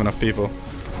 Because we don't have enough people.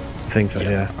 I think so.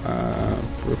 Yeah.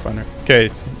 Group finder. Okay.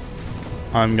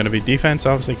 I'm gonna be defense,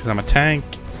 obviously, because I'm a tank.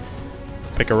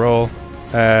 Pick a role.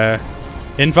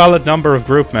 Invalid number of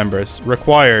group members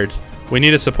required. We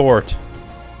need a support.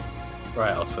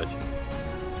 Right, I'll switch.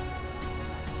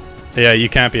 Yeah, you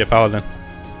can't be a paladin.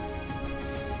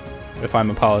 If I'm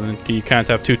a paladin, you can't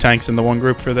have two tanks in the one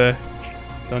group for the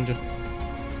dungeon.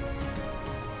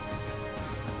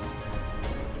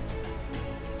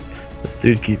 This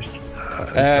dude keeps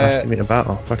asking me to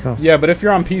battle. Fuck off. Yeah, but if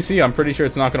you're on PC, I'm pretty sure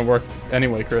it's not going to work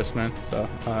anyway, Chris, man. So,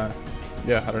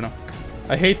 yeah, I don't know.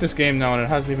 I hate this game now, and it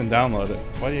hasn't even downloaded.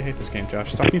 Why do you hate this game,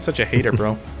 Josh? Stop being such a hater,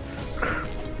 bro.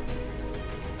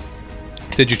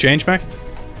 Did you change, Mac?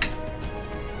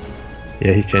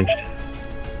 Yeah, he's changed.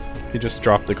 He just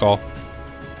dropped the call.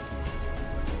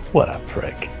 What a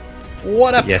prick.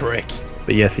 What a Yes. prick.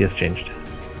 But yes, he has changed.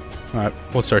 Alright,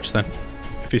 we'll search then.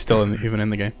 If he's still even in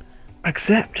the game.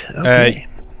 Accept. Okay.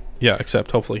 Yeah,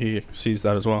 except hopefully he sees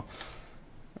that as well.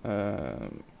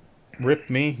 Rip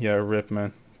me? Yeah, rip,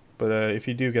 man. But if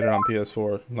you do get it on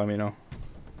PS4, let me know.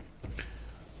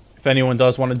 If anyone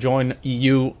does want to join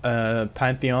EU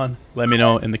Pantheon, let me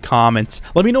know in the comments.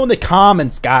 Let me know in the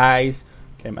comments, guys.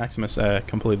 Okay, Maximus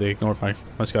completely ignored my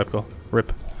Skype call.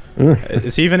 Rip.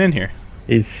 Is he even in here?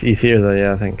 He's here though.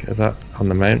 Yeah, I think. Is that on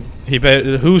the mount?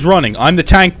 Who's running? I'm the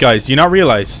tank, guys. Do you not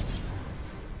realize?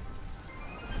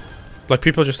 Like,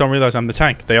 people just don't realize I'm the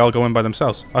tank. They all go in by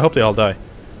themselves. I hope they all die.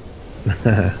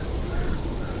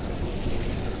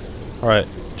 Alright.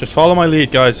 Just follow my lead,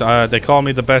 guys. They call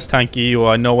me the best tank EU.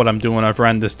 I know what I'm doing. I've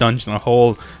ran this dungeon a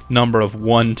whole number of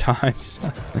 1 times.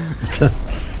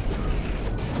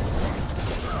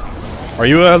 Are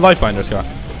you a Lightbinder, Scott?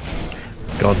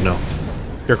 God, no.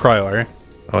 You're cryo, are you?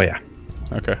 Oh, yeah.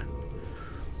 Okay.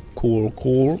 Cool,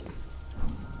 cool.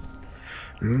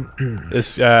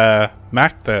 Is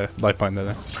Mac the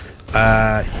Lightbinder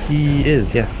then? He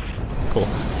is, yes. Cool.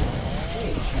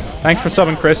 Thanks for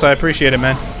subbing, Chris. I appreciate it,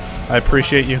 man. I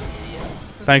appreciate you.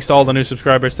 Thanks to all the new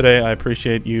subscribers today. I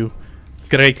appreciate you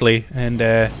greatly. And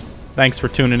thanks for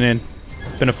tuning in.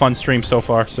 It's been a fun stream so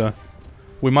far, so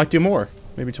we might do more.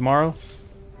 Maybe tomorrow.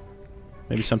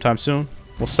 Maybe sometime soon.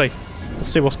 We'll see. We'll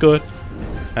see what's good.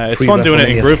 It's fun doing it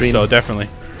in groups, though, definitely.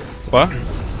 What?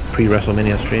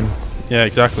 Pre-WrestleMania stream. Yeah,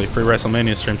 exactly.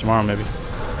 Pre-WrestleMania stream tomorrow, maybe.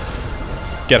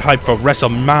 Get hyped for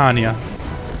WrestleMania.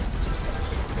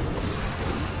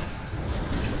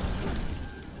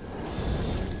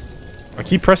 I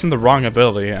keep pressing the wrong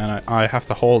ability, and I have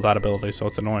to hold that ability, so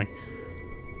it's annoying.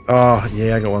 Oh,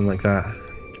 yeah, I got one like that.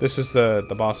 This is the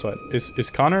boss fight. Is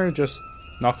Connor just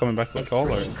not coming back to the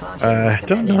call, or? I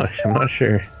don't know. I'm not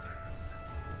sure.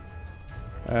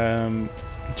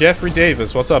 Jeffrey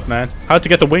Davis, what's up, man? How to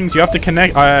get the wings? You have to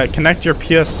connect your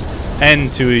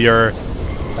PSN to your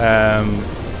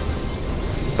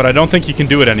but I don't think you can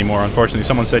do it anymore, unfortunately.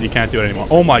 Someone said you can't do it anymore.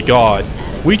 Oh my god.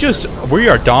 We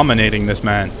are dominating this,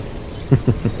 man.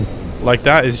 Like,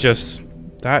 that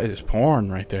is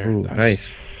porn right there. Ooh,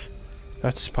 nice.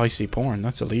 That's spicy porn.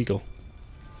 That's illegal.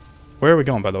 Where are we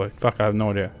going, by the way? Fuck, I have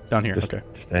no idea. Down here, okay.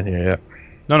 Just down here, yeah.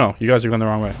 No, you guys are going the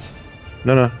wrong way.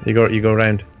 No, you go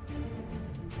around.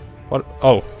 What?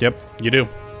 Oh, yep, you do.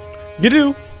 You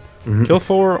do! Mm-hmm. Kill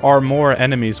 4 or more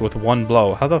enemies with 1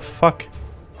 blow. How the fuck?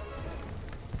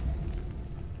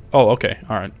 Oh, okay,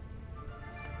 alright.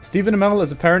 Stephen Amell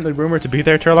is apparently rumored to be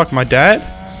there, Turlock. My dad?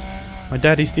 My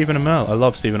daddy's Stephen Amell. I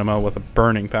love Stephen Amell with a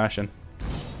burning passion.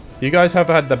 You guys have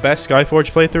had the best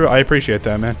Skyforge playthrough. I appreciate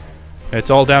that, man. It's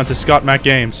all down to Scott Mac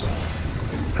Games.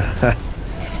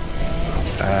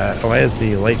 Why is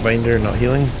the Lightbinder not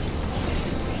healing?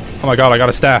 Oh my god, I got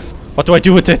a staff. What do I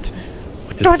do with it?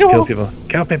 What do I do? Kill people.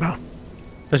 Kill people.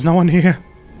 There's no one here.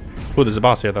 Oh, there's a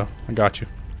boss here, though. I got you.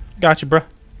 Got you, bruh.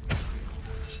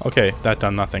 Okay, that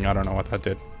done nothing. I don't know what that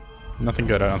did. Nothing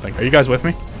good, I don't think. Are you guys with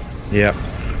me? Yeah.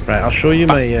 Right, I'll show you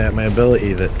my my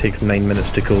ability that takes 9 minutes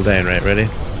to cool down, right? Ready?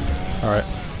 Alright.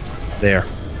 There.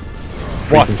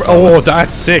 What? Oh,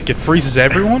 that's sick. It freezes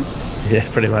everyone? Yeah,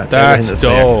 pretty much. That's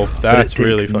dope. That's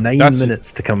really fun. 9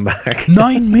 minutes to come back.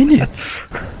 9 minutes?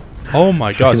 Oh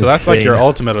my god, so that's like your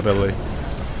ultimate ability.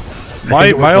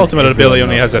 My ultimate ability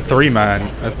only has a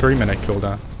 3-minute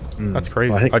cooldown. That's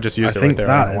crazy. Well, I just used it right think there.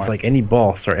 that is like any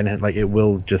boss or anything, like it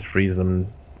will just freeze them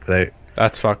without.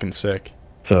 That's fucking sick.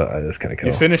 So that's kind of cool.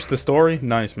 You finished the story?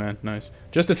 Nice, man. Nice.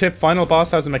 Just a tip, final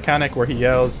boss has a mechanic where he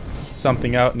yells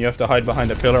something out and you have to hide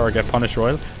behind a pillar or get punished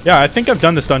royal. Yeah, I think I've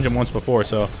done this dungeon once before,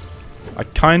 so I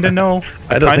kind of know.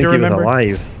 I don't think he was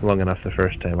alive long enough the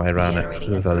first time I ran it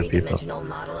with other people.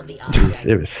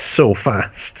 It was so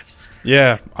fast.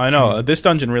 Yeah, I know. This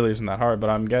dungeon really isn't that hard, but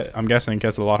I'm guessing it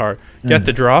gets a lot harder. Get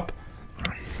the drop?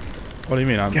 What do you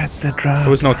mean? Get the drop. There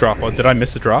was no drop. What, did I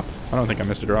miss a drop? I don't think I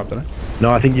missed a drop, did I?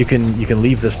 No, I think you can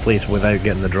leave this place without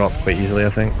getting the drop quite easily, I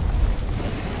think.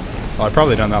 Well, I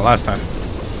probably done that last time.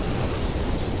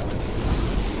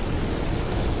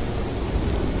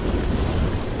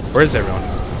 Where's everyone?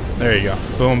 There you go.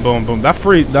 Boom, boom, boom.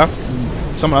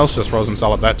 Someone else just froze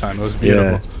himself at that time. It was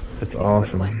beautiful. Yeah, it's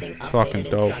awesome. It's fucking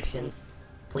dope.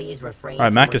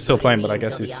 Alright, Mac is still playing, but I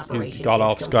guess he's got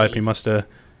off Skype. He must have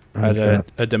had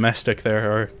a domestic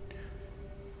there,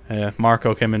 or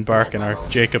Marco came in barking, or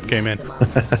Jacob came in.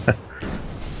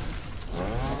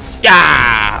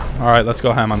 Yeah! Alright, let's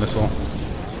go ham on this one.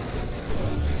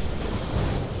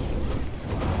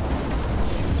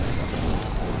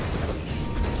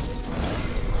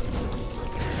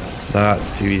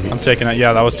 That's too easy. I'm taking it.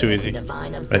 Yeah, that was too easy.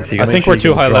 Right, so I think we're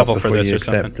too high level for this or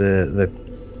something. The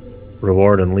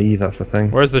reward and leave, that's the thing.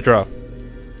 Where's the drop?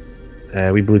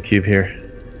 We blue cube here.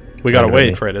 We gotta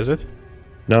wait for it, is it?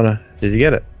 No. Did you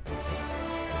get it?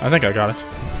 I think I got it.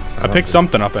 I picked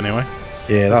something up anyway.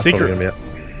 Yeah, that's secret, probably gonna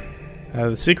be it.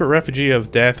 The secret refugee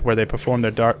of death, where they perform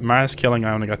their dark mass killing.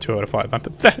 I only got 2 out of 5. I'm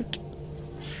pathetic.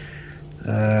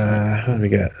 What did we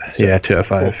get? Yeah, 2 out of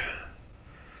 5. Cool.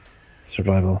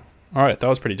 Survival. Alright, that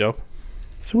was pretty dope.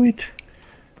 Sweet.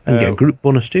 And get a group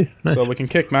bonus too. Nice. So we can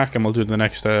kick Mac and we'll do the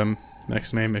next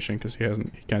main mission because he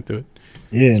can't do it.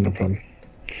 Yeah, no problem.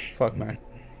 Fuck Mac.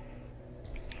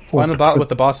 Final battle with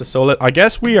the boss is so lit. I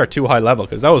guess we are too high level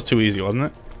because that was too easy, wasn't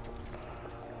it?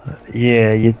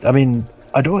 Yeah, I mean,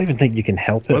 I don't even think you can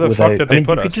help it. Where the without, fuck did they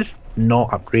put you us? could just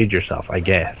not upgrade yourself, I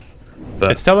guess.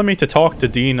 But It's telling me to talk to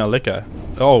Dean Alika.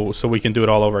 Oh, so we can do it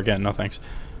all over again. No thanks.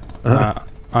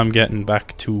 I'm getting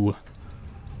back to...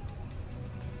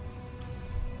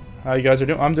 How you guys are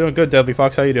doing? I'm doing good, Deadly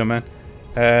Fox. How you doing,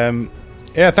 man?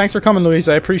 Yeah, thanks for coming, Louise.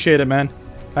 I appreciate it, man.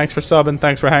 Thanks for subbing.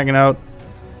 Thanks for hanging out.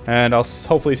 And I'll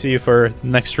hopefully see you for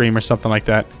next stream or something like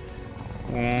that.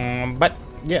 But,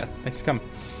 yeah, thanks for coming.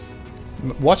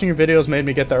 Watching your videos made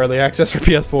me get the early access for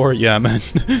PS4. Yeah, man.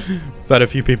 But a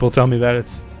few people tell me that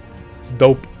it's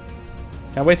dope.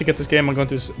 Can't wait to get this game. I'm going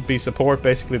to be support,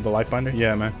 basically the Lightbinder.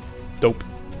 Yeah, man. Dope.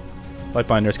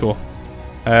 Lightbinder's cool.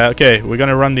 Okay, we're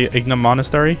gonna run the Igna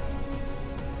Monastery.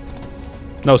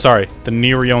 No, sorry, the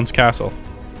Nerion's Castle.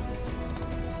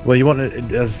 well, you want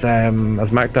it as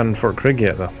Mac done Fort Krigg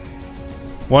yet, though?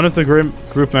 One of the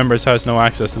group members has no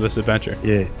access to this adventure.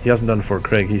 Yeah, he hasn't done Fort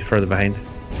Krigg. He's further behind.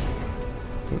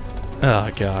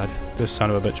 Oh god, this son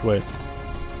of a bitch. Wait.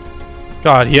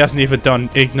 God, he hasn't even done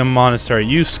Igna Monastery.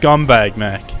 You scumbag,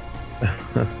 Mac.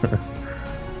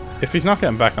 If he's not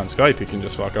getting back on Skype, he can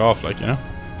just fuck off, like, you know?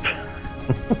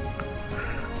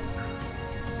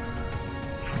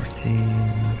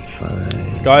 14,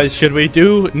 5. Guys, should we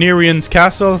do Nerion's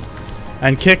Castle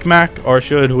and kick Mac, or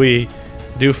should we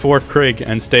do Fort Krigg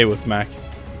and stay with Mac?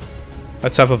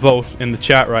 Let's have a vote in the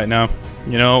chat right now.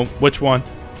 You know, which one?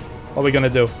 What are we gonna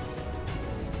do?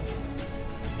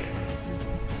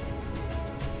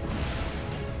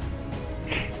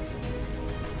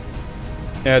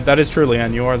 Yeah, that is true,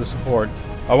 Leanne. You are the support.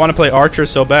 I want to play Archer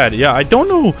so bad. Yeah, I don't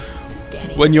know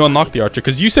when you unlock the Archer,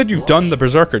 because you said you've done the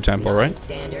Berserker Temple, right?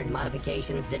 Standard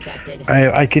modifications detected.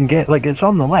 I can get, like, it's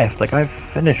on the left. Like, I've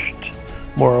finished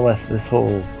more or less this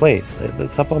whole place.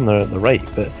 It's up on the right,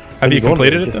 but Have you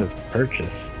completed it? It Then? just says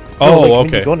purchase. Oh, no,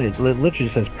 okay. It literally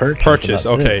says purchase. Purchase.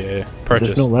 and that's Okay, it. yeah, purchase.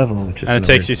 There's no level, which is And it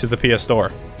takes you to the PS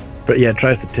Store. But yeah, it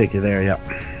tries to take you there. Yeah.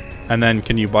 And then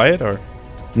can you buy it, or?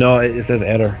 No, it says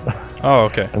error. Oh,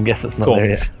 okay. I'm guessing it's not Cool. there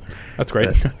yet. That's great.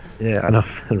 But, yeah, I know.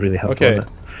 It really helped.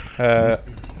 Okay.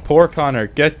 Poor Connor,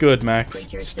 get good, Max.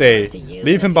 Stay.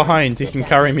 Leave him behind. He can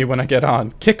carry me when I get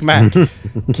on. Kick Mac.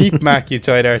 Keep Mac, you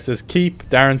tight arse says keep.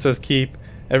 Darren says keep.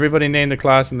 Everybody name the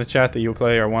class in the chat that you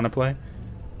play or want to play.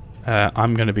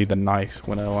 I'm going to be the knight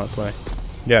when I want to play.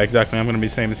 Yeah, exactly. I'm going to be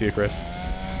the same as you, Chris.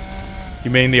 You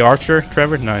mean the archer,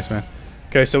 Trevor? Nice, man.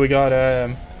 Okay, so we got...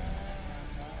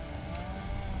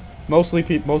 most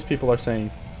people are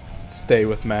saying stay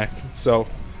with Mac. So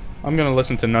I'm going to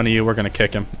listen to none of you. We're going to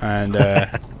kick him. And...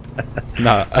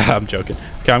 no, I'm joking.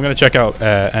 Okay, I'm going to check out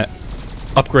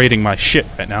upgrading my shit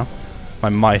right now. My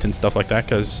might and stuff like that,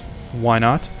 because why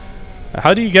not?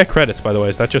 How do you get credits, by the way?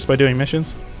 Is that just by doing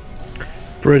missions?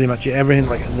 Pretty much, yeah, everything.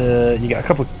 Like you get a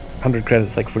couple of 100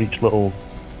 credits, like, for each little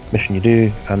mission you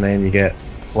do, and then you get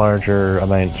larger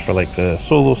amounts for, like, the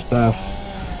solo stuff.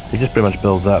 It just pretty much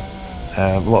builds up.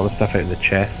 A lot of the stuff out of the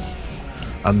chests,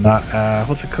 and that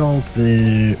what's it called,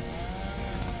 the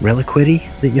reliquary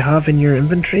that you have in your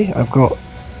inventory. I've got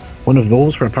one of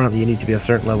those where apparently you need to be a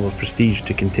certain level of prestige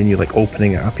to continue, like,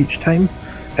 opening it up each time.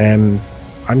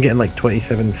 I'm getting like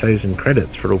 27,000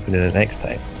 credits for opening it next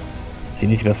time, so you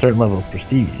need to be a certain level of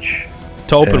prestige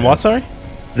To open what, sorry?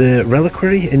 the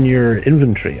reliquary in your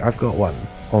inventory. I've got one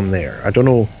on there. I don't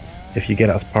know if you get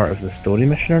it as part of the story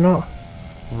mission or not.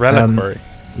 Reliquary.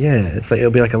 Yeah, it's like,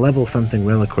 it'll be like a level something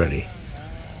reliquary.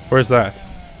 Where's that?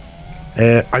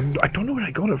 I don't know where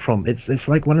I got it from. It's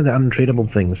like one of the untradeable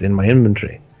things in my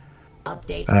inventory.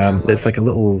 Updates It's like a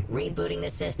little rebooting the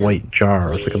system. white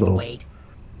jar. It's like a Please little wait.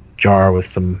 jar with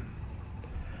some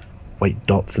white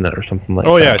dots in it or something like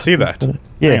that. Oh yeah, I see that.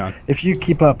 Yeah, Hang on. if you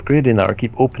keep upgrading that or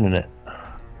keep opening it.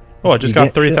 Oh, I just You got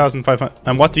get 3,500.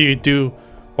 And what do you do?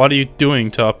 What are you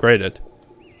doing to upgrade it?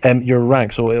 Your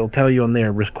rank, so it'll tell you on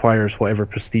there, requires whatever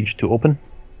prestige to open.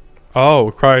 Oh,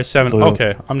 requires 7. So-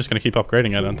 okay, I'm just gonna keep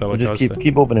upgrading it until So it just goes.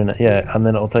 keep opening it, yeah, and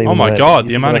then it'll tell you. Oh my when god, you the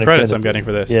see amount of when it credits I'm getting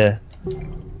for this. Yeah,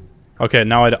 Okay,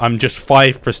 now I'm just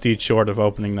 5 prestige short of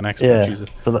opening the next yeah. one. Jesus.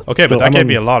 So Okay, but so that I'm gave on-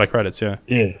 me a lot of credits. Yeah.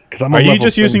 Yeah, because I'm Are on you level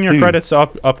just using your 22. credits to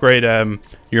upgrade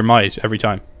your might every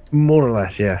time? More or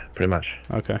less, yeah, pretty much.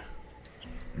 Okay.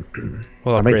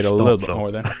 We'll I might upgrade a little stop, bit though.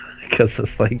 more then. Because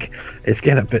it's like, it's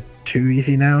getting a bit too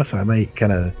easy now, so I might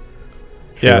kind of.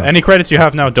 Yeah. Any credits you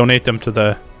have now, donate them to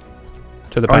the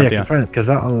Oh yeah, Pantheon. confirm, because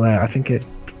that'll. I think it.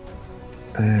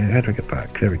 How do I get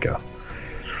back? There we go.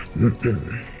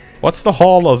 What's the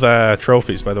Hall of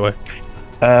Trophies, by the way?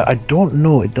 I don't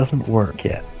know. It doesn't work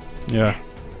yet.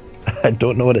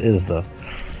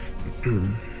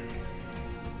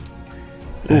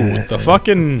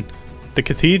 Ooh, the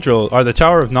cathedral or the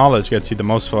Tower of Knowledge gets you the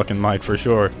most fucking might for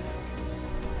sure.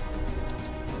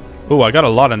 Ooh, I got a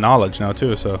lot of knowledge now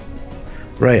too, so.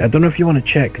 Right, I don't know if you want to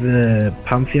check the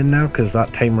Pantheon now, because that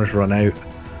timer's run out.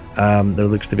 There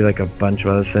looks to be like a bunch of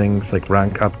other things, like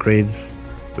rank upgrades.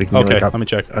 We can Okay, like, let me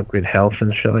check. upgrade health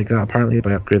and shit like that, apparently,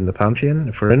 by upgrading the Pantheon.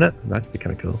 If we're in it, that'd be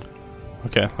kind of cool.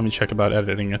 Okay, let me check about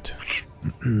editing it.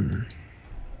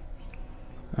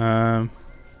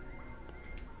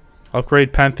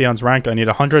 Upgrade Pantheon's rank. I need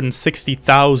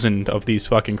 160,000 of these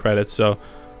fucking credits, so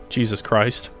Jesus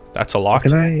Christ. That's a lot.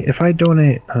 Can I, if I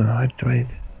donate, I donate.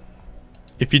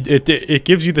 If you, it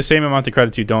gives you the same amount of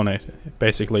credits you donate,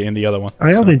 basically, in the other one.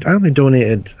 I only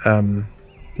donated.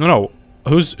 No.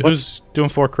 Who's doing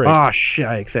 4 crit? Ah, shit!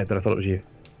 I accepted. I thought it was you.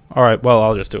 All right. Well,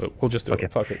 I'll just do it. We'll just do Okay.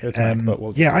 it. Fuck it. It's fine, but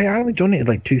we'll. Just yeah, do it. I only donated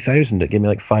like 2,000. It gave me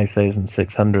like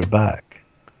 5,600 back.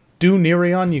 Do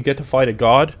Nerion. You get to fight a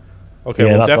god. Okay, Yeah,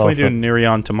 we'll that's definitely do awesome.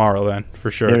 Nerion tomorrow then,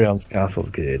 for sure. Nerion's castle's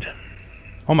good.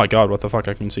 Oh my God! What the fuck?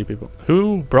 I can see people.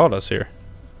 Who brought us here?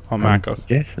 Oh, Mac.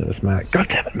 Yes, it was Mac. God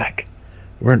damn it, Mac.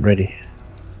 We weren't ready.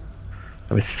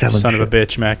 I was selling Son shit. of a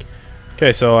bitch, Mac.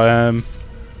 Okay, so let me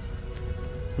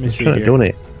I'm see trying to here.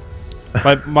 donate.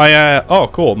 My oh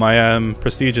cool. My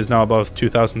prestige is now above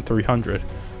 2,300.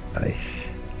 Nice.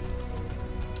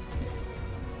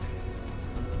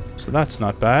 So that's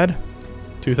not bad.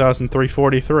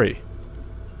 2,343.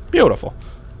 Beautiful.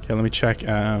 Okay, let me check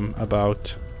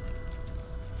about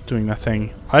doing that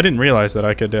thing. I didn't realize that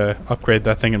I could upgrade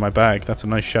that thing in my bag. That's a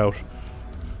nice shout.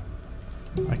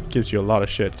 That gives you a lot of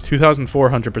shit.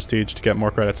 2,400 prestige to get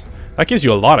more credits. That gives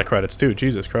you a lot of credits too.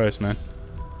 Jesus Christ, man.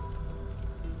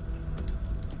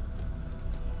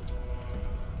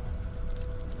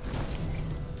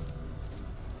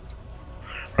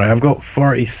 Right, I've got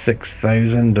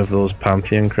 46,000 of those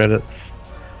Pantheon credits.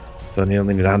 So I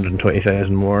only need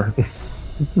 120,000 more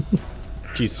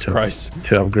Jesus Christ.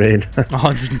 to upgrade.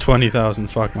 120,000.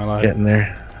 Fuck my life. Getting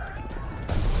there.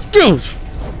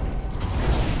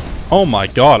 Oh my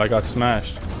God, I got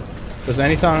smashed. Does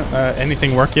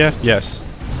anything work yet? Yes.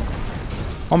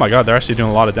 Oh my God, they're actually doing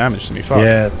a lot of damage to me. Fuck.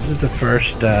 Yeah, this is the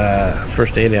first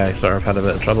area I sort of had a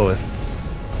bit of trouble with.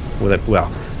 With it,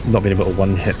 well, not being able to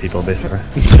one-hit people, basically.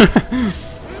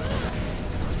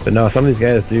 But no, some of these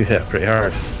guys do hit pretty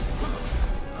hard.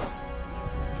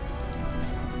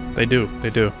 They do. They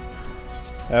do.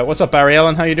 What's up, Barry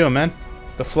Allen? How you doing, man?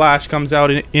 The Flash comes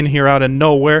out in here out of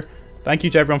nowhere. Thank you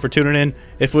to everyone for tuning in.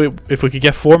 If we could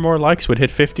get 4 more likes, we'd hit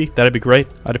 50. That'd be great.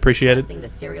 I'd appreciate it. The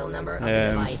serial number of the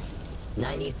device.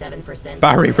 97%.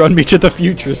 Barry, run me to the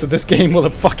future so this game will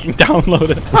have fucking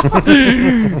downloaded.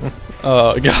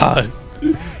 Oh God.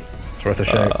 It's worth a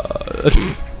shot.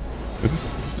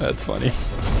 That's funny.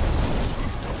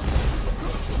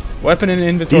 Weapon in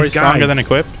inventory These stronger guys than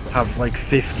equipped. have like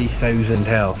 50,000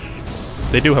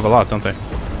 health. They do have a lot, don't they?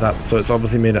 So it's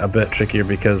obviously made it a bit trickier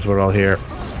because we're all here.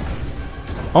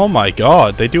 Oh my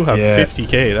God, they do have Yeah.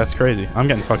 50k. That's crazy. I'm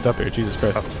getting fucked up here. Jesus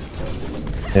Christ.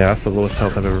 Yeah, that's the lowest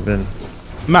health I've ever been.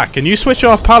 Matt, can you switch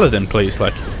off Paladin, please?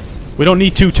 Like, we don't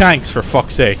need 2 tanks for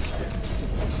fuck's sake.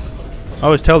 I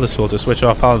always tell this fool to switch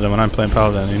off Paladin when I'm playing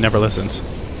Paladin, and he never listens.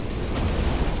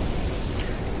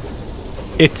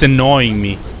 It's annoying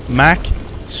me. Mac,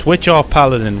 switch off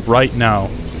Paladin right now.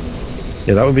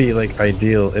 Yeah, that would be like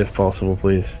ideal if possible,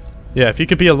 please. Yeah, if you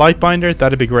could be a Lightbinder,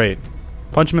 that'd be great.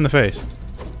 Punch him in the face.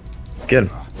 Get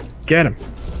him. Get him.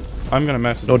 I'm gonna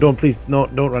message. No, don't please. No,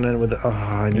 don't run in with it. Oh,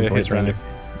 I need Yeah, he's Lightbinder.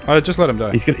 running. Just let him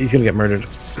die. He's gonna get murdered.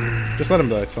 Just let him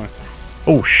die. It's fine.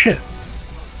 Oh shit.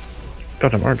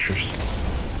 Goddamn archers.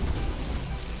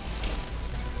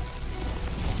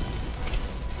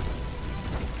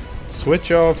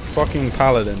 Switch off fucking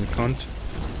Paladin, cunt.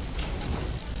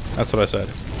 That's what I said.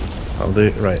 I'll do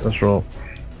it. Right, let's roll.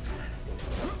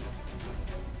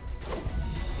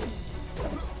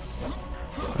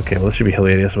 Okay, well this should be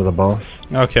hilarious with a boss.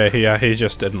 Okay, yeah, he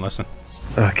just didn't listen.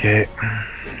 Okay.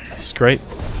 It's great.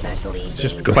 Especially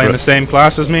Just Go playing for the it. same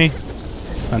class as me.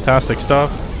 Fantastic stuff.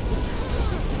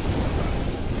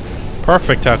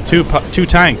 Perfect to have two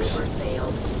tanks.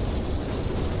 failed.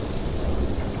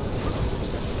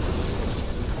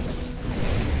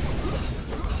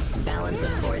 Balance of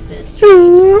forces.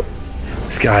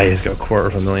 This guy has got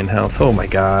 250,000 health. Oh my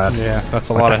god. Yeah, that's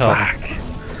a What lot of the help. fuck?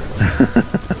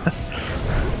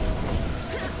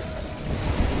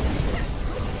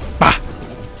 Bah!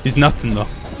 He's nothing though.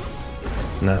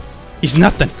 No. He's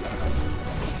nothing.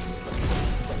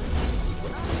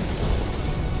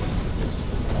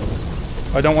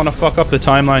 I don't want to fuck up the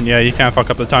timeline. Yeah, you can't fuck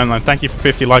up the timeline. Thank you for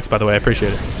 50 likes, by the way. I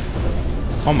appreciate it.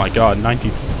 Oh my god,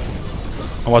 90.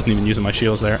 I wasn't even using my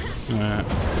shields there. Not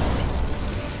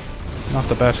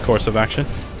the best course of action.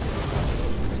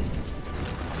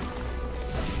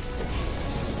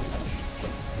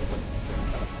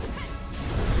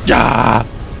 Yeah.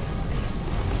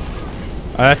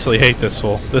 I actually hate this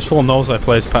fool. This fool knows I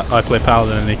play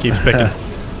Paladin and he keeps picking.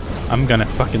 I'm gonna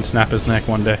fucking snap his neck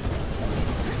one day.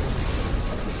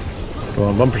 Go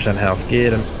on, 1% health.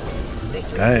 Get him.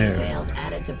 Damn. Details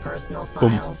added to personal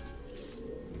Boom. file.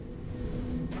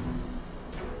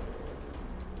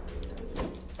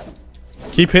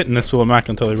 Keep hitting this fool Mac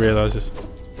until he realizes.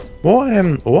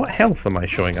 What health am I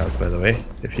showing us, by the way?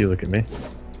 If you look at me.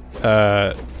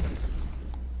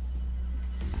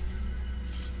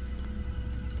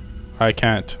 I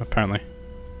can't apparently.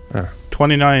 Oh.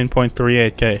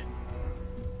 29.38k.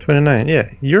 29. Yeah,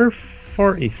 you're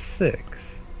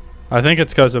 46. I think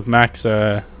it's because of Mac's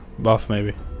buff, maybe.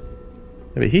 Yeah,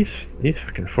 but he's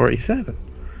fucking 47.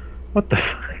 What the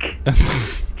fuck?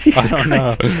 I don't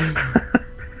know.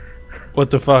 What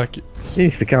the fuck? He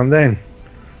needs to calm down.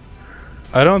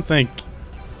 I don't think.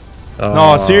 Oh,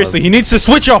 No, seriously, he needs to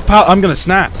switch off. I'm gonna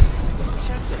snap.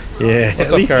 Yeah, What's at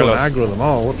up, least don't Carlos? aggro them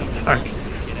all. What the fuck?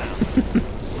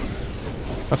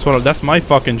 That's my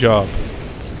fucking job.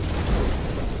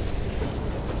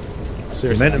 The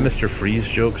Seriously. amount of Mr. Freeze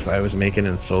jokes I was making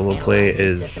in solo play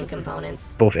is System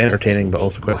components. both entertaining but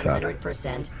also quite sad.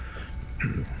 100%.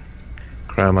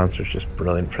 Cryomancer's just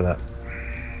brilliant for that.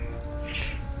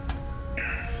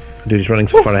 Dude, he's running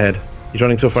so far ahead. He's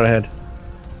running so far ahead.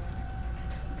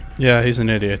 Yeah, he's an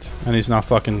idiot, and he's not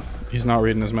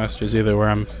reading his messages either. Where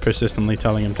I'm persistently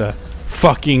telling him to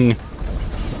fucking.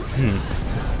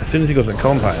 As soon as he goes in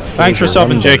combat. Thanks for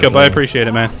subbing, Jacob. I appreciate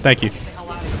it, man. Thank you.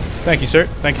 Thank you, sir.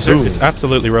 Thank you, sir. Ooh. It's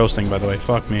absolutely roasting, by the way.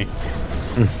 Fuck me.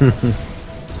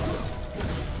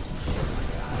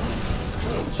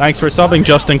 Thanks for subbing,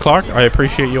 Justin Clark. I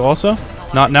appreciate you also.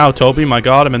 Not now, Toby. My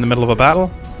God, I'm in the middle of a battle.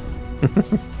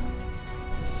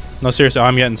 No, seriously,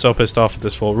 I'm getting so pissed off at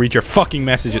this fool. Read your fucking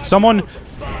messages. Someone.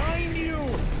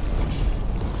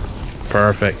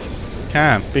 Perfect.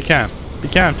 Calm. Be calm. Be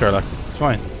calm, Turlock. It's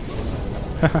fine.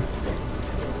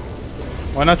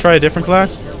 Why not try a different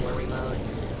class?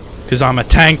 Because I'm a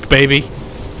tank, baby.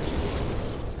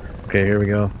 Okay, here we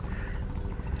go.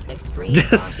 Extreme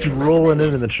Just caution rolling recommended.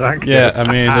 into the track. Yeah, I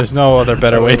mean, there's no other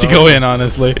better way to go in,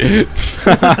 honestly.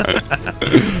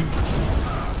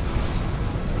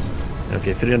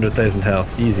 Okay, 300,000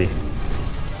 health. Easy.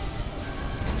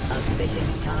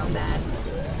 Efficient combat.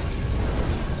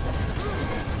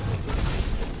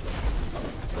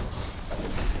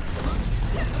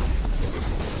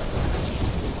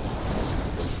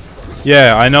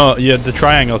 Yeah, I know. Yeah, the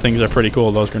triangle things are pretty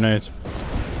cool, those grenades.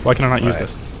 Why can I not use Right.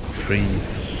 this?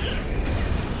 Freeze.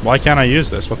 Why can't I use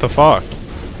this? What the fuck?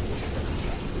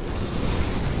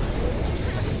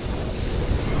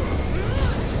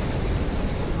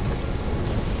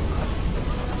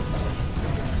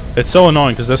 It's so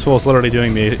annoying because this fool's literally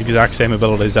doing the exact same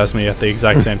abilities as me at the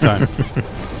exact same time.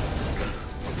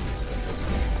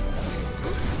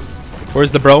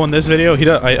 Where's the bro in this video?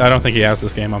 I don't think he has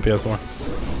this game on PS4.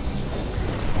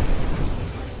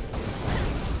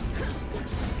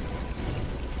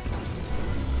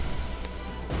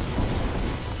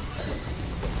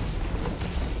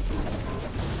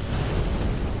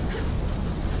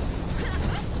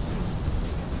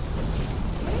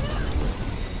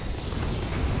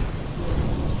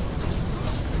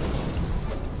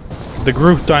 The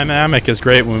group dynamic is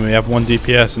great when we have 1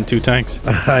 DPS and 2 tanks.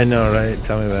 I know, right?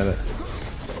 Tell me about it.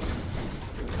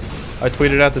 I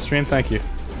tweeted out the stream, thank you.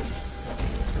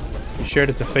 You shared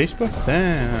it to Facebook?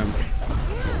 Damn.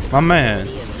 My man.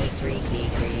 Probability of victory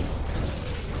decreased.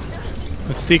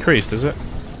 It's decreased, is it?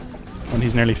 When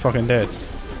he's nearly fucking dead.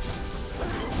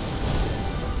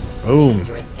 Boom.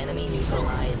 Dangerous enemy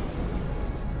neutralized.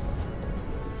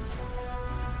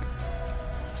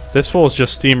 This fool's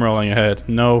just steamrolling ahead.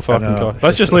 No fucking know. cost.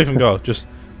 Let's just leave him go. Just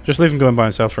leave him going by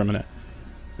himself for a minute.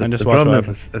 And just The watch what problem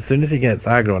happens. is, as soon as he gets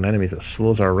aggro on enemies, it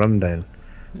slows our run down.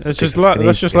 Let's takes just a let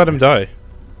grenade him die.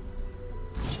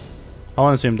 I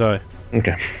want to see him die.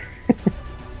 Okay.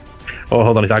 Oh,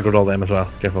 hold on, he's aggroed all them as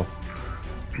well. Careful.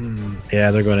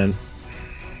 Yeah, they're going in.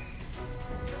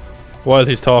 While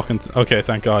he's talking, okay,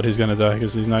 thank God he's gonna die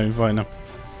because he's not even fighting him.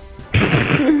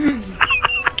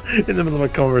 In the middle of a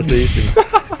conversation.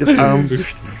 Just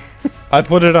ambushed. I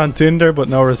put it on Tinder, but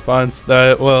no response.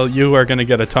 Well, you are gonna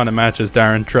get a ton of matches,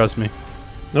 Darren. Trust me.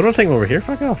 No, don't take him over here.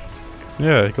 Fuck off.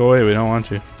 Yeah, go away. We don't want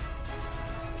you.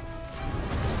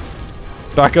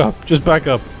 Back up. Just back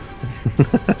up.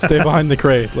 Stay behind the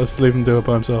crate. Let's leave him do it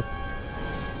by himself.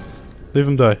 Leave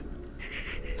him die.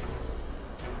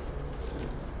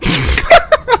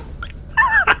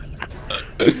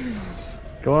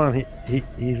 Go on,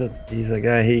 he's a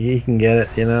guy. He can get it,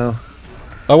 you know.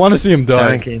 I want to see him die.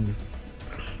 Tanking.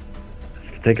 It's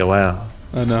gonna take a while.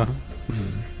 I know.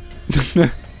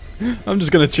 I'm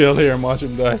just gonna chill here and watch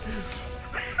him die.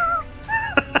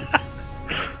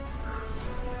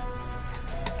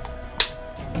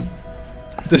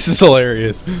 This is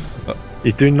hilarious.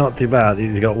 He's doing not too bad.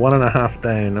 He's got 1.5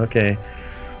 down. Okay.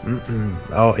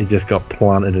 Oh, he just got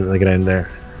planted into the ground there.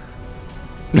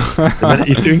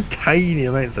 He's doing tiny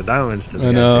amounts of damage to the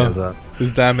I know.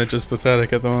 His damage is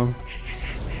pathetic at the moment.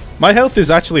 My health is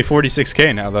actually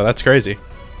 46k now, though. That's crazy.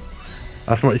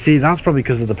 That's what. See, that's probably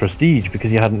because of the prestige,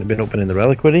 because you hadn't been opening the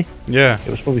reliquary. Yeah.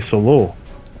 It was probably so low.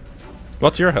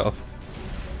 What's your health?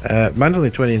 Mine's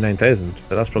only 29,000,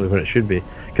 but that's probably what it should be.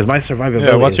 Because my survivability.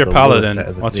 Yeah. What's is your the lowest paladin? out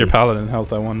of the What's your three. paladin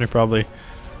health? I wonder. Probably.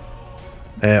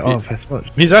 Oh, if I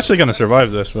suppose. He's actually gonna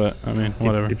survive this, but I mean,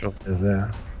 whatever. He probably is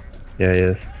there. Yeah, he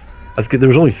is. That's good. There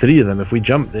was only 3 of them. If we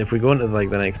go into like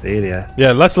the next area.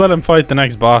 Yeah. Let's let him fight the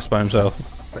next boss by himself.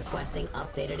 Requesting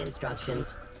updated instructions.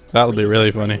 That'll be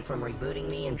really funny. From rebooting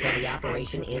me until the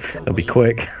operation is complete. It'll be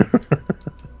quick.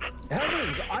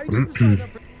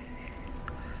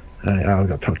 Alright, I've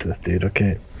got to talk to this dude.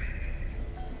 Okay.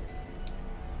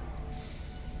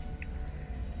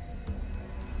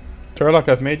 Turlock,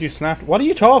 I've made you snap. What are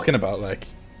you talking about, like?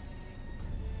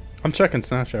 I'm checking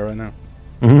Snapchat right now.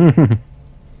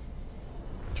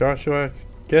 Joshua,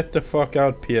 get the fuck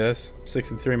out, PS.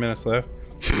 63 minutes left.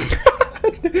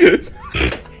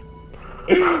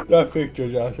 That picture,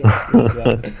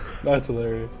 Joshua. That's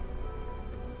hilarious.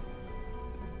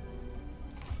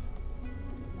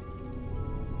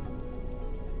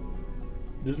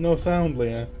 There's no sound,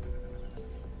 Leanne.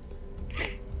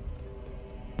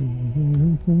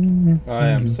 I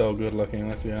am so good looking,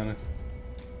 let's be honest.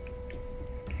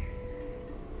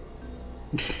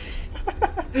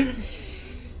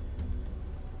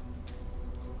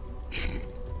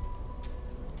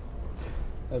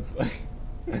 That's funny.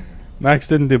 Max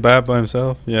didn't do bad by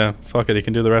himself. Yeah, fuck it, he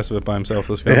can do the rest of it by himself.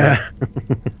 Let's go. Yeah.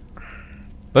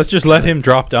 Let's just let him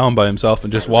drop down by himself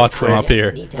and just watch from up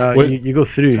here. You go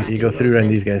through. You go through around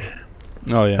these guys.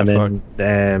 Oh yeah, And fuck.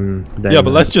 then Yeah, but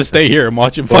let's just stay here and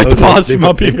watch him fight the boss from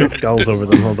up here. Skulls over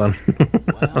them. Hold on.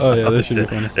 Oh yeah, this should be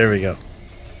funny. There we go.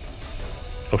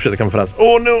 Oh shit, they're coming for us.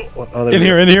 Oh no! Oh, In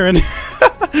here, in here, in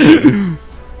here.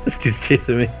 This dude's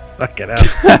chasing me. Fuck it out.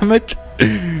 Damn it.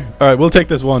 Alright, we'll take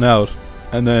this one out.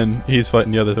 And then he's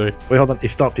fighting the other 3. Wait, hold on. He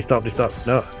stopped. He stopped. He stopped.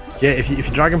 No. Yeah, if you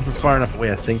drag him from far enough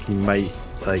away, I think he might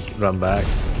like run back.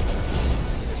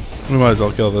 We might as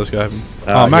well kill this guy.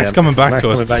 Oh, Mac's yeah, coming back Mac's to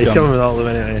us. coming back. He's coming with all of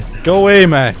them anyway. Go away,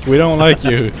 Mac. We don't like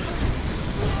you.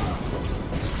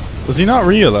 Does he not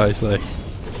realize, like?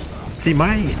 See,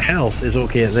 my health is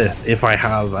okay at this if I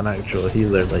have an actual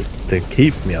healer, like, to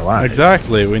keep me alive.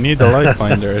 Exactly. We need the light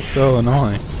finder. It's so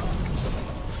annoying.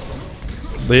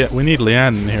 We need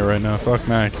Leanne in here right now. Fuck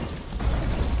Mac.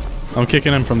 I'm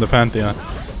kicking him from the Pantheon.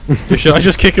 Should I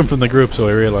just kick him from the group so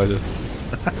he realizes?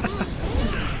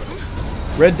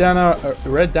 Red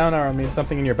down arrow means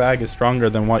something in your bag is stronger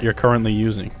than what you're currently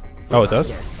using. Oh, it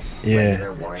does?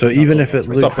 Yeah. So even if it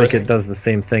looks like it does the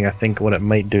same thing, I think what it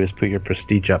might do is put your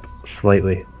prestige up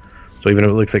slightly. So even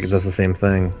if it looks like it does the same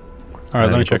thing. Alright,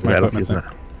 let me check my equipment then.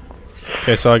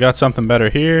 Okay, so I got something better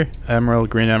here. Emerald,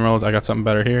 green emerald. I got something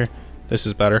better here. This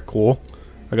is better. Cool.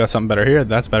 I got something better here.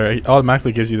 That's better. It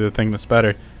automatically gives you the thing that's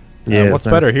better. Yeah. What's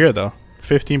better here though?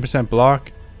 15%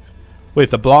 block. Wait,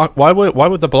 the block. Why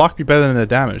would the block be better than the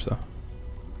damage though?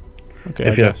 Okay,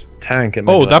 if I you guess. have tank, it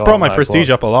might Oh, be that like, brought my my prestige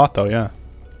block. up a lot though. Yeah.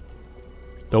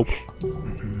 Dope.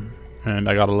 And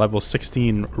I got a level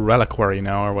 16 reliquary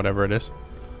now, or whatever it is.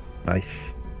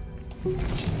 Nice.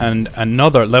 And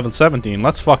another level 17.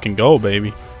 Let's fucking go,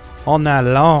 baby. All night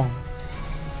long.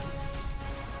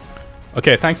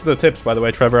 Okay, thanks for the tips, by the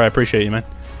way, Trevor. I appreciate you, man.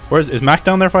 Is Mac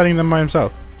down there fighting them by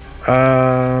himself?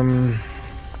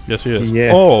 Yes, he is.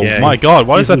 Yes, oh yeah, my god,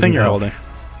 what is that thing losing you're health. holding?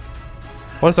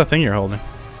 What is that thing you're holding?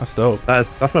 That's dope.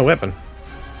 That's my weapon.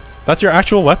 That's your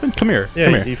actual weapon? Come here. Yeah,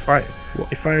 Come here. he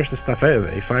fires the stuff out of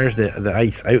it. He fires the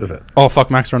ice out of it. Oh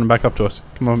fuck, Mac's running back up to us.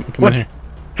 Come on, come What? in here.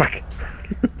 Fuck.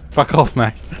 Fuck off,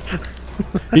 Mac.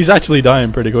 He's actually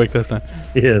dying pretty quick this time.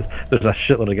 He is. There's a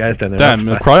shitload of guys down there. Damn,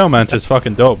 the that's why. Cryomance is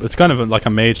fucking dope. It's kind of like a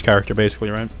mage character,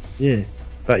 basically, right? Yeah.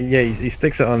 But yeah, he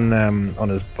sticks it on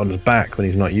his back when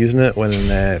he's not using it. When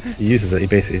he uses it, he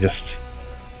basically just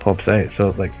pops out.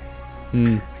 So like,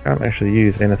 can't actually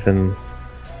use anything.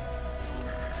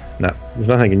 No, there's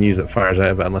nothing I can use that fires out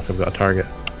of it unless I've got a target.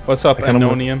 What's up,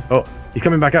 Anonium? Oh, he's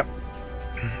coming back up.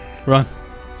 Run.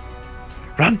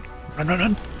 Run! Run! Run!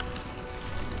 Run!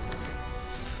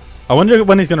 I wonder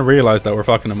when he's gonna realize that we're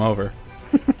fucking him over.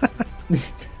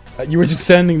 You were just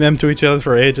sending them to each other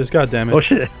for ages. God damn it. Oh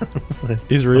shit.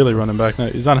 He's really running back now.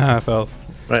 He's on half health.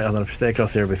 Right, hold on. If you stay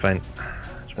across here, we'll be fine.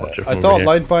 Just watch it from I over thought here.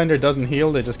 Lightbinder doesn't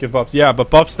heal, they just give buffs. Yeah, but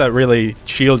buffs that really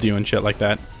shield you and shit like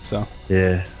that. So.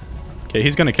 Yeah. Okay,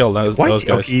 he's gonna kill those Why is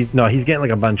guys. he's getting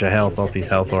like a bunch of health off these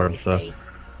health orbs, so.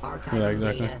 Yeah,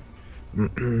 exactly.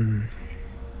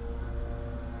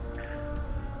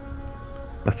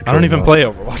 I don't even play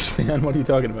Overwatch, man. What are you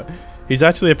talking about? He's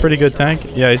actually a pretty good tank.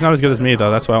 Yeah, he's not as good as me though.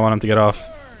 That's why I want him to get off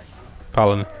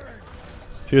Paladin.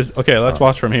 If he was, okay, let's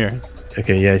watch from here.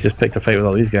 Okay, yeah, he's just picked a fight with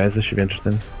all these guys. This should be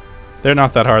interesting. They're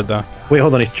not that hard though. Wait,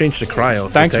 hold on. He's changed to cryo.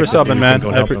 Thanks for subbing, man.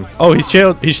 Oh, he's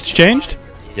changed?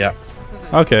 Yeah.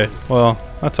 Okay, well,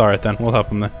 that's alright then. We'll help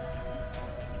him then.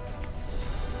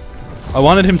 I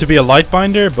wanted him to be a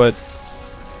Lightbinder, but...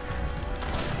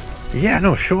 Yeah,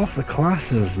 no, show off the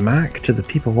classes, Mac, to the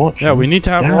people watching. Yeah, we need to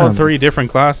have Damn. all 3 different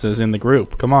classes in the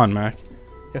group. Come on, Mac.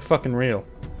 Get fucking real.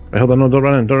 Wait, hold on, no, don't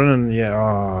run in, don't run in. Yeah,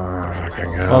 oh,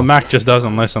 fucking hell. Well, Mac just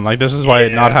doesn't listen. Like, this is why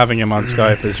not having him on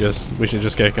Skype is just... We should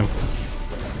just kick him.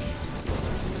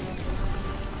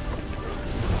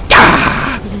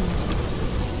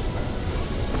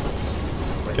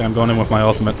 Okay, I'm going in with my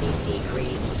ultimate.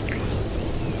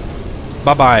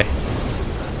 Bye-bye.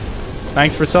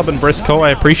 Thanks for subbing, Briscoe. I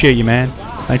appreciate you, man.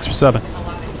 Thanks for subbing.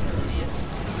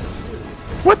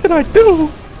 What did I do?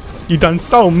 You done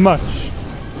so much.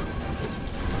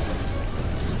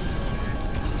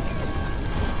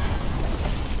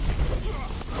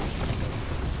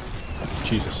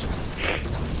 Jesus.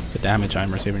 The damage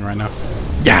I'm receiving right now.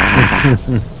 Yeah!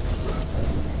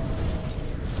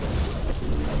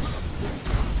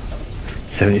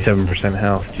 77%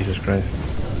 health, Jesus Christ.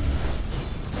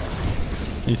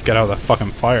 You need to get out of that fucking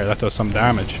fire. That does some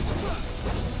damage.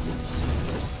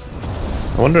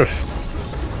 I wonder if...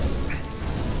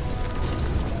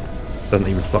 Doesn't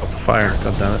even stop the fire,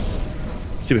 god damn it.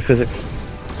 Stupid physics.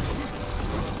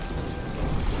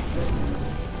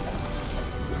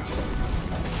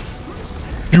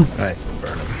 Right,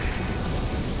 burn him.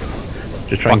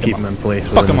 Just try and keep him in place.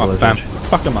 Fuck him up, fam.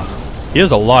 Fuck him up. He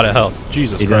has a lot of health.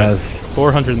 Jesus Christ.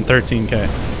 413k.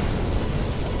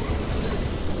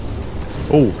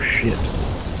 Oh shit.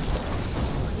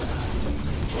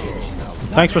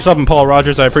 Thanks for subbing, Paul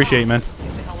Rogers. I appreciate you, man.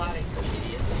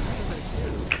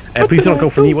 Please don't go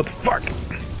for me. What the fuck?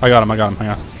 I got him. Hang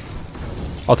on.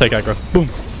 I'll take aggro. Boom.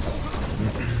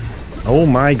 Oh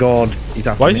my god. He's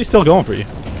after Why me. is he still going for you?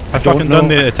 I fucking done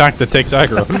the attack that takes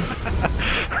aggro.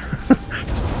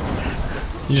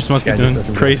 You just must be doing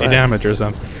crazy damage or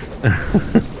something.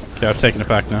 Okay, I've taken it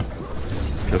back now.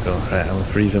 Go. Right, I'll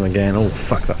freeze him again. Oh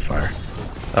fuck that fire.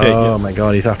 Okay, oh my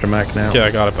god, he's after Mac now. Okay, I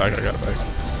got it back.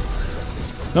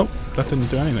 Nope, that didn't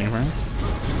do anything, right?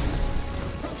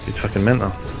 He's fucking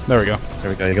mental. There we go. There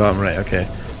we go, you got him right, okay.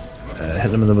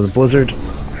 Hit him with a blizzard.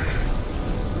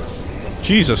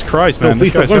 Jesus Christ, man,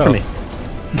 please this guy's don't hell.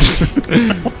 For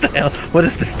me. What the hell? What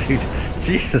is this dude?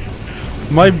 Jesus.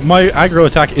 My aggro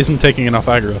attack isn't taking enough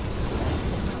aggro.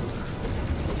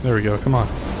 There we go, come on.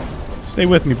 Stay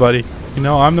with me, buddy. You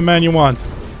know, I'm the man you want.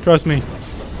 Trust me.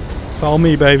 It's all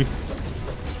me, baby.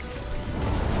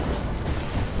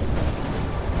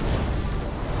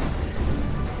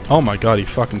 Oh my god, he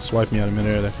fucking swiped me out of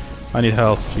midair there. I need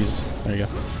health. Jesus. There you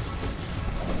go.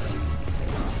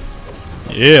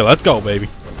 Yeah, let's go, baby.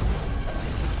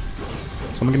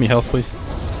 Someone give me health, please.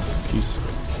 Jesus.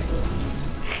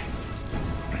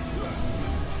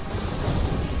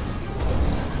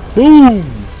 Boom!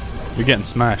 You're getting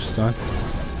smashed, son.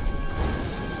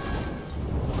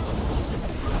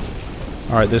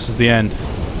 Alright, this is the end.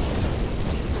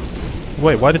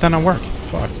 Wait, why did that not work?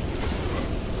 Fuck.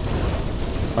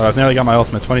 Alright, I've nearly got my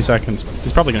ultimate. 20 seconds.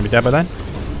 He's probably gonna be dead by then.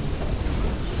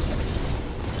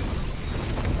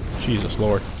 Jesus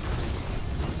Lord.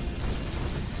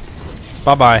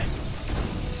 Bye-bye.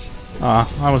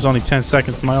 I was only 10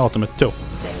 seconds to my ultimate, too.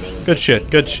 Good shit,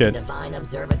 good shit.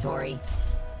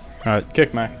 Alright,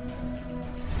 kick Mac.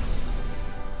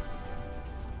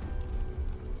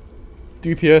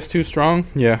 DPS too strong?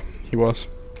 Yeah, he was.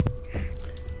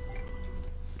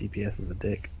 DPS is a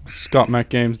dick. Scott Mac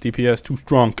Games, DPS too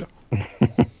strong.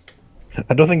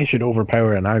 I don't think you should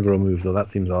overpower an aggro move, though.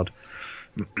 That seems odd.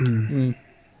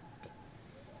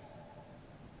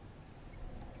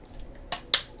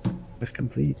 It's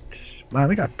complete. Man,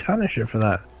 we got a ton of shit for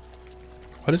that.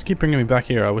 Why does it keep bringing me back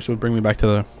here? I wish it would bring me back to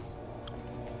the...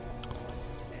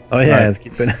 Oh yeah, Right. it's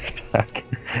keeping us back.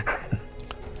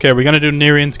 Okay, are we gonna do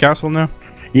Nerion's Castle now?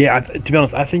 Yeah, to be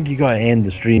honest, I think you gotta end the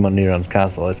stream on Nerion's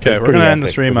Castle. Okay, we're gonna end the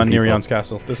stream on Nerion's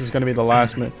Castle. This is gonna be the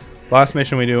last Last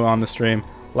mission we do on the stream.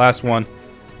 Last one.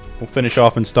 We'll finish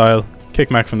off in style.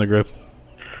 Kick Mac from the group.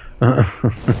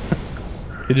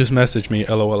 He just messaged me.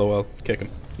 LOLOL. Kick him.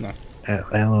 No.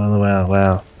 LOL.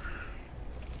 Wow.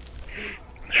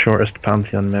 Shortest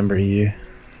Pantheon member EU.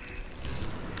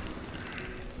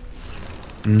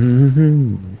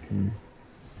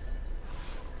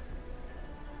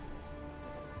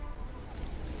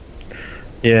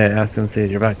 Yeah, I was gonna say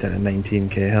you're back down to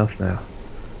 19k health now.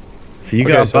 So you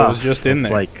got a so it buff was just in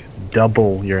there. like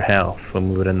double your health when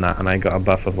we were in that, and I got a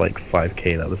buff of like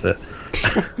 5k. That was it.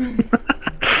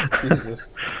 Jesus.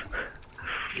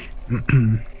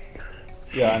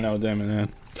 Yeah, I know, damn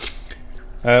it,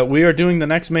 man. We are doing the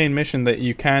next main mission that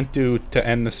you can't do to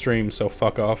end the stream, so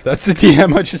fuck off. That's the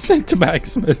DM I just sent to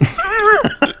Maximus.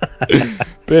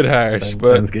 Bit harsh,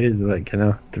 but sounds good. Like, you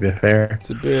know, to be fair,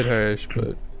 it's a bit harsh,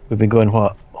 but we've been going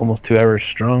what, almost 2 hours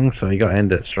strong, so you gotta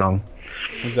end it strong.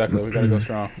 Exactly, we gotta go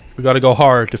strong. We gotta go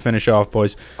hard to finish off,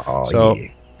 boys. Oh, so,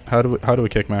 yeah. how do we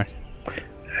kick Mac?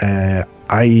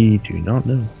 I do not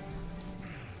know.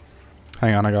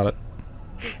 Hang on, I got it.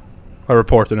 I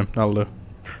reported him. That'll do.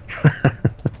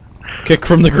 Kick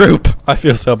from the group. I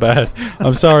feel so bad.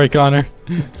 I'm sorry, Connor.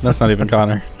 That's not even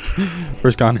Connor.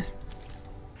 Where's Connor?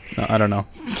 No, I don't know.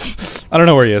 I don't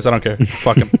know where he is. I don't care.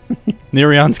 Fuck him.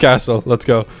 Nerion's castle. Let's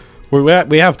go.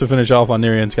 We have to finish off on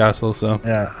Nerion's castle, so.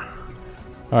 Yeah.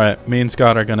 Alright, me and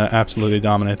Scott are gonna absolutely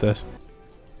dominate this.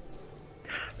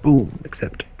 Boom.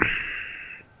 Accept.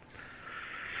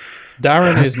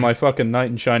 Darren is my fucking knight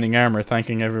in shining armor,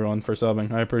 thanking everyone for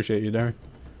subbing. I appreciate you, Darren.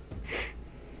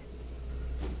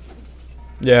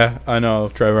 Yeah, I know,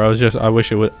 Trevor. I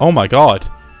wish it would. Oh my god.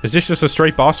 Is this just a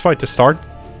straight boss fight to start?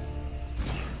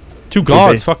 Two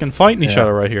gods fucking fighting each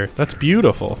other right here. That's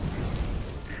beautiful.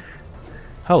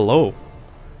 Hello.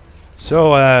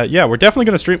 So, yeah, we're definitely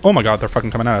going to stream. Oh my god, they're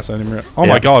fucking coming at us. I didn't even... Oh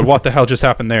my god, what the hell just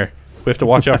happened there? We have to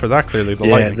watch out for that, clearly. The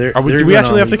lightning. Do we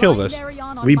actually have to kill this?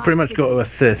 We pretty much got to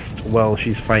assist while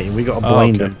she's fighting. We got to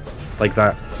blind him. Like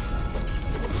that.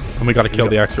 And we got to kill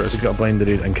the extras. We got to blind the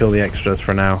dude and kill the extras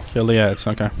for now. Kill the ads,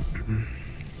 okay.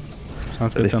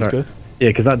 Sounds good, sounds good. Yeah,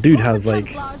 because that dude has like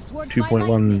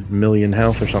 2.1 million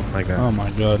health or something like that. Oh my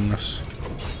goodness.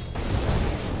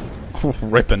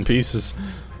 Ripping pieces.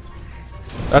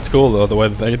 That's cool though, the way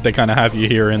that they kind of have you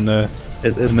here in the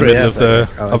middle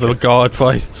of a god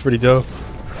fight. It's pretty dope.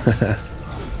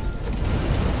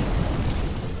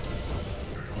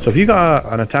 So if you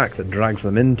got an attack that drags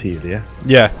them into you, do you?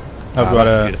 Yeah, I've got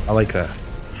a. I like that.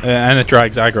 And it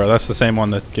drags aggro. That's the same one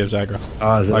that gives aggro.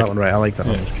 Oh, is it that one right? I like that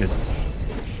one. It's good.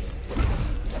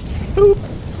 Boop.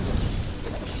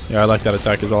 Yeah, I like that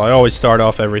attack as well. I always start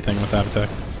off everything with that attack.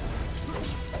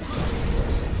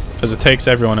 Because it takes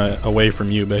everyone away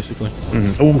from you, basically.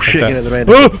 Oh shit, get at the red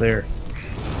there.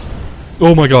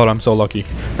 Oh my god, I'm so lucky.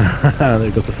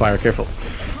 There goes the fire, careful.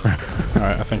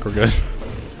 Alright, I think we're good.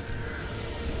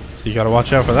 So you gotta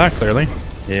watch out for that, clearly.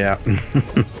 Yeah.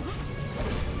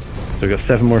 So we got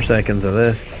 7 more seconds of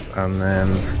this, and then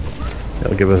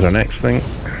it'll give us our next thing.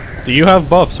 Do you have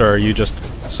buffs, or are you just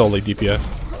solely DPS?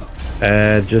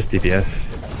 Just DPS.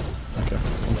 Okay.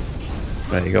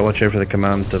 Right, you gotta watch out for the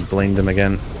command to blind him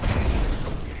again.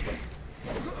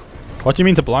 What do you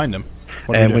mean to blind him?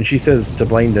 When she says to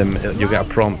blind him, you'll get a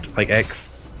prompt, like X.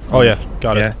 Oh yeah,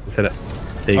 got it. Yeah, just hit it.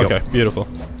 There you go. Okay, beautiful.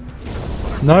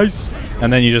 Nice!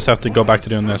 And then you just have to go back to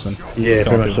doing this and... Yeah,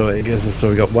 pretty much so. It gives us, so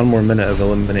we got 1 more minute of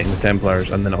eliminating the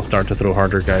Templars, and then it'll start to throw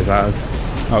harder guys at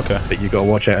us. Okay. But you gotta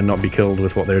watch out and not be killed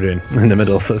with what they're doing in the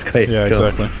middle, so it's quite Yeah, cool.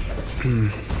 exactly.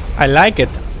 I like it.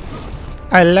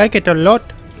 I like it a lot.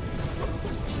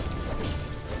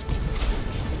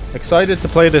 Excited to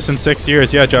play this in 6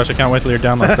 years. Yeah, Josh, I can't wait till your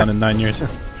download's done in 9 years.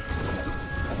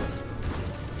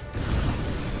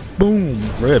 Boom.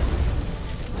 Rip.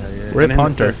 Rip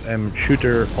Hunter. Says,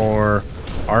 shooter or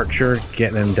archer,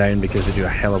 get them down because they do a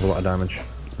hell of a lot of damage.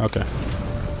 Okay.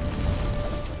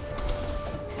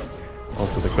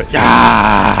 Also the quick.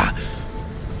 Yeah!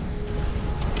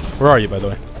 Where are you, by the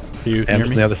way? Are you near Just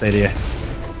me? on the other side of you.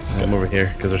 I'm over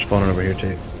here because they're spawning over here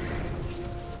too.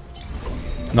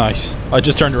 Nice. I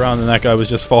just turned around and that guy was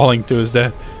just falling to his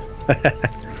death.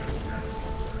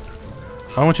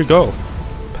 Why won't you go?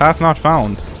 Path not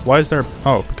found. Why is there...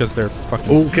 Oh, because they're fucking...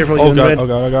 Oh, careful. Oh god, oh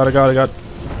god, oh god, oh god.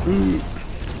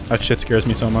 That shit scares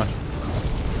me so much.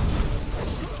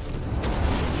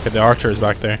 Okay, the archer is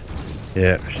back there.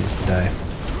 Yeah, she's to die.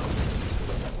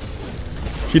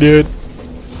 She did.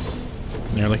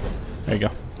 Nearly. There you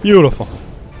go. Beautiful.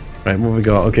 Right, what we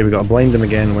got? Okay, we got to blind him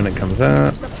again when it comes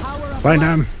out. Blind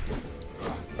him!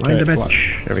 Blind the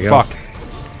bitch! There we go. Fuck.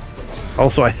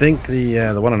 Also, I think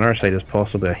the one on our side is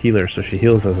possibly a healer, so she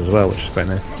heals us as well, which is quite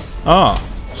nice. Oh,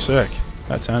 sick.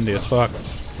 That's handy as fuck.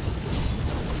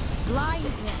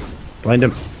 Blind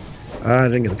him. Ah, I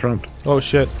didn't get the prompt. Oh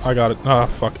shit, I got it. Oh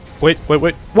fuck. Wait.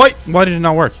 Why did it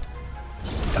not work?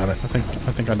 Damn it. I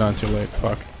think I done it too late.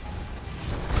 Fuck.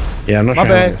 Yeah, I'm not My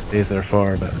sure how long bad. it stays there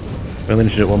for, but we only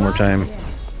need to do it one more time.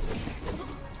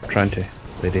 We're trying to,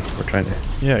 lady. We're trying to.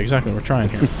 Yeah, exactly. We're trying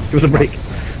here. Give us a break.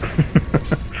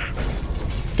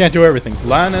 Can't do everything.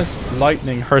 Lana's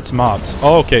lightning hurts mobs.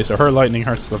 Oh, okay, so her lightning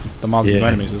hurts the mobs and Yeah.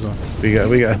 enemies as well. We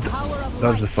got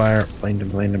dodge the fire. Blind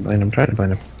him. Try to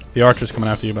blind him. The archer's coming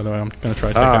after you, by the way. I'm gonna try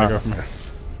to take aggro from her.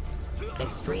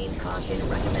 Extreme caution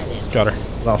recommended. Got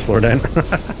her. I'll slow her down.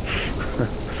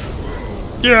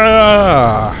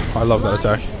 Yeah! I love that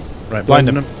attack. Right, Blind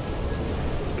him.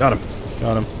 Got him.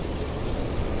 Got him.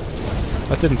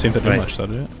 That didn't seem to do Right. much, though,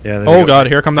 did it? Yeah. There we Oh go. god,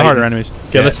 here come the harder Titans. enemies.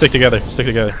 Okay, Yeah. let's stick together. Stick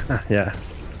together. Yeah.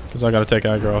 Because I gotta take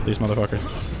aggro off these motherfuckers.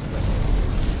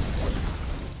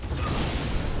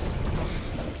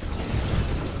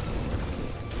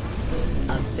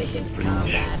 Efficient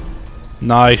combat.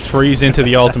 Nice. Freeze into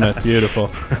the ultimate. Beautiful.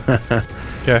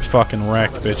 Get fucking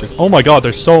wrecked, bitches. Oh my god,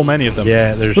 there's so many of them.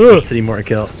 Yeah, there's 3 more to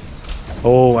kill.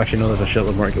 Oh, actually no, there's a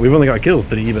shitload more to kill. We've only got to kill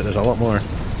 3, but there's a lot more.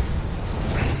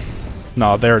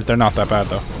 No, they're not that bad,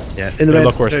 though. Yeah, in the They bed.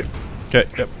 look worse. Okay,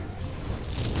 yep.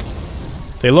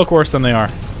 They look worse than they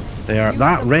are. They are.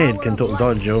 That red can total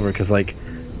dodge you over, because, like,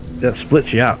 that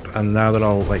splits you up, and now they're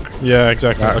all, like... Yeah,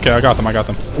 exactly. Ah. Okay, I got them.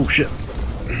 Oh, shit.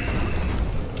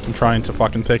 I'm trying to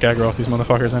fucking take aggro off these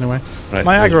motherfuckers anyway. Right,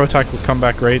 My aggro attack would come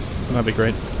back great. That'd be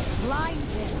great.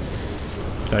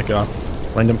 Okay, go on.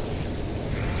 Blind him.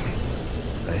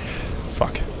 Nice.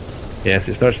 Fuck. Yes,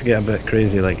 it starts to get a bit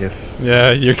crazy, like, if...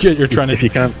 Yeah, you're trying to... If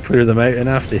you can't clear them out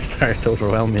enough, they start to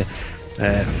overwhelm you.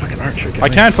 Fucking archer, I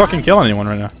can't fucking kill anyone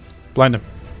right now. Blind him.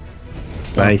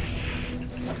 Nice.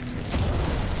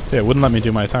 Yeah, it wouldn't let me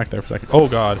do my attack there for a second. Oh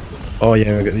god. Oh,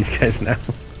 yeah, we've got these guys now.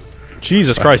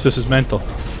 Jesus Christ, this is mental.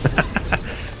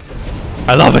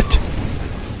 I love it.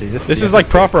 See, This is like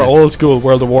proper old school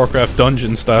World of Warcraft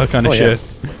dungeon style kind of Oh, yeah. shit.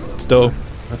 It's dope.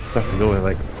 That's stuff to go with,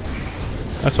 like...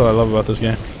 That's what I love about this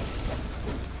game.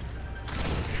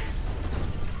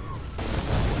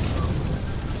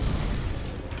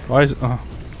 Why is it? Oh,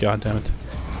 god damn it.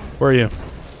 Where are you?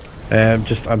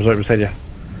 Just, I was right beside you.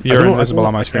 You're invisible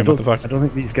on my screen, what the fuck? I don't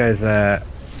think these guys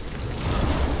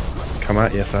come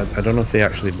at you, so I don't know if they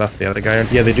actually buff the other guy.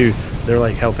 Yeah, they do. They're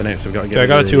like helping out, so we've got to get Okay, I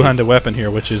got a rid of two-handed weapon here,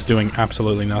 which is doing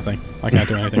absolutely nothing. I can't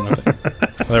do anything with it.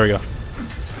 Oh, there we go.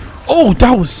 Oh,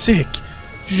 that was sick!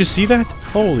 Did you just see that?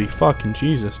 Holy fucking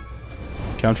Jesus.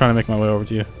 Okay, I'm trying to make my way over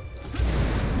to you.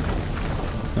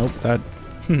 Nope, that...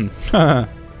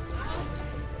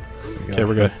 Okay,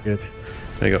 we're good. Good.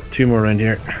 There you go. 2 more around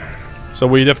here. So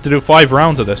we'd have to do 5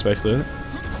 rounds of this, basically, isn't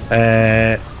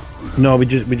it? No, we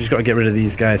just got to get rid of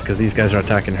these guys, because these guys are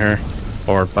attacking her.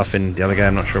 Or buffing the other guy,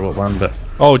 I'm not sure what one, but...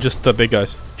 Oh, just the big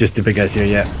guys. Just the big guys here,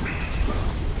 yeah.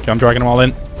 Okay, I'm dragging them all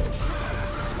in.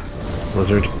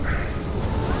 Blizzard.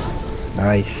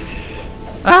 Nice.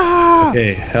 Ah!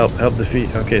 Okay, help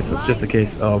defeat. Okay, so it's just a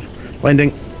case of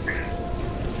blinding.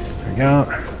 There we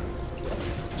go.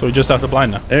 So we just have to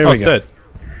blind now. There oh, we it's go. dead.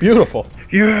 Beautiful.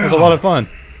 Yeah. That was a lot of fun.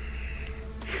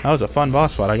 That was a fun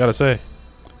boss fight, I gotta say.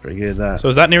 Pretty good, that. So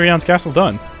is that Nerion's castle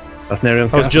done? That's Nerion's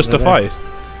That was castle just a right there. fight.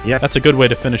 Yeah. That's a good way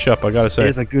to finish up, I gotta say.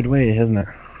 It's a good way, isn't it?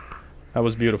 That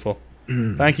was beautiful.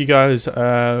 Thank you guys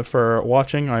for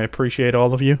watching. I appreciate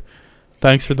all of you.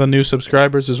 Thanks for the new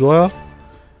subscribers as well.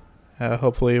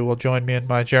 Hopefully you will join me in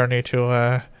my journey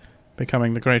to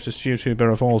becoming the greatest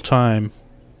YouTuber of all time.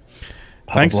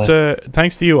 Thanks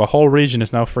to you, a whole region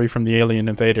is now free from the alien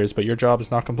invaders, but your job is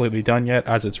not completely done yet,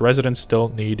 as its residents still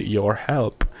need your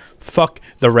help. Fuck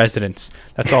the residents.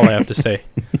 That's all I have to say.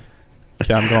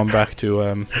 Okay, I'm going back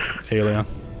to Alien.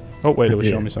 Oh wait, it was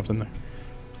showing me something there.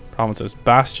 Problem says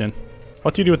Bastion.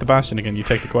 What do you do with the Bastion again? You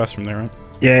take the quest from there, right?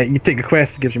 Yeah, you take a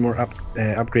quest, it gives you more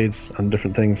upgrades and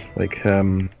different things, like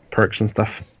perks and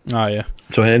stuff. Ah, yeah.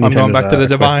 So I'm going back to the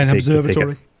Divine quest to take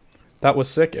Observatory. it. That was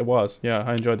sick. It was. Yeah,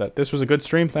 I enjoyed that. This was a good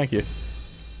stream. Thank you.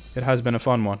 It has been a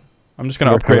fun one. I'm just going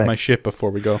to upgrade my ship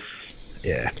before we go.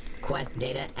 Yeah. Quest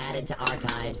data added to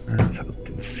archives.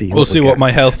 We'll see what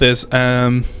my health is.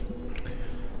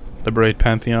 Liberate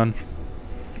Pantheon.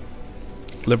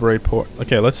 Liberate Port.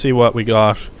 Okay, let's see what we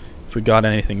got. If we got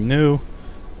anything new.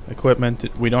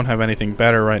 Equipment. We don't have anything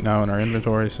better right now in our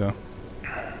inventory, so...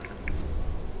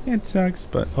 It sucks,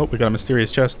 but... Oh, we got a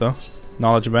mysterious chest, though.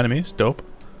 Knowledge of enemies. Dope.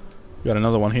 We got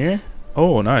another one here.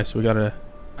 Oh, nice. We got a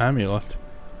amulet.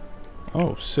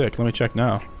 Oh, sick. Let me check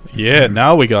now. Yeah,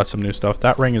 now we got some new stuff.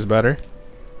 That ring is better,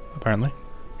 apparently.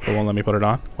 It won't let me put it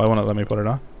on. Why won't it let me put it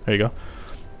on? There you go.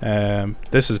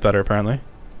 This is better, apparently.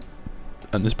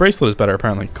 And this bracelet is better,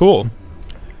 apparently. Cool.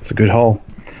 It's a good haul.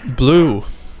 Blue.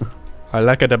 I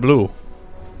like it, the blue.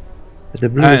 The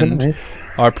blue And nice.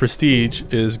 our prestige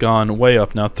is gone way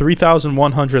up now.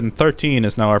 3,113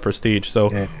 is now our prestige. So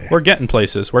Yeah. we're getting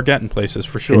places. We're getting places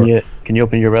for sure. Can you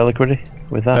open your reliquary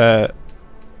with that?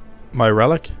 My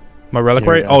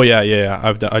reliquary. Yeah. Oh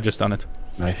yeah. I just done it.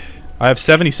 Nice. I have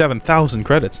 77,000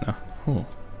 credits now. Ooh.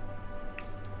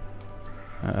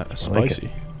 Spicy.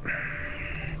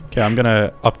 Okay, I'm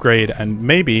gonna upgrade, and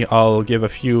maybe I'll give a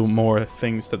few more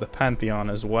things to the Pantheon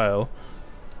as well.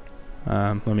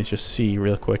 Let me just see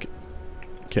real quick.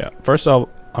 Okay, first I'm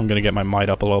gonna get my might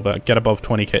up a little bit. Get above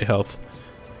 20k health.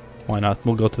 Why not?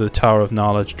 We'll go to the Tower of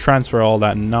Knowledge. Transfer all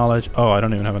that knowledge. Oh, I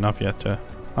don't even have enough yet. I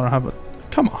don't have it.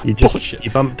 Come on. Bullshit.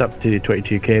 You bumped up to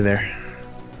 22k there.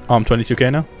 Oh, I'm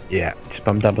 22k now? Yeah, just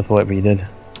bumped up with whatever you did.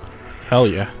 Hell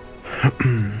yeah.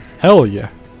 Hell yeah.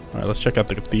 Alright, let's check out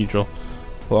the cathedral.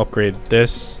 We'll upgrade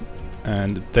this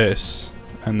and this,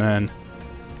 and then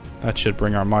that should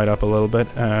bring our might up a little bit.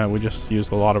 We just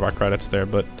used a lot of our credits there,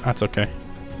 but that's okay.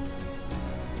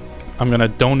 I'm gonna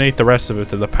donate the rest of it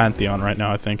to the Pantheon right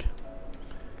now, I think.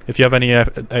 If you have any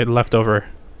leftover...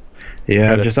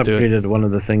 Yeah, I've just upgraded one of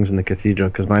the things in the cathedral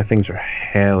because my things are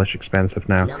hellish expensive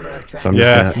now. So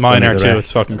yeah, mine are too.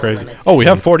 It's fucking crazy. Oh, we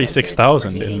have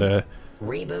 46,000 in the...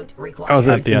 Oh, does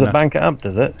it bank it up,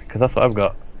 does it? Because that's what I've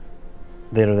got.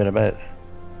 There or thereabouts.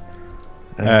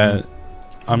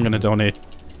 I'm gonna donate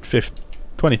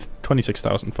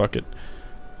 26,000. Fuck it.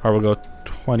 Or we'll go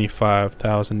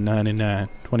 25,099.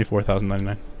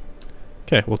 24,099.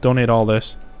 Okay, we'll donate all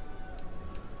this.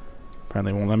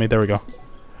 Apparently it won't let me. There we go.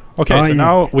 Okay, so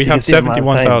now we have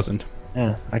 71,000.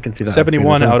 Yeah, I can see that.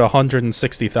 71 out of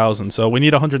 160,000. So we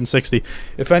need 160.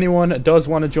 If anyone does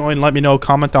want to join, let me know.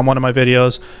 Comment on one of my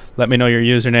videos. Let me know your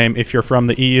username. If you're from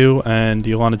the EU and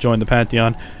you want to join the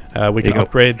Pantheon, we can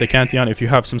upgrade the Pantheon. If you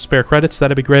have some spare credits,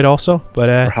 that'd be great also. But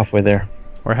we're halfway there.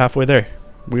 We're halfway there.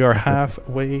 We are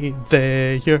halfway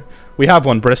there. We have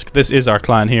one, Brisk. This is our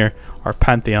clan here, our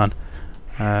Pantheon.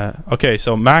 Okay,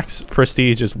 so max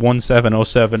prestige is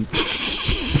 1707.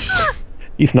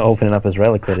 He's not opening up his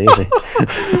reliquary, is he?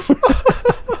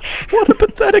 What a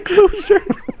pathetic loser.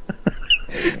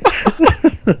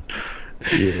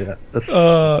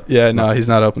 Yeah, no, he's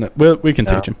not opening it. We can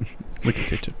teach him. We can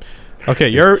teach him. Okay,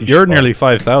 you're nearly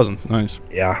 5,000. Nice.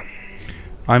 Yeah.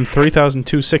 I'm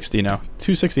 3,260 now.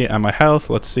 260 and my health,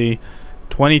 let's see,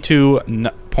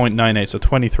 22.98, so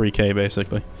 23k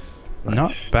basically. Nice.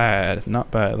 Not bad, not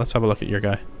bad. Let's have a look at your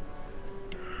guy.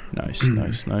 Nice,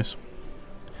 nice.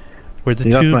 We're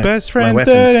the two best friends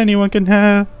that anyone can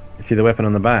have. You see the weapon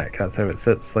on the back? That's how it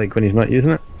sits, like when he's not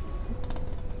using it.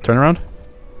 Turn around.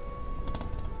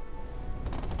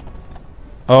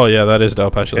 Oh yeah, that is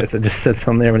dope actually. It just sits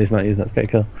on there when he's not using it. It's quite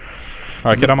cool.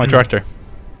 Alright, get on my tractor.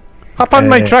 Hop on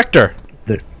my tractor!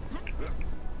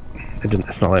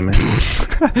 It's not letting me.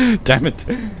 Damn it.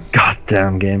 God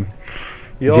damn game.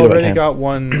 You already got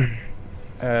one.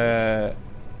 It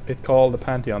called the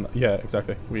Pantheon. Yeah,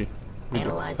 exactly.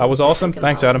 That was awesome.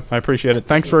 Thanks, Adam. I appreciate it.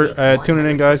 Thanks for tuning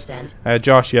in, guys.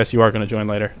 Josh, yes, you are going to join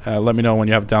later. Let me know when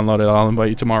you have it downloaded. I'll invite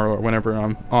you tomorrow or whenever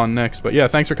I'm on next. But yeah,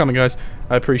 thanks for coming, guys.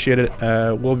 I appreciate it.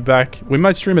 We'll be back. We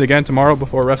might stream it again tomorrow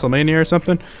before WrestleMania or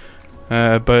something.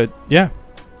 But yeah.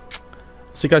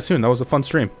 See you guys soon. That was a fun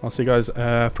stream. I'll see you guys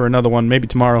for another one, maybe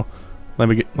tomorrow. Let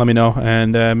me know,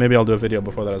 and maybe I'll do a video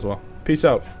before that as well. Peace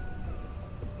out.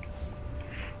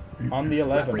 On the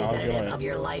 11th, I'll join. On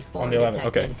the 11th.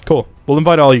 Okay, cool. We'll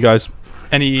invite all you guys.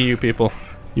 Any EU people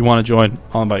you want to join,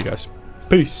 I'll invite you guys.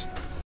 Peace.